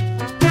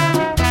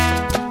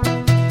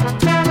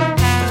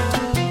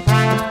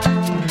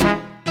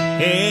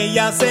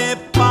 Ella se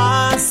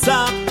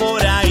pasa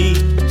por ahí,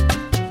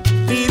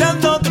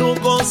 tirando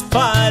trucos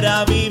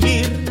para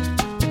vivir.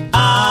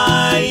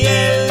 Ay,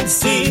 él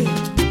sí,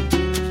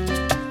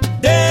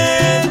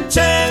 de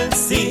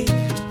Chelsea,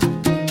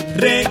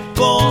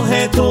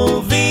 recoge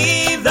tu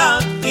vida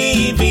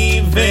y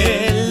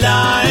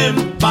vívela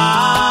en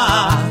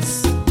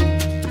paz.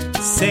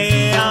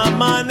 Se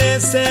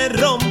amanece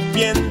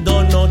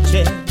rompiendo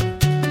noche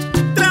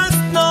tras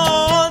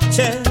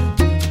noche,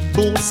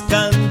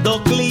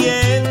 buscando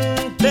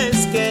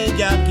clientes que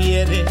ella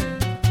quiere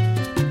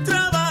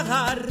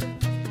trabajar,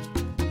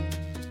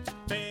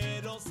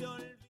 pero se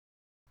olvida.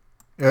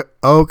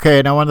 Okay,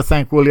 and I want to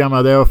thank William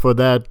Amadeo for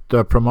that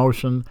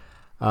promotion.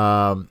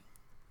 God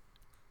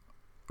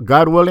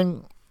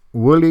willing,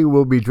 Willie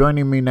will be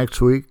joining me next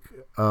week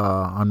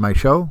on my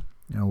show,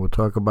 and we'll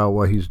talk about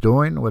what he's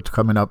doing, what's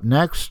coming up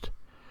next,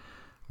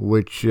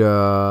 which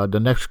the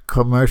next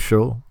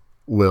commercial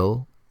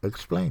will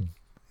explain.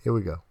 Here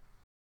we go.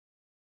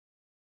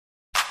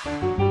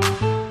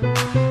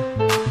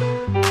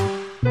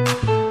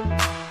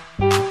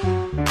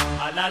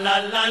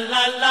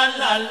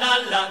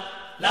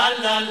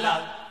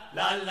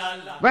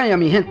 Vaya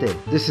mi gente,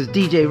 this is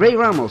DJ Ray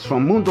Ramos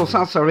from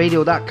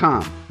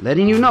MundoSalsaRadio.com,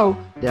 letting you know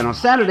that on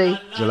Saturday,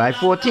 July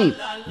 14th,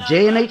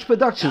 J&H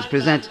Productions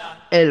presents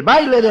El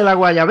Baile de la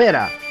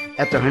Guayabera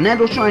at the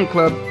Hernando Shrine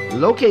Club,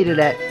 located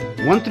at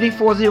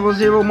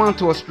 13400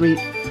 Montour Street,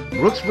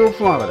 Brooksville,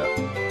 Florida.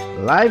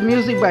 Live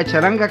music by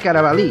Charanga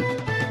Carabalí,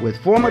 with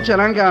former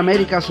Charanga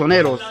America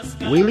soneros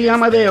Willie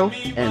Amadeo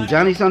and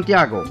Johnny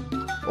Santiago.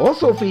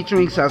 Also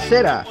featuring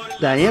salsera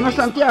Diana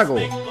Santiago.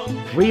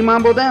 Free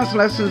mambo dance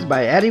lessons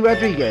by Addie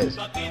Rodriguez.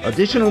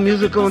 Additional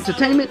musical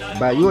entertainment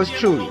by yours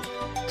truly.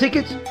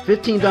 Tickets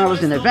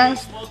 $15 in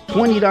advance,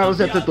 $20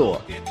 at the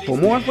door. For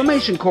more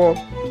information, call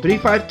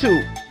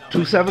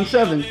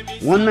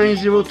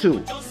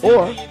 352-277-1902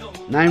 or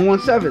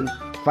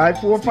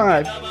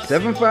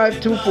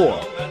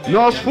 917-545-7524.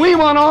 ¡Nos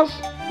fuimos!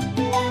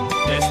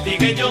 Les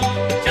dije yo,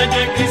 ya yo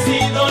he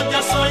crecido,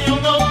 ya soy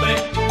un hombre,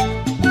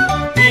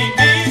 y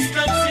mis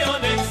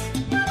canciones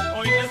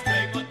hoy les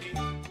traigo a ti.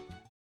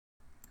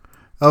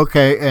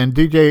 Okay, and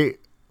DJ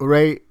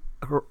Ray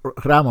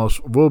Ramos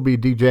will be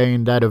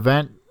DJing that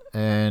event,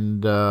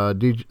 and oh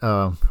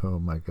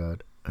my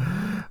God,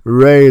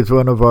 Ray is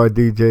one of our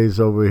DJs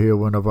over here,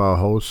 one of our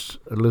hosts.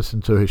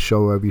 Listen to his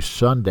show every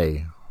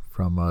Sunday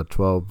from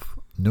 12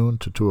 noon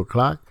to 2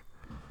 o'clock,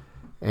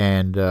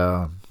 and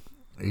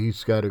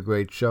he's got a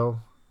great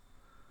show.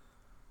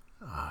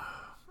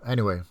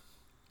 Anyway,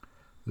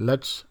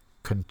 let's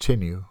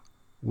continue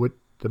with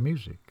the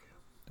music.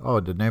 Oh,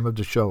 the name of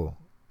the show,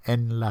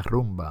 En la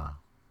Rumba.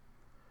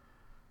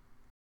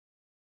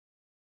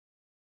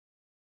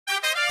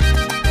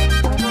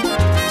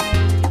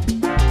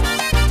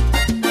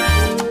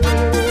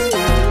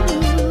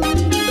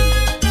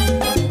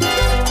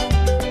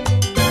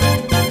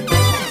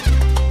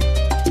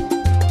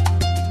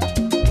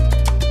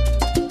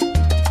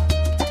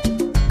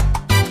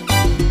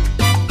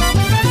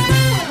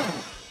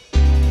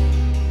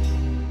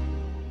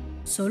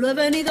 Solo he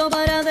venido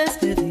para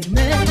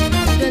despedirme,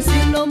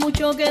 decir lo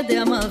mucho que te he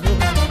amado,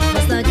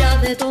 más allá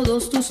de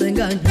todos tus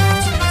engaños.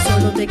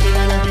 Solo te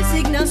queda la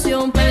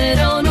resignación,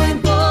 pero no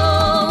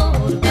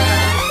importa.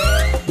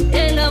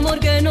 El amor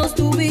que nos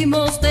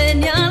tuvimos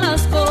tenía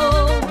las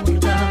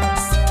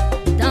cortas,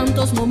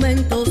 tantos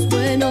momentos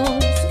buenos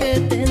que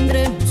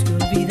tendremos que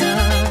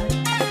olvidar,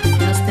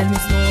 y hasta el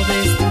mismo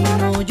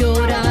destino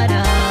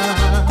llorará.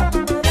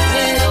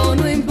 Pero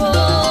no importa.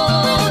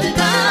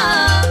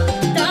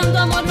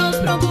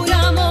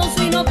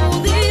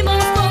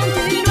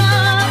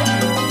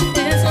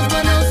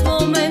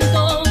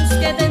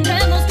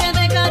 Tendremos que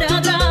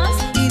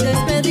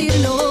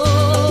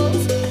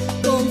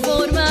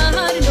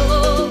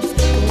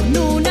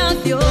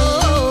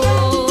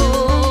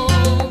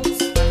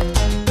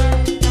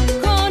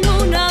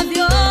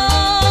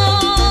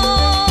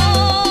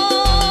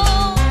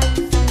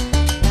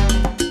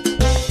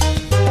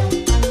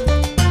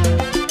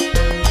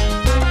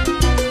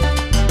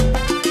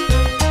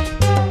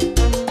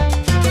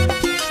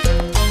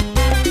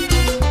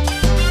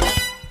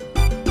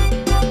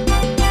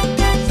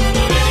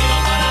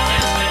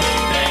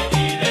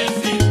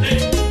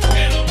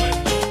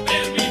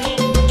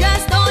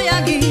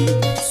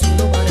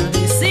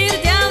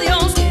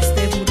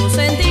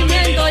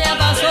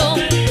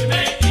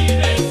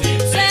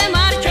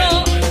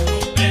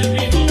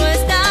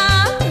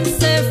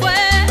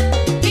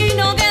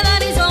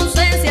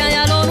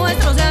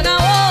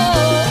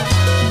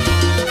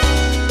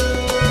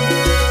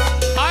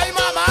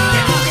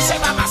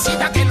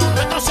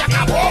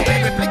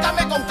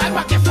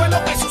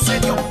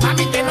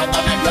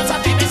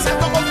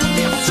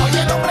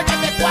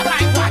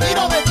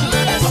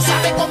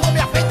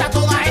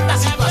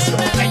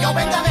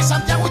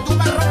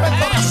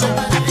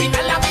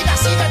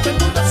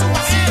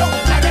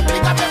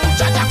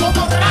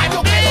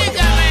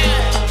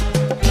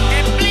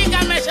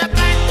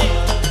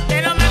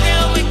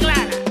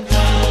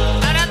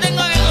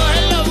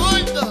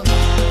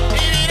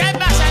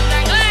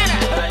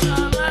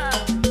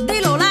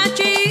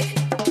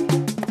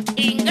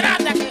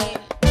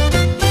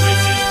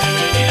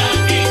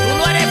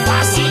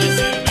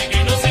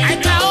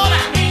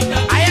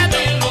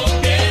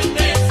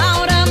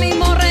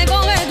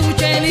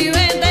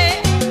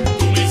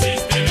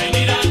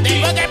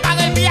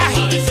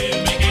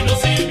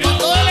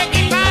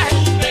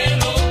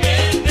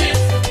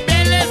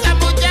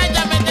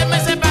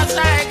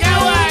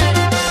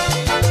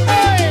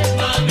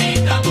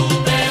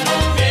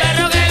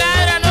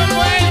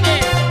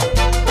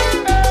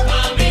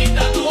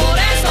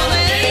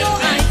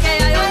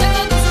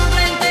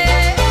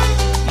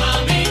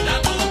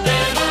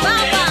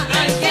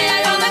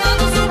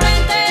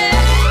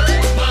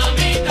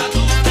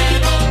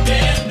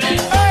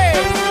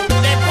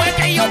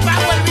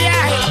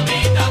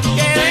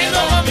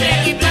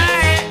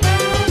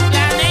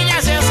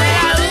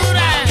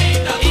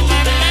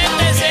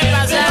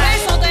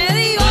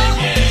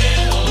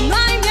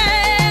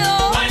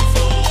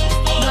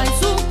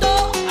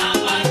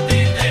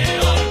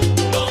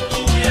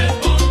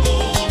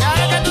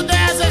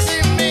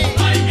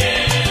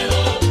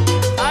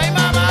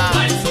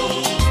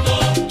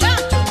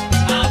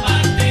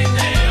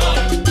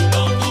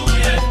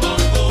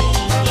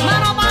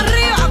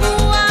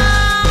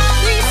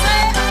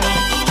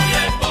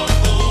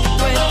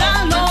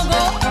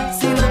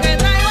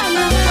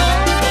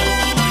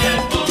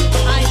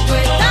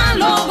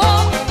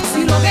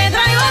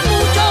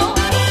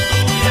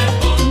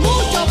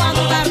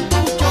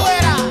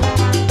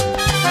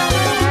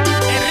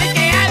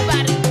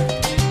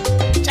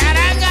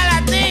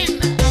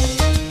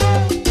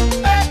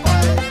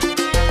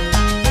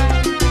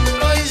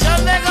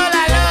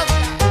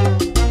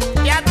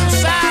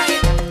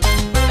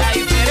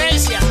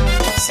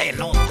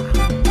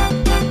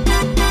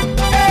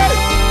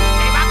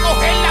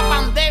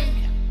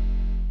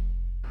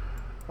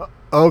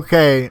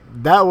Okay,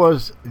 that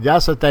was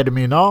Ya se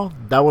terminó.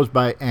 That was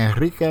by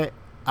Enrique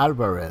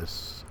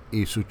Alvarez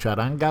y su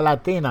charanga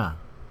latina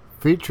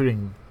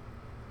featuring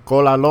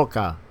Cola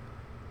Loca,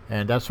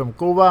 and that's from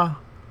Cuba.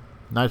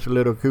 Nice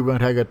little Cuban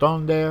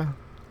reggaeton there,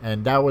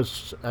 and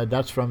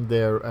that's from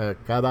their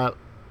Cada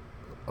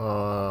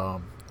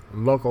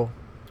Loco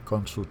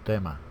con su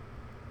tema.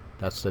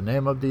 That's the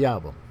name of the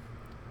album.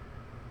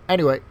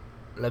 Anyway,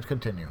 let's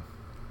continue.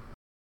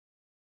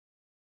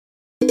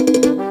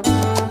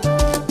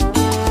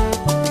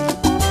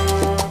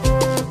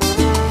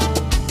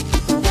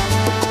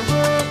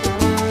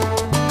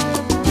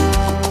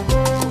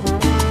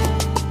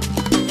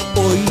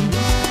 Hoy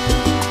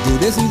yo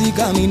decidí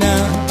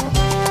caminar,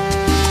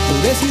 yo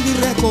decidí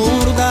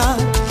recordar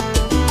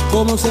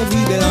cómo se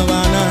vive La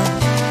Habana.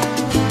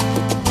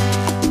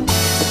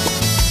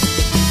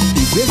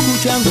 Y fui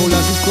escuchando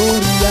las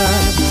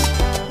historias,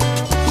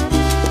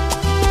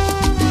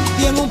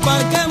 y en un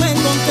parque me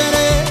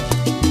encontré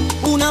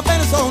una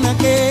persona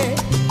que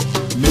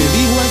me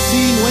dijo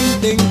así: no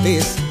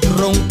intentes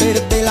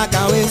romperte la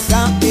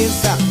cabeza,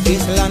 esa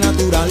es la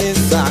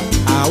naturaleza.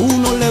 A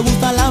uno le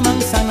gusta la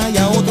manzana y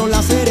a otro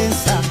la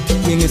cereza,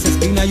 y en esa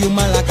esquina hay un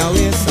mala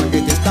cabeza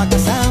que te está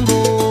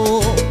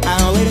cazando.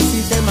 A ver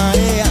si te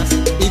mareas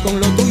y con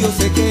lo tuyo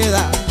se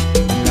queda.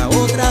 En la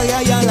otra de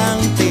ahí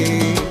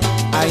adelante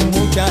hay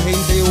mucha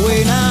gente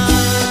buena.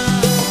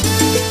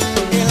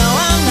 En La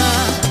Habana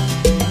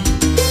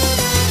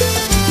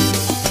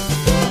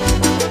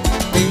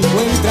te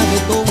encuentras de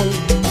todo,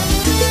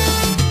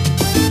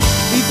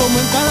 y como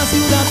en cada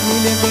ciudad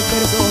miles de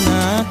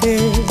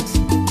personajes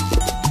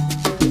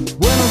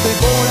buenos de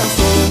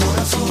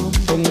corazón,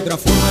 con otra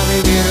forma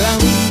de ver la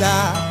vida.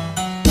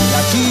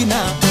 La china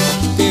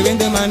que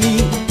vende maní,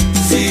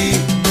 sí,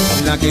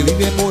 la que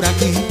vive por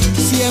aquí,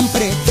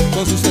 siempre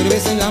con su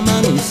cerveza en la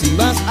mano. Y si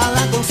vas a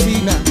la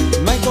cocina,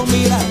 no hay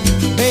comida,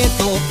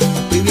 Beto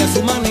vive a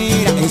su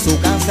manera, en su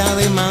casa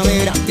de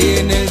madera.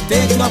 Tiene el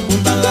techo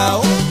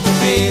apuntalado,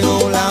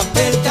 pero la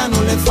percha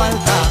no le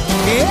falta.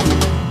 ¿Qué?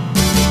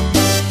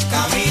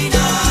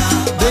 Camina,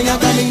 ven a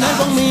caminar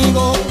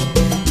conmigo,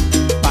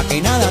 pa'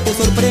 que nada te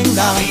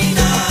sorprenda.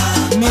 Camina,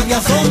 ni te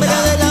asombre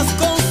de las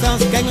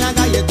cosas que en la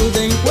calle tú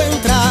te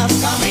encuentras.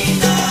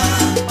 Camina,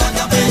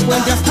 te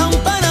encuentras a un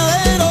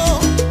panadero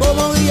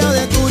como guía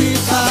de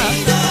turista.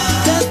 Camina,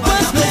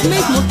 después los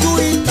mismos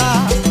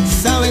turistas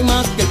saben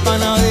más que el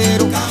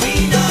panadero.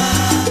 Camina,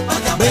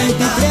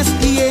 23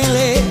 y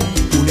L,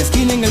 una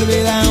esquina en el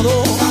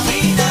Vedado.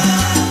 Camina,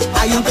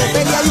 hay un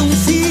hotel y hay un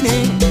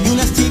cine y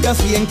unas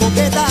chicas bien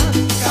coquetas.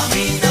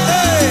 Camina,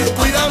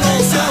 cuidado no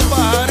sean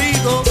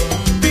pajaritos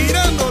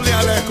tirándole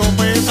a la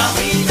escopeta.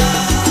 Camina,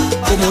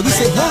 como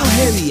dice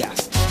Jorge Díaz.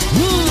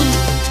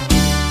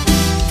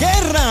 ¡Qué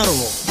raro!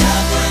 Ya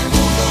todo el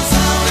mundo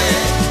sabe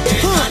que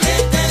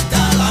caliente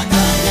está la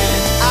calle.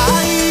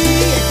 Ay,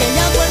 es que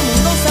ya todo el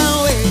mundo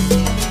sabe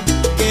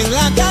que en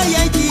la calle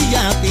hay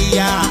tilla.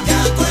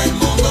 Ya todo el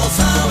mundo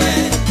sabe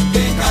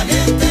que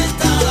caliente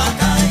está la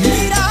calle.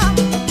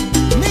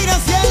 Mira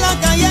si en la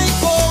calle hay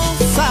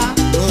cosas,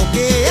 lo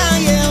que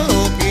hay es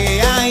lo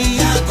que hay.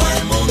 Ya todo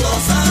el mundo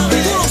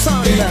sabe, tú lo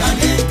sabes, que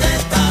caliente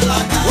está la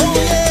calle.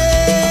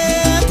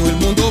 Oye, todo el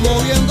mundo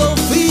moviendo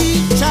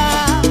ficha.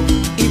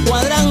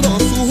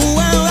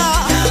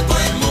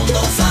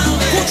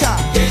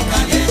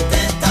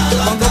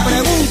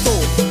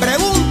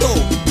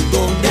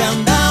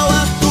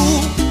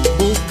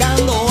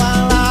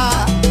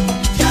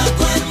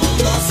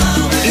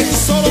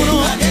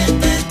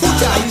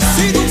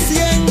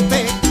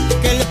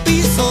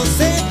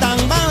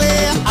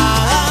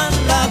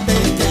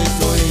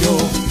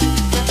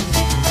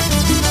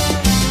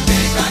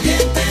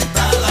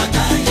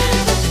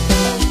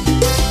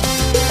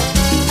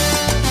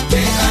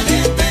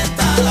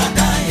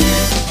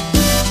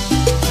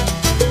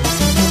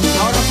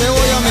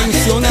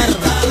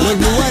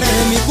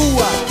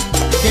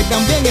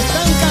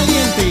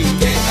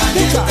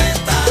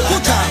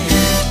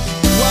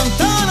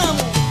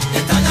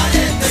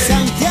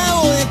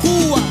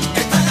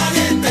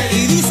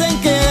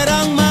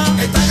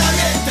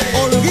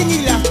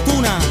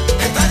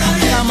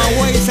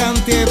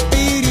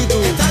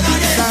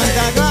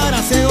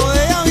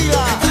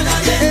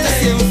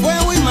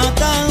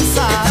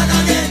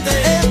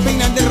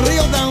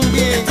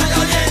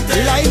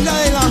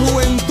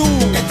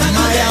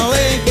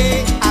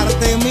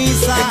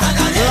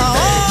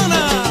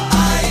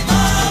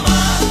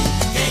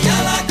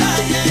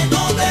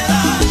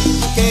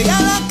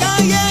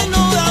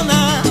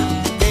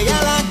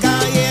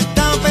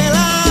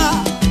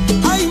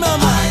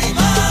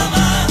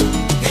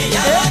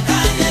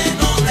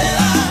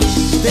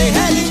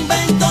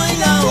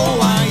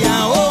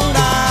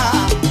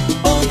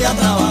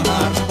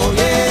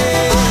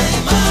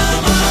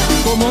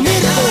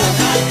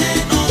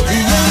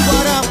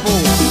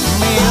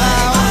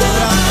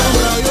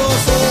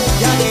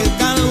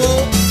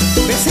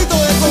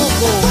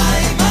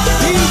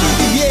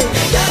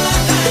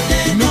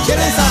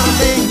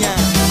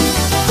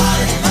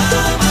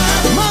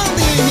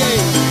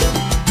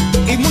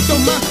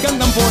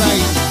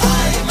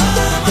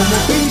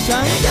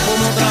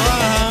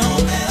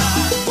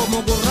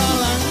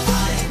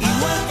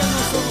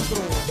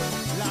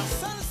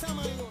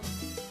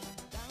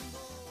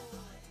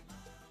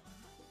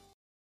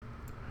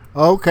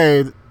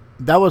 Okay,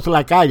 that was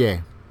La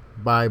Calle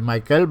by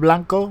Michael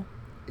Blanco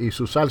y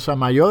su Salsa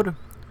Mayor.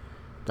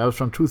 That was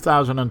from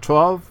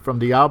 2012 from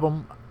the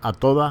album A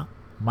Toda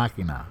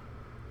Máquina.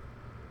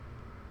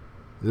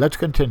 Let's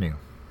continue.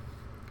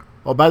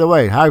 Oh, by the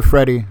way, hi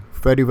Freddie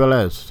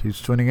Velez. He's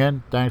tuning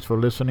in. Thanks for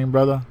listening,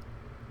 brother.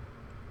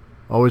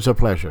 Always a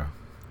pleasure.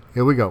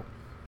 Here we go.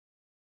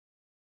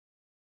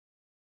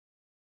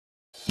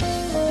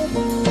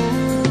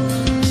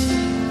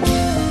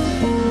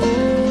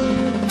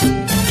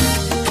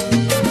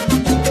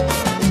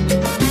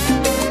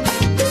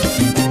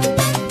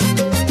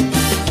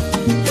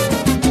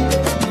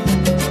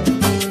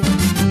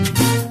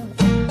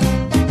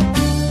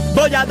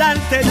 Voy a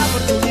darte la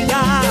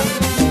oportunidad,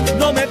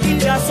 no me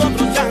pidas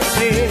otro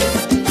chance.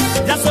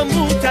 Ya son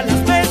muchas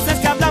las veces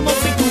que hablamos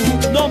y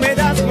tú no me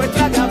das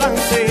muestra de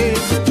avance.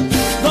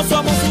 No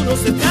somos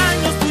unos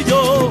extraños tú y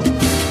yo,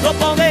 no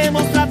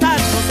podemos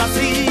tratarnos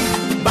así.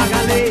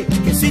 Vágale,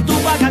 que si tú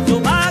vagas yo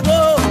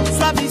vago,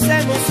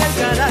 suavicemos el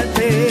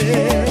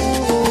carácter.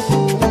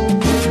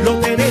 Lo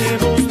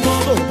tenemos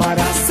todo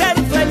para ser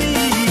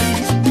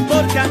feliz,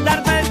 porque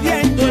andar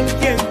perdiendo el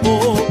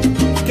tiempo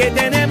que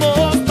tenemos.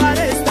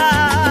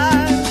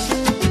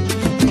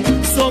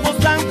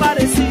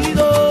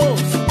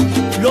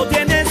 Lo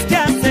tienes que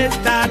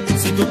aceptar.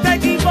 Si tú te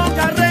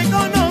equivocas,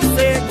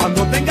 reconoce.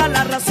 Cuando tengas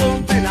la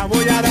razón, te la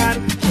voy a dar.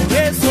 Por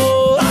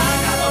eso,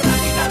 baja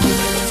doradita tu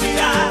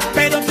velocidad.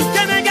 Pero tú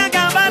tienes que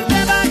acabar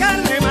de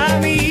bajarme,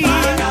 mami.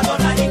 Baja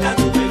doradita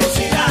tu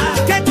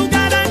velocidad. Que tu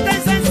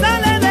carácter se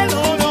sale de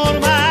lo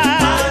normal.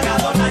 Baja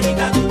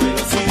doradita tu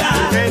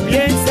velocidad. ¿Qué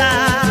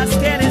piensas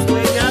que eres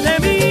dueña de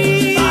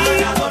mí?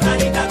 Baja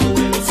doradita tu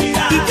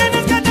velocidad. Y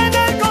tienes que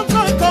tener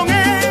control con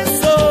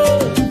eso.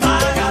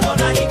 Baja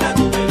doradita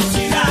tu velocidad.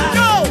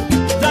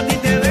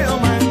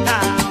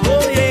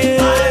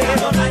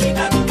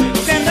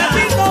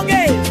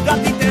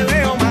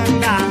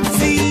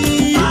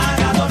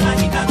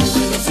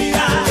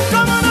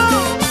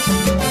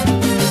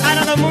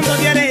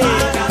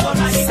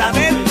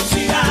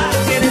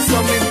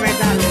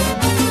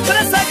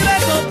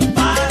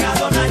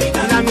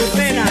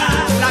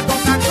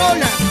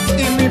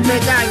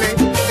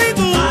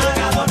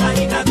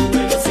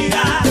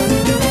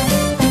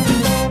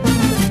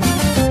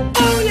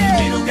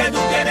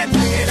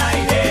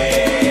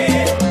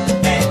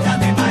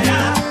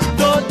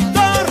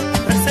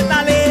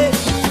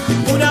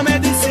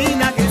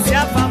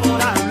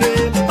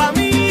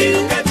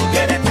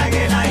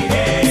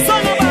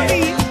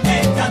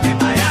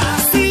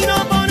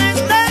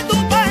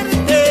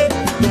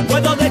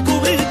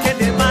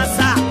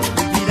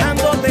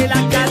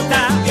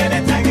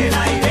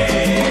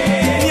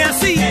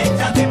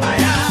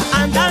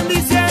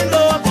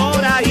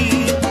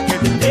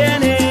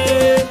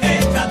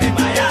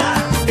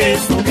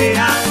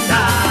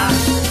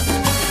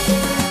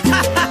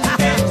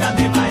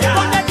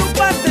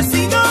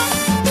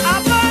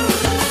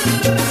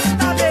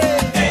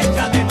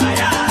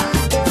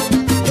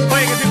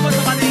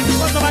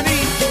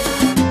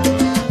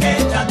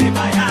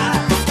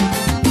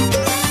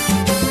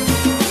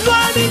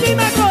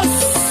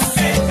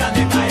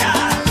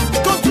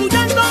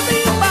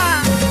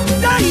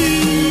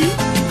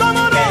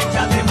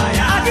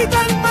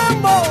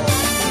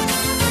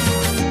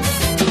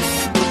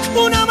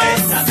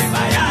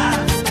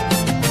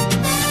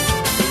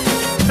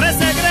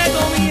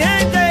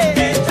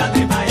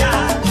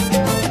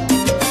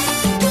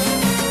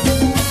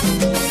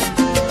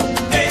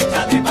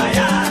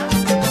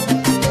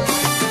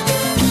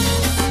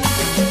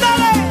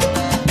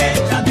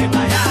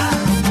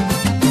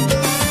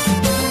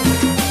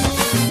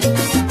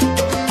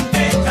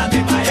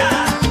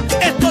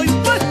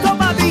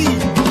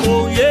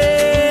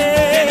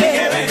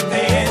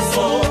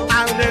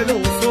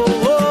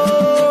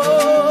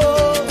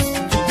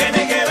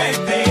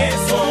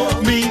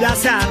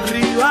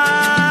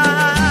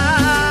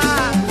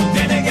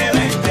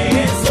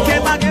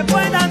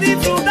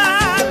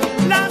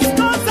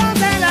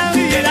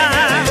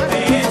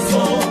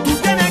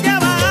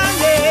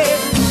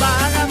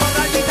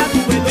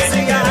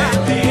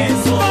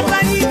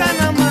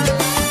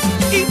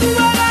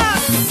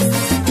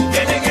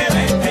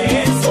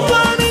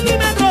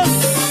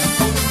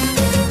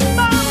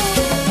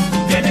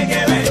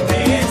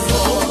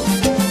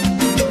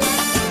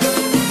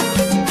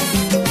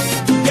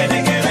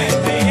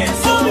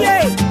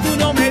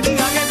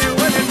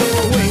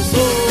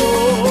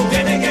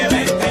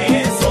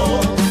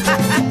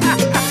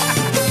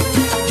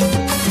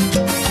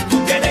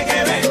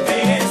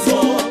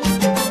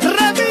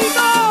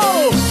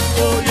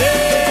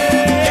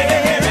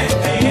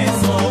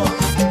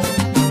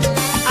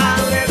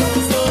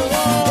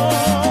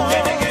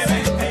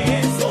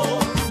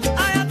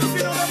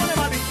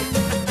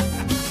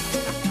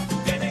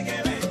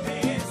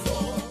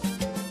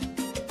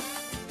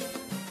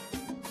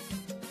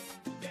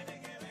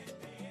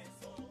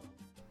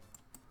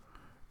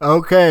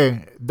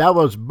 Okay, that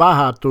was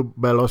Baja tu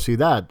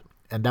Velocidad,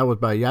 and that was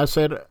by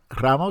Yasser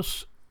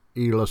Ramos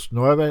y los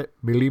 9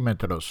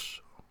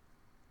 milímetros.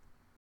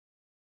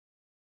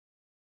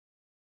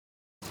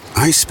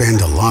 I spend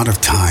a lot of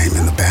time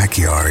in the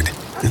backyard,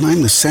 and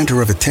I'm the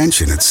center of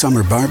attention at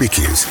summer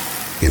barbecues.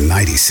 In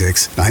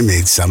 '96, I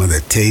made some of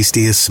the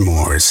tastiest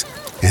s'mores.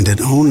 And in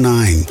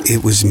 '09,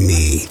 it was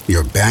me,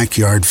 your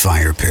backyard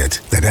fire pit,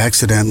 that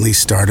accidentally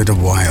started a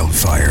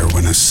wildfire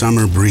when a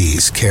summer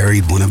breeze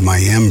carried one of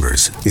my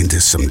embers into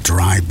some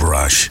dry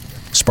brush.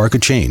 Spark a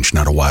change,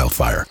 not a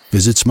wildfire.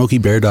 Visit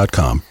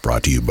SmokeyBear.com,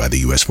 brought to you by the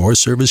U.S.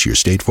 Forest Service, your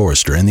state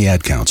forester, and the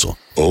Ad Council.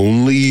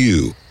 Only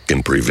you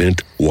can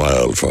prevent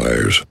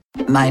wildfires.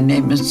 My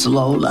name is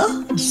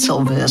Lola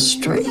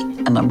Silvestri,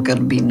 and I'm going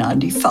to be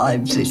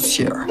 95 this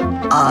year.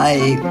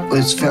 I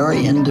was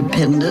very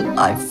independent.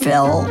 I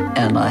fell,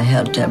 and I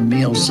had to have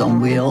Meals on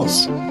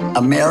Wheels.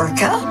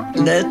 America,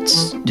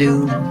 let's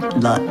do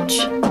lunch.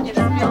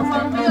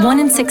 1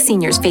 in 6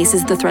 seniors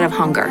faces the threat of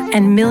hunger,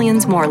 and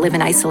millions more live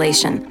in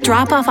isolation.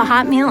 Drop off a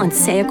hot meal and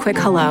say a quick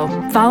hello.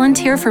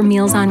 Volunteer for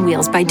Meals on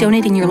Wheels by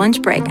donating your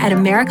lunch break at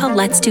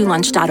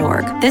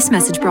americaletsdolunch.org. This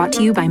message brought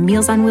to you by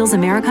Meals on Wheels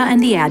America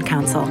and the Ad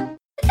Council.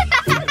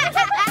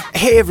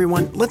 Hey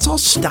everyone, let's all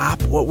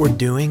stop what we're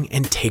doing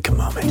and take a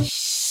moment.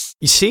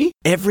 You see,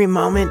 every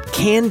moment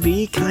can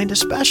be kind of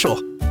special.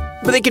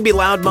 But they could be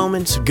loud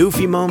moments,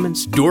 goofy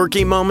moments,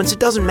 dorky moments, it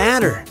doesn't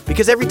matter.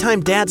 Because every time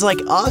dads like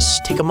us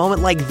take a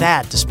moment like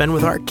that to spend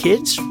with our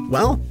kids,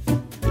 well,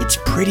 it's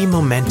pretty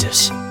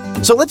momentous.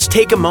 So let's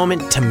take a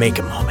moment to make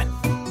a moment.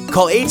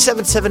 Call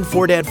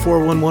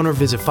 877-4DAD-411 or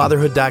visit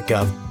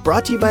fatherhood.gov.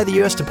 Brought to you by the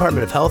U.S.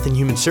 Department of Health and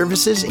Human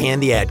Services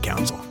and the Ad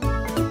Council.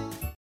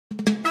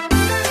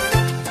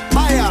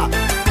 Vaya,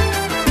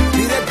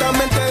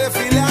 directamente de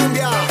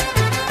Finlandia,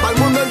 para el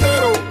mundo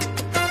entero,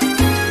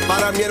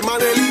 para mi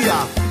hermana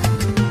Elía.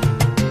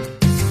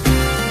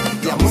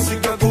 La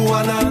música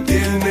cubana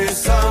tiene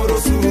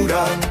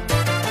sabrosura,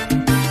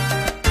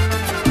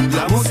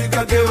 la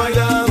música que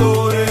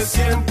bailadores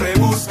siempre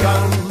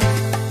buscan,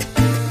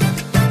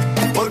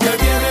 porque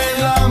tiene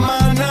la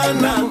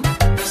manana,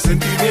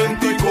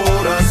 sentimiento y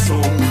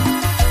corazón,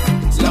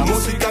 la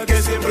música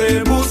que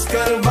siempre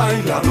busca el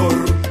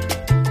bailador.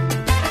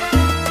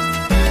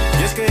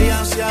 Y es que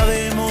ya se ha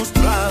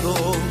demostrado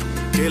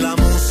que la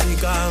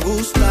música ha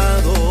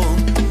gustado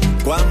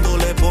cuando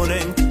le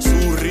ponen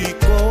su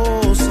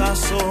rico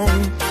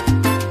sazón.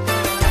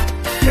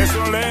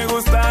 Eso le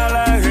gusta a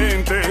la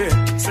gente,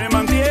 se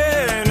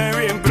mantiene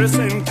bien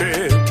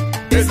presente.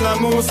 Es la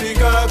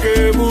música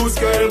que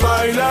busca el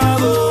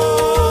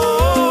bailador.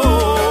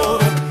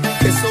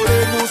 Eso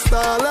le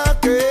gusta a la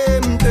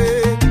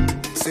gente,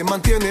 se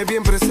mantiene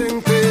bien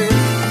presente.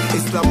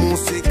 Es la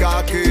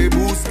música que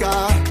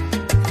busca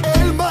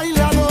el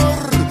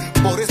bailador.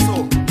 Por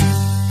eso,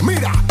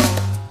 mira.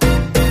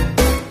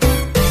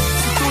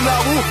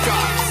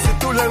 Si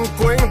tú la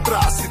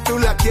encuentras, si tú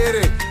la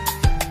quieres,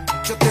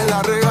 yo te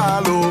la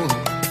regalo.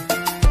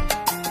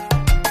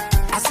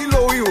 Así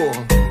lo vivo,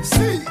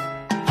 sí.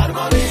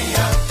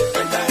 Armonía,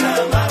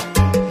 pentagrama,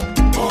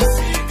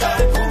 música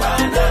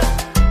cubana,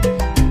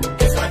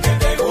 es la que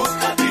te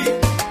gusta a ti,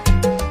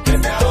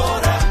 desde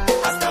ahora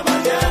hasta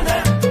mañana.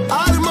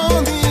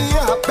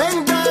 Armonía,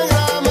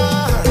 pentagrama,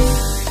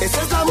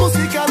 esa es la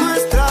música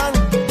nuestra,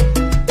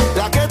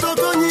 la que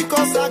tocó Ñico,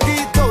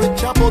 Saquito y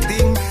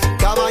Chapotín.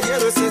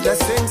 Caballero, esa es la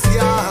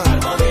esencia.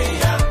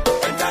 Armonía,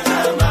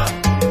 pentagrama,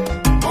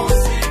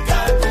 música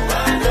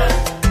cubana,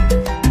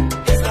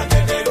 es la que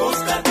te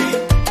gusta a ti,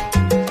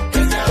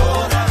 desde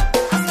ahora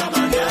hasta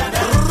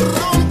mañana.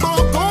 Rompo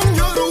con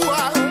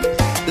Yoruba,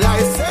 la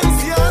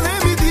esencia de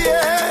mi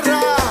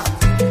tierra,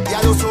 y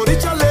a los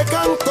orichas le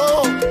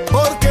canto,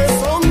 porque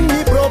son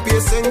mi propia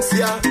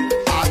esencia.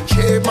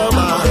 H,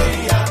 mamá.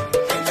 Armonía,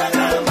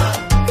 pentagrama,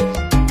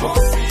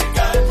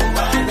 música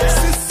cubana,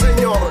 sí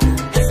señor,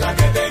 es la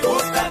que te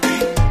gusta a ti,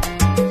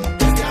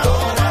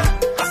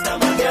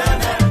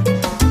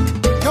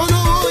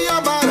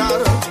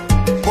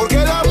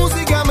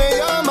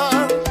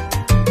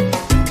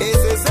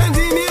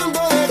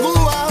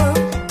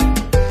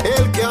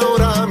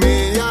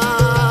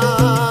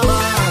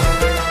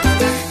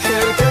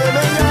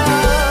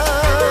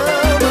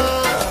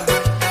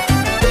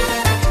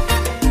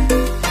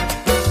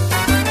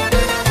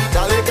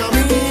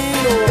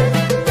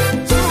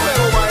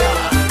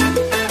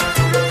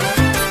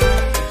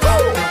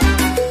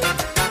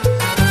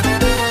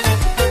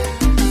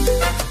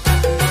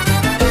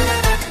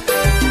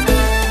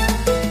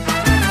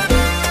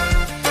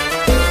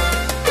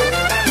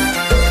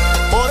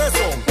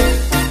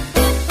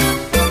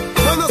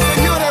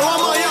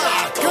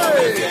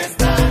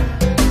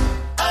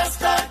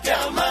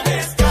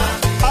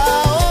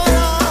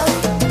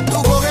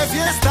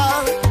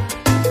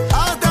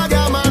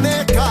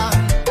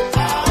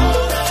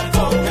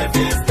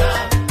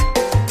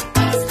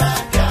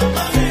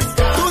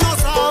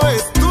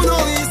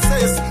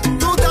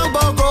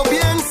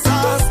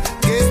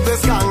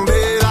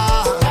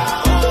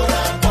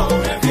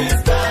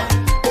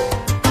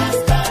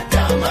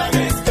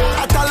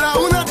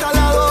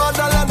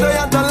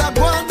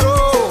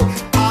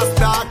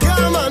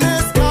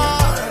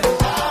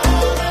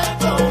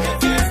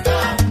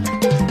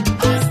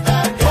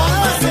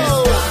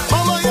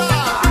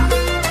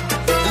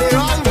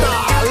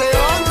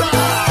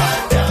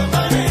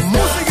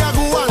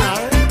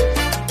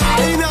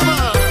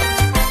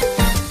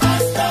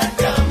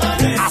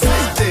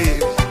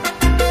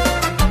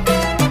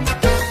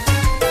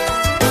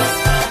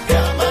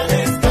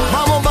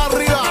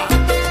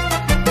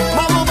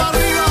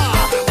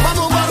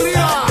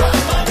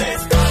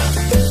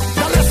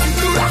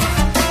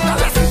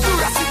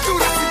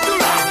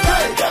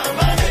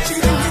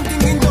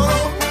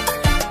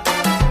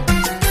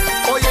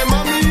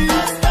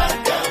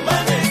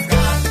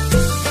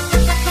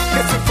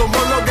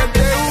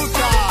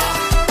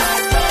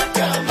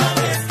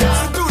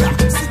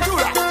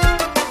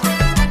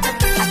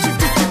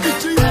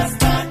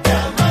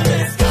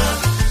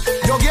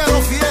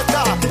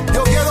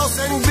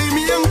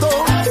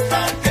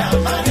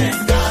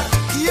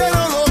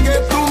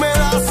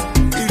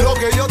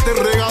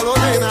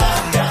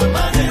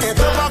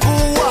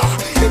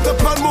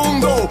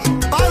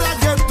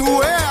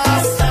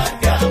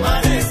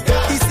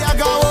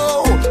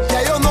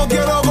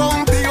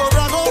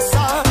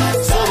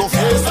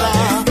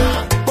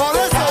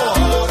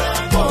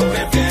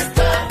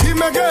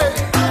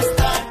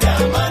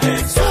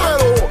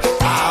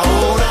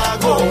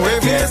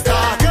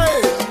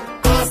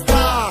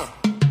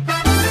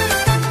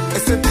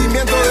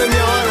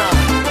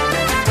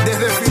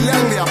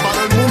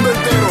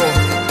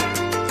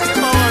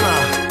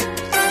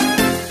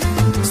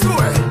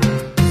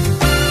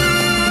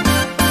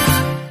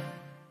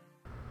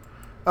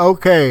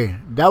 Okay,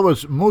 that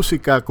was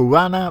Música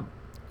Cubana,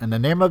 and the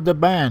name of the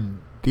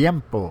band,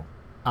 Tiempo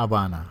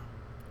Habana.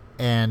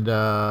 And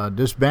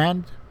this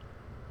band,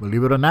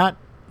 believe it or not,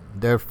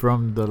 they're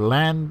from the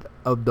land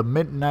of the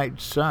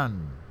midnight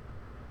sun.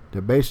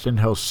 They're based in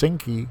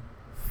Helsinki,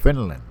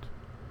 Finland.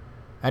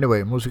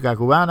 Anyway, Música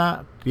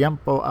Cubana,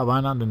 Tiempo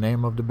Habana, the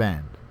name of the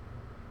band.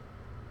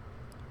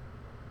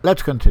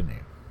 Let's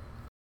continue.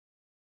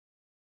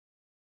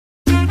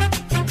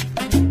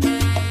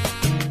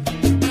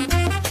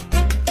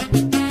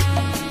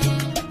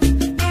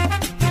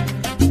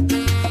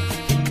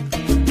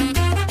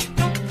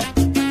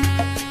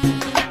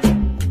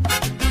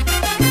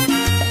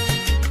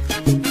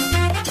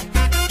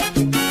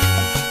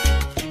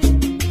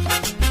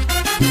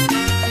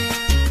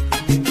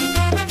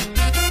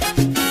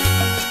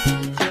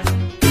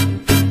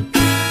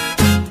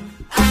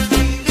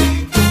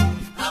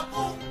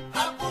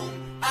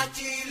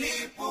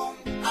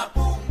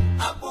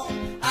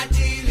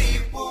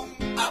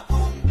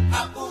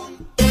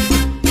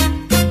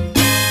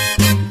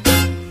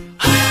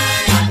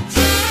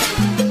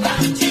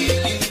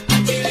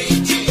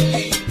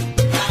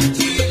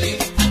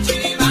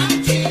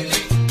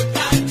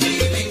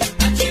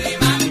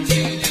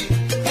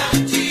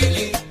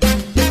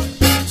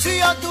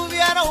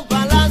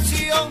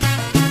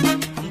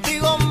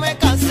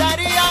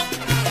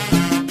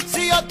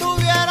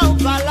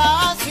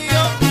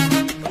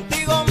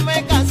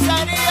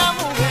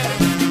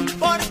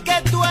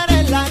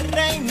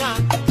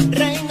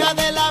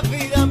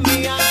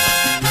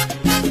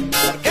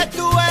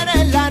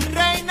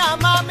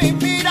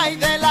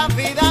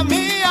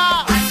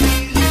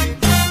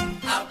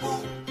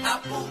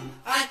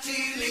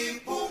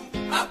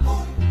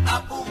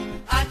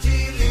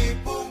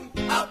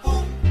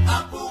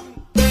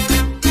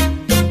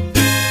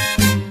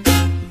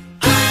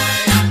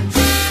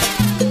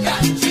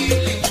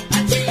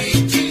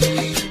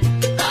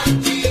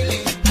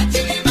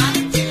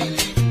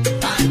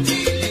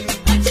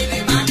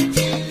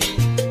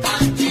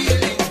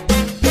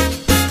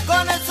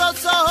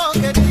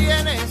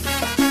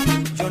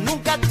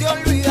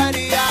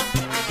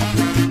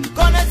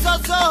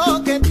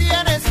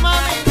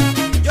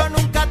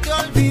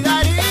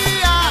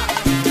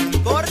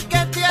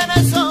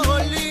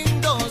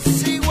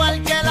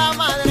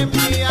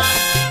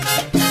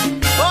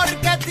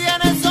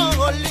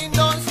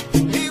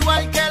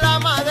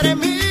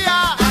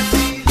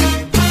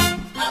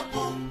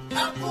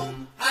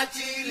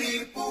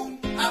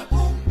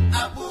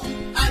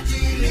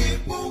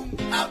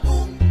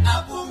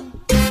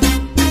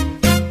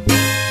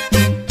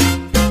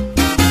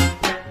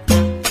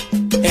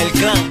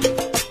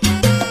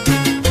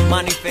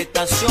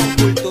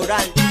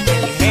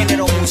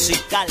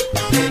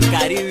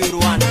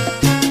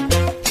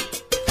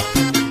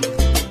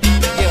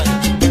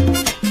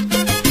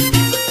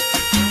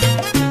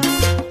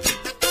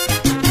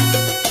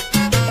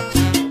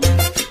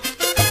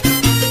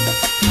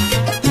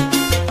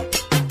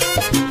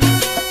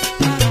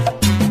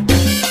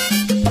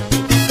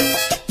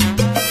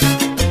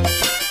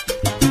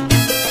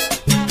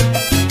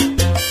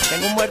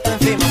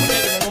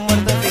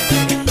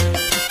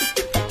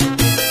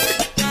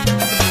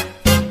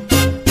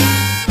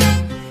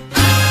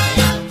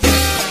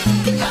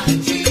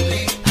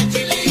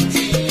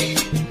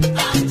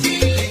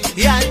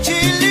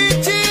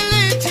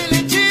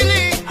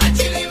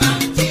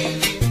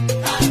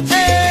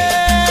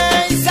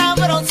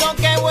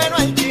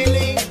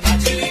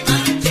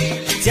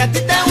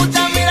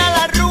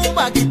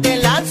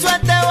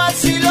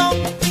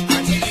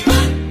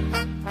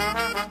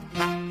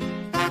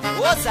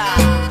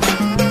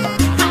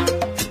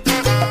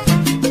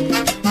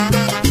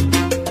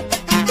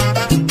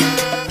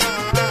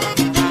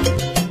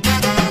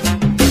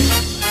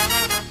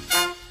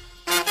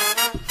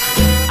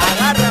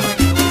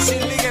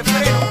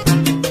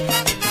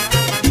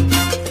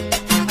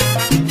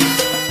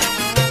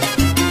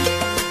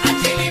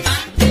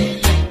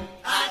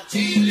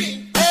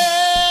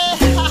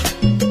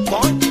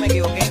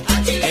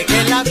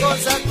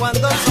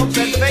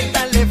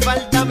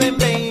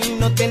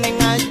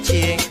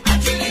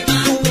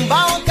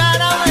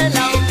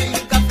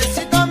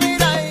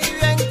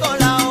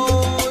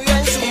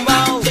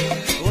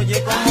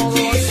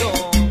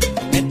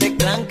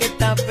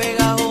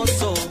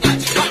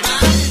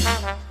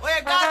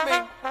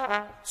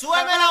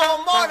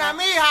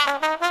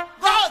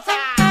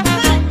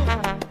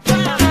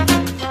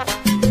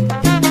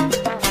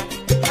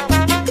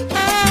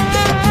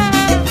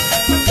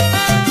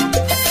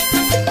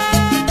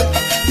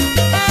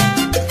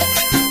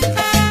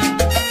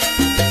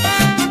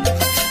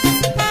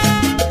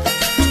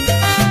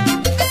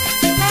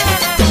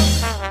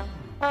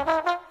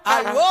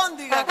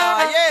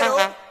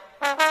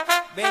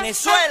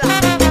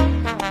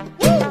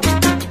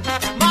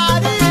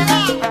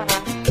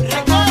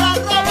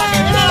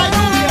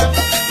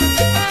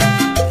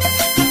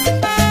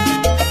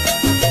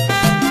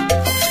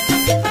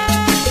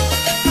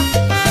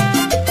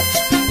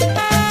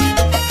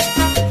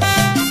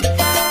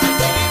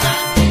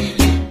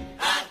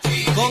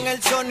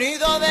 el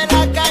sonido de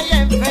la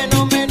calle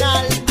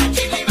fenomenal.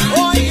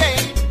 Oye,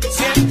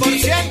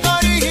 100%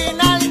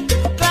 original.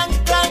 Clan,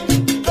 clan,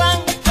 clan, clan.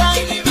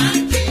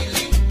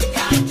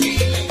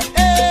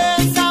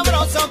 Es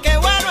sabroso, qué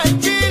bueno el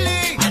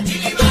chili.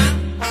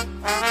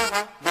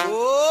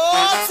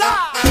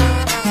 ¡Goza!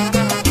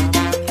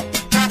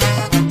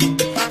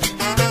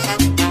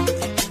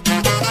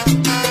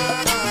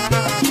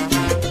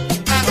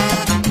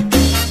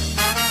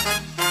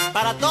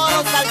 Para todos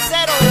los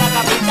salseros de la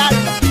capital.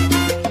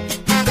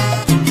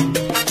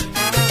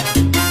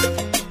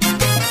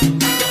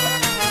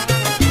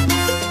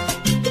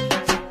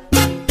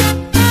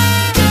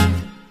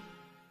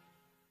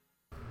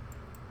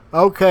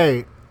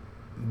 Okay,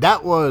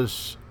 that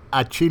was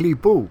a Chili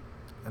Poo,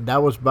 and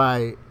that was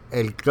by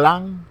El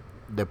Clan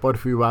de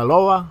Porfi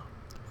Baloa.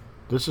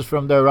 This is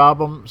from their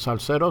album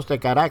Salseros de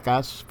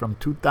Caracas from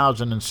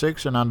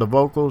 2006, and on the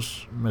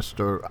vocals,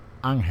 Mr.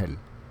 Angel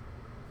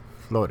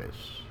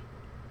Flores.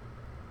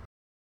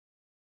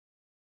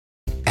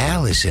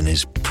 Allison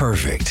is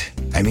perfect.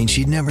 I mean,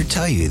 she'd never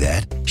tell you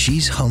that.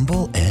 She's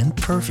humble and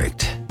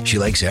perfect. She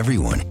likes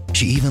everyone.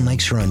 She even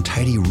likes her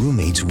untidy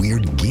roommate's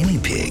weird guinea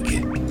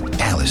pig.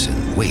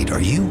 Allison, wait,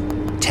 are you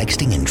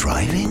texting and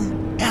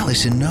driving?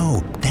 Allison,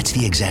 no. That's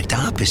the exact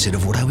opposite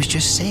of what I was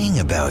just saying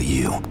about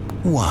you.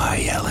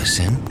 Why,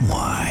 Allison?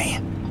 Why?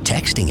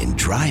 Texting and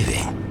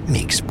driving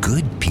makes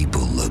good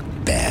people look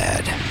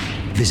bad.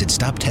 Visit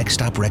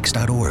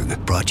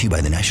StopTextStopRex.org, brought to you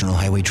by the National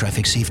Highway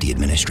Traffic Safety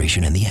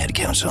Administration and the Ad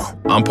Council.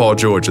 I'm Paul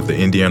George of the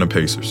Indiana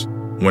Pacers.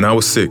 When I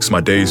was 6,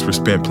 my days were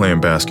spent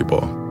playing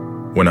basketball.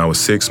 When I was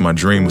 6, my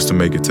dream was to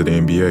make it to the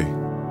NBA.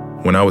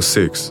 When I was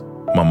 6,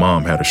 my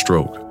mom had a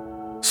stroke.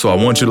 So I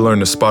want you to learn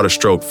to spot a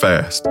stroke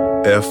fast.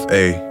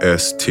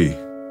 F-A-S-T.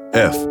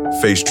 F,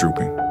 face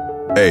drooping.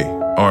 A,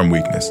 arm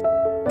weakness.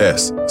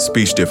 S,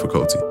 speech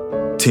difficulty.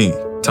 T,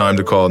 time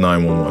to call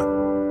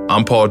 911.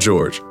 I'm Paul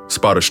George.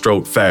 Spot a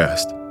stroke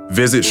fast.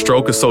 Visit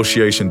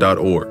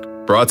strokeassociation.org.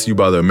 Brought to you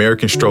by the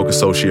American Stroke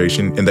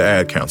Association and the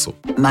Ad Council.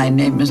 My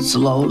name is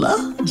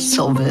Lola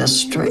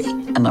Silvestri,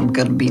 and I'm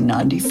going to be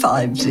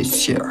 95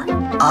 this year.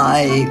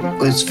 I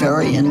was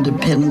very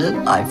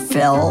independent. I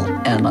fell,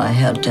 and I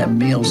had to have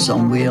Meals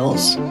on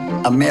Wheels.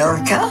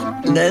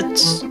 America,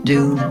 let's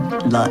do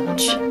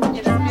lunch.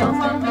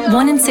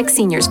 1 in 6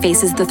 seniors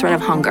faces the threat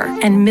of hunger,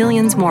 and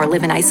millions more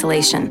live in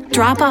isolation.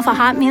 Drop off a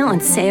hot meal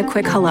and say a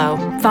quick hello.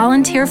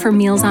 Volunteer for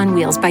Meals on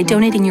Wheels by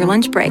donating your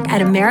lunch break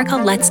at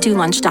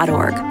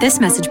americaletsdolunch.org.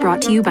 This message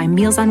brought to you by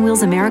Meals on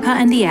Wheels America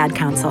and the Ad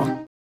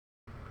Council.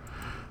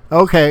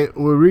 Okay,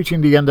 we're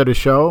reaching the end of the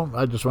show.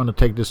 I just want to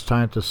take this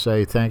time to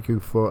say thank you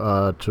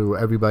for to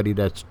everybody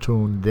that's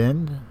tuned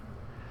in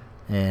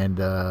and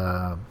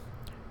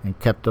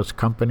kept us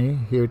company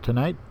here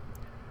tonight.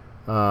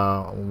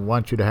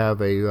 Want you to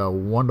have a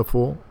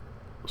wonderful,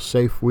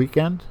 safe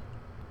weekend,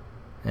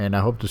 and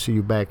I hope to see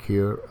you back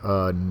here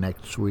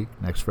next week,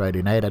 next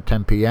Friday night at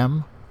 10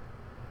 p.m.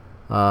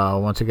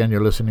 Once again,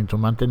 you're listening to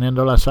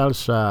Manteniendo la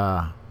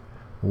Salsa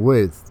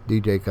with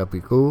DJ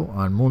Capicu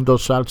on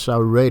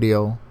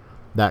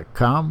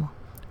MundoSalsaRadio.com,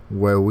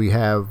 where we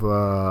have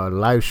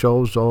live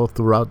shows all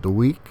throughout the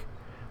week.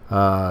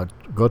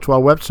 Go to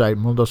our website,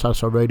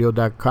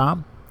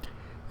 MundoSalsaRadio.com,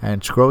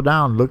 and scroll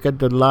down, look at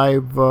the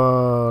live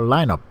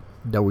lineup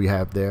that we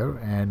have there.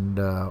 And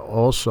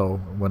also,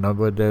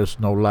 whenever there's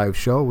no live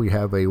show, we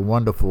have a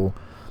wonderful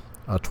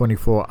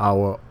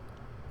 24-hour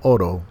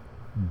auto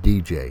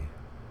DJ.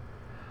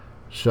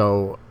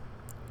 So,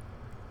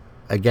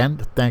 again,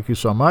 thank you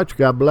so much.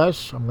 God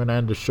bless. I'm going to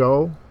end the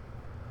show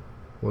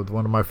with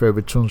one of my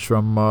favorite tunes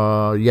from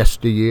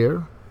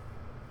yesteryear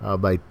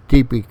by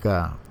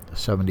Típica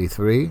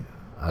 73,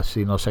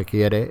 Así no se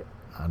quiere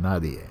a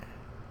nadie.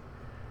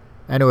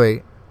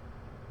 Anyway,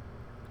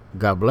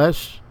 God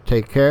bless.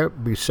 Take care.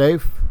 Be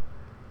safe.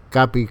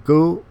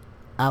 Capicu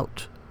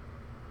out.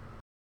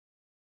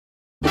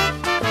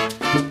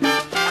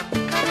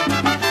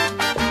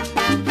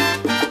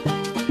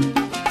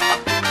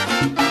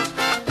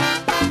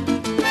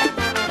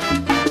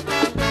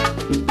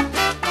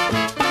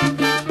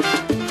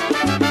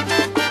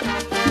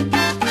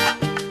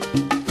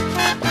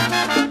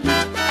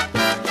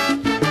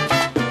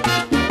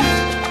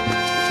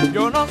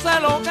 Yo no sé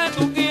lo que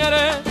tú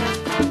quieres,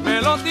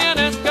 me lo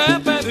tienes que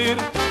pedir.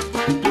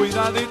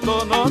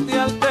 Cuidadito, no te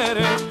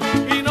alteres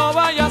y no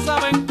vayas a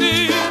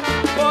mentir,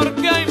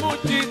 porque hay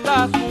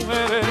muchitas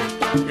mujeres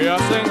que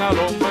hacen al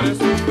hombre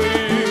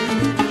sufrir.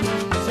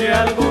 Si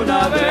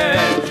alguna vez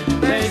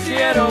te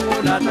hicieron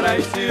una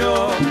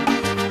traición,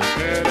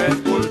 eres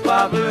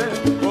culpable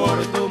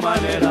por tu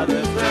manera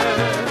de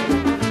ser.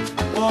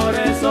 Por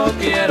eso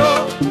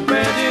quiero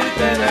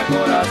pedirte de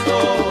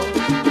corazón,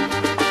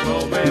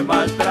 no me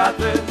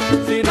maltrates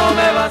si no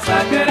me vas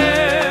a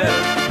querer.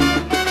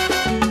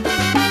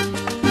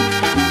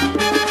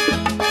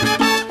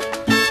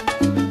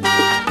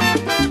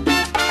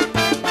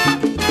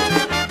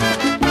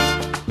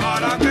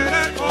 Para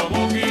querer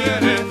como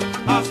quieres,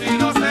 así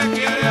no se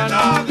quiere a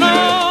nadie.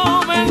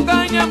 No me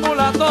engañes,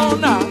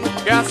 mulatona,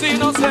 que así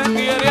no se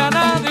quiere a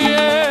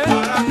nadie.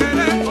 Para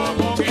querer como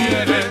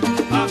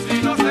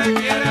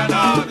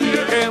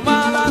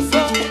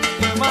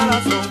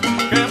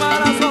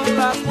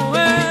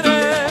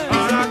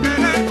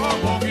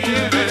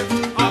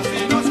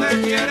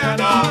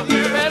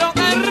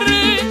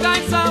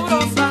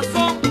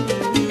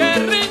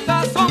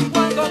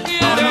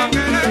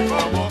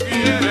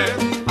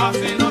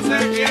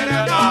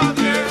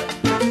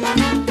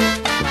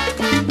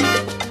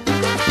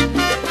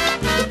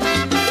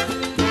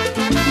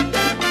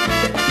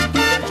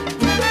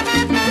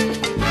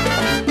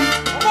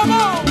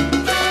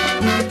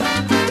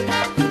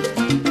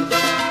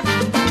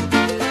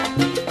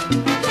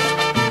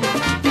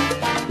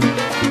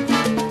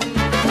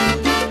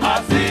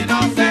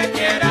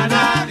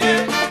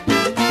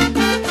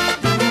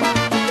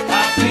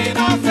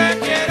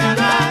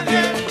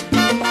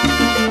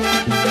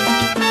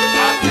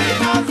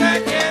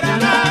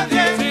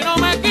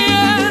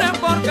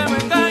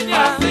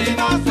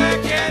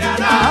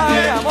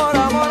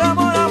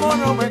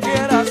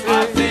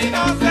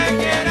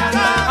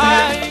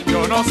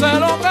yo sé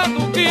lo que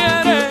tú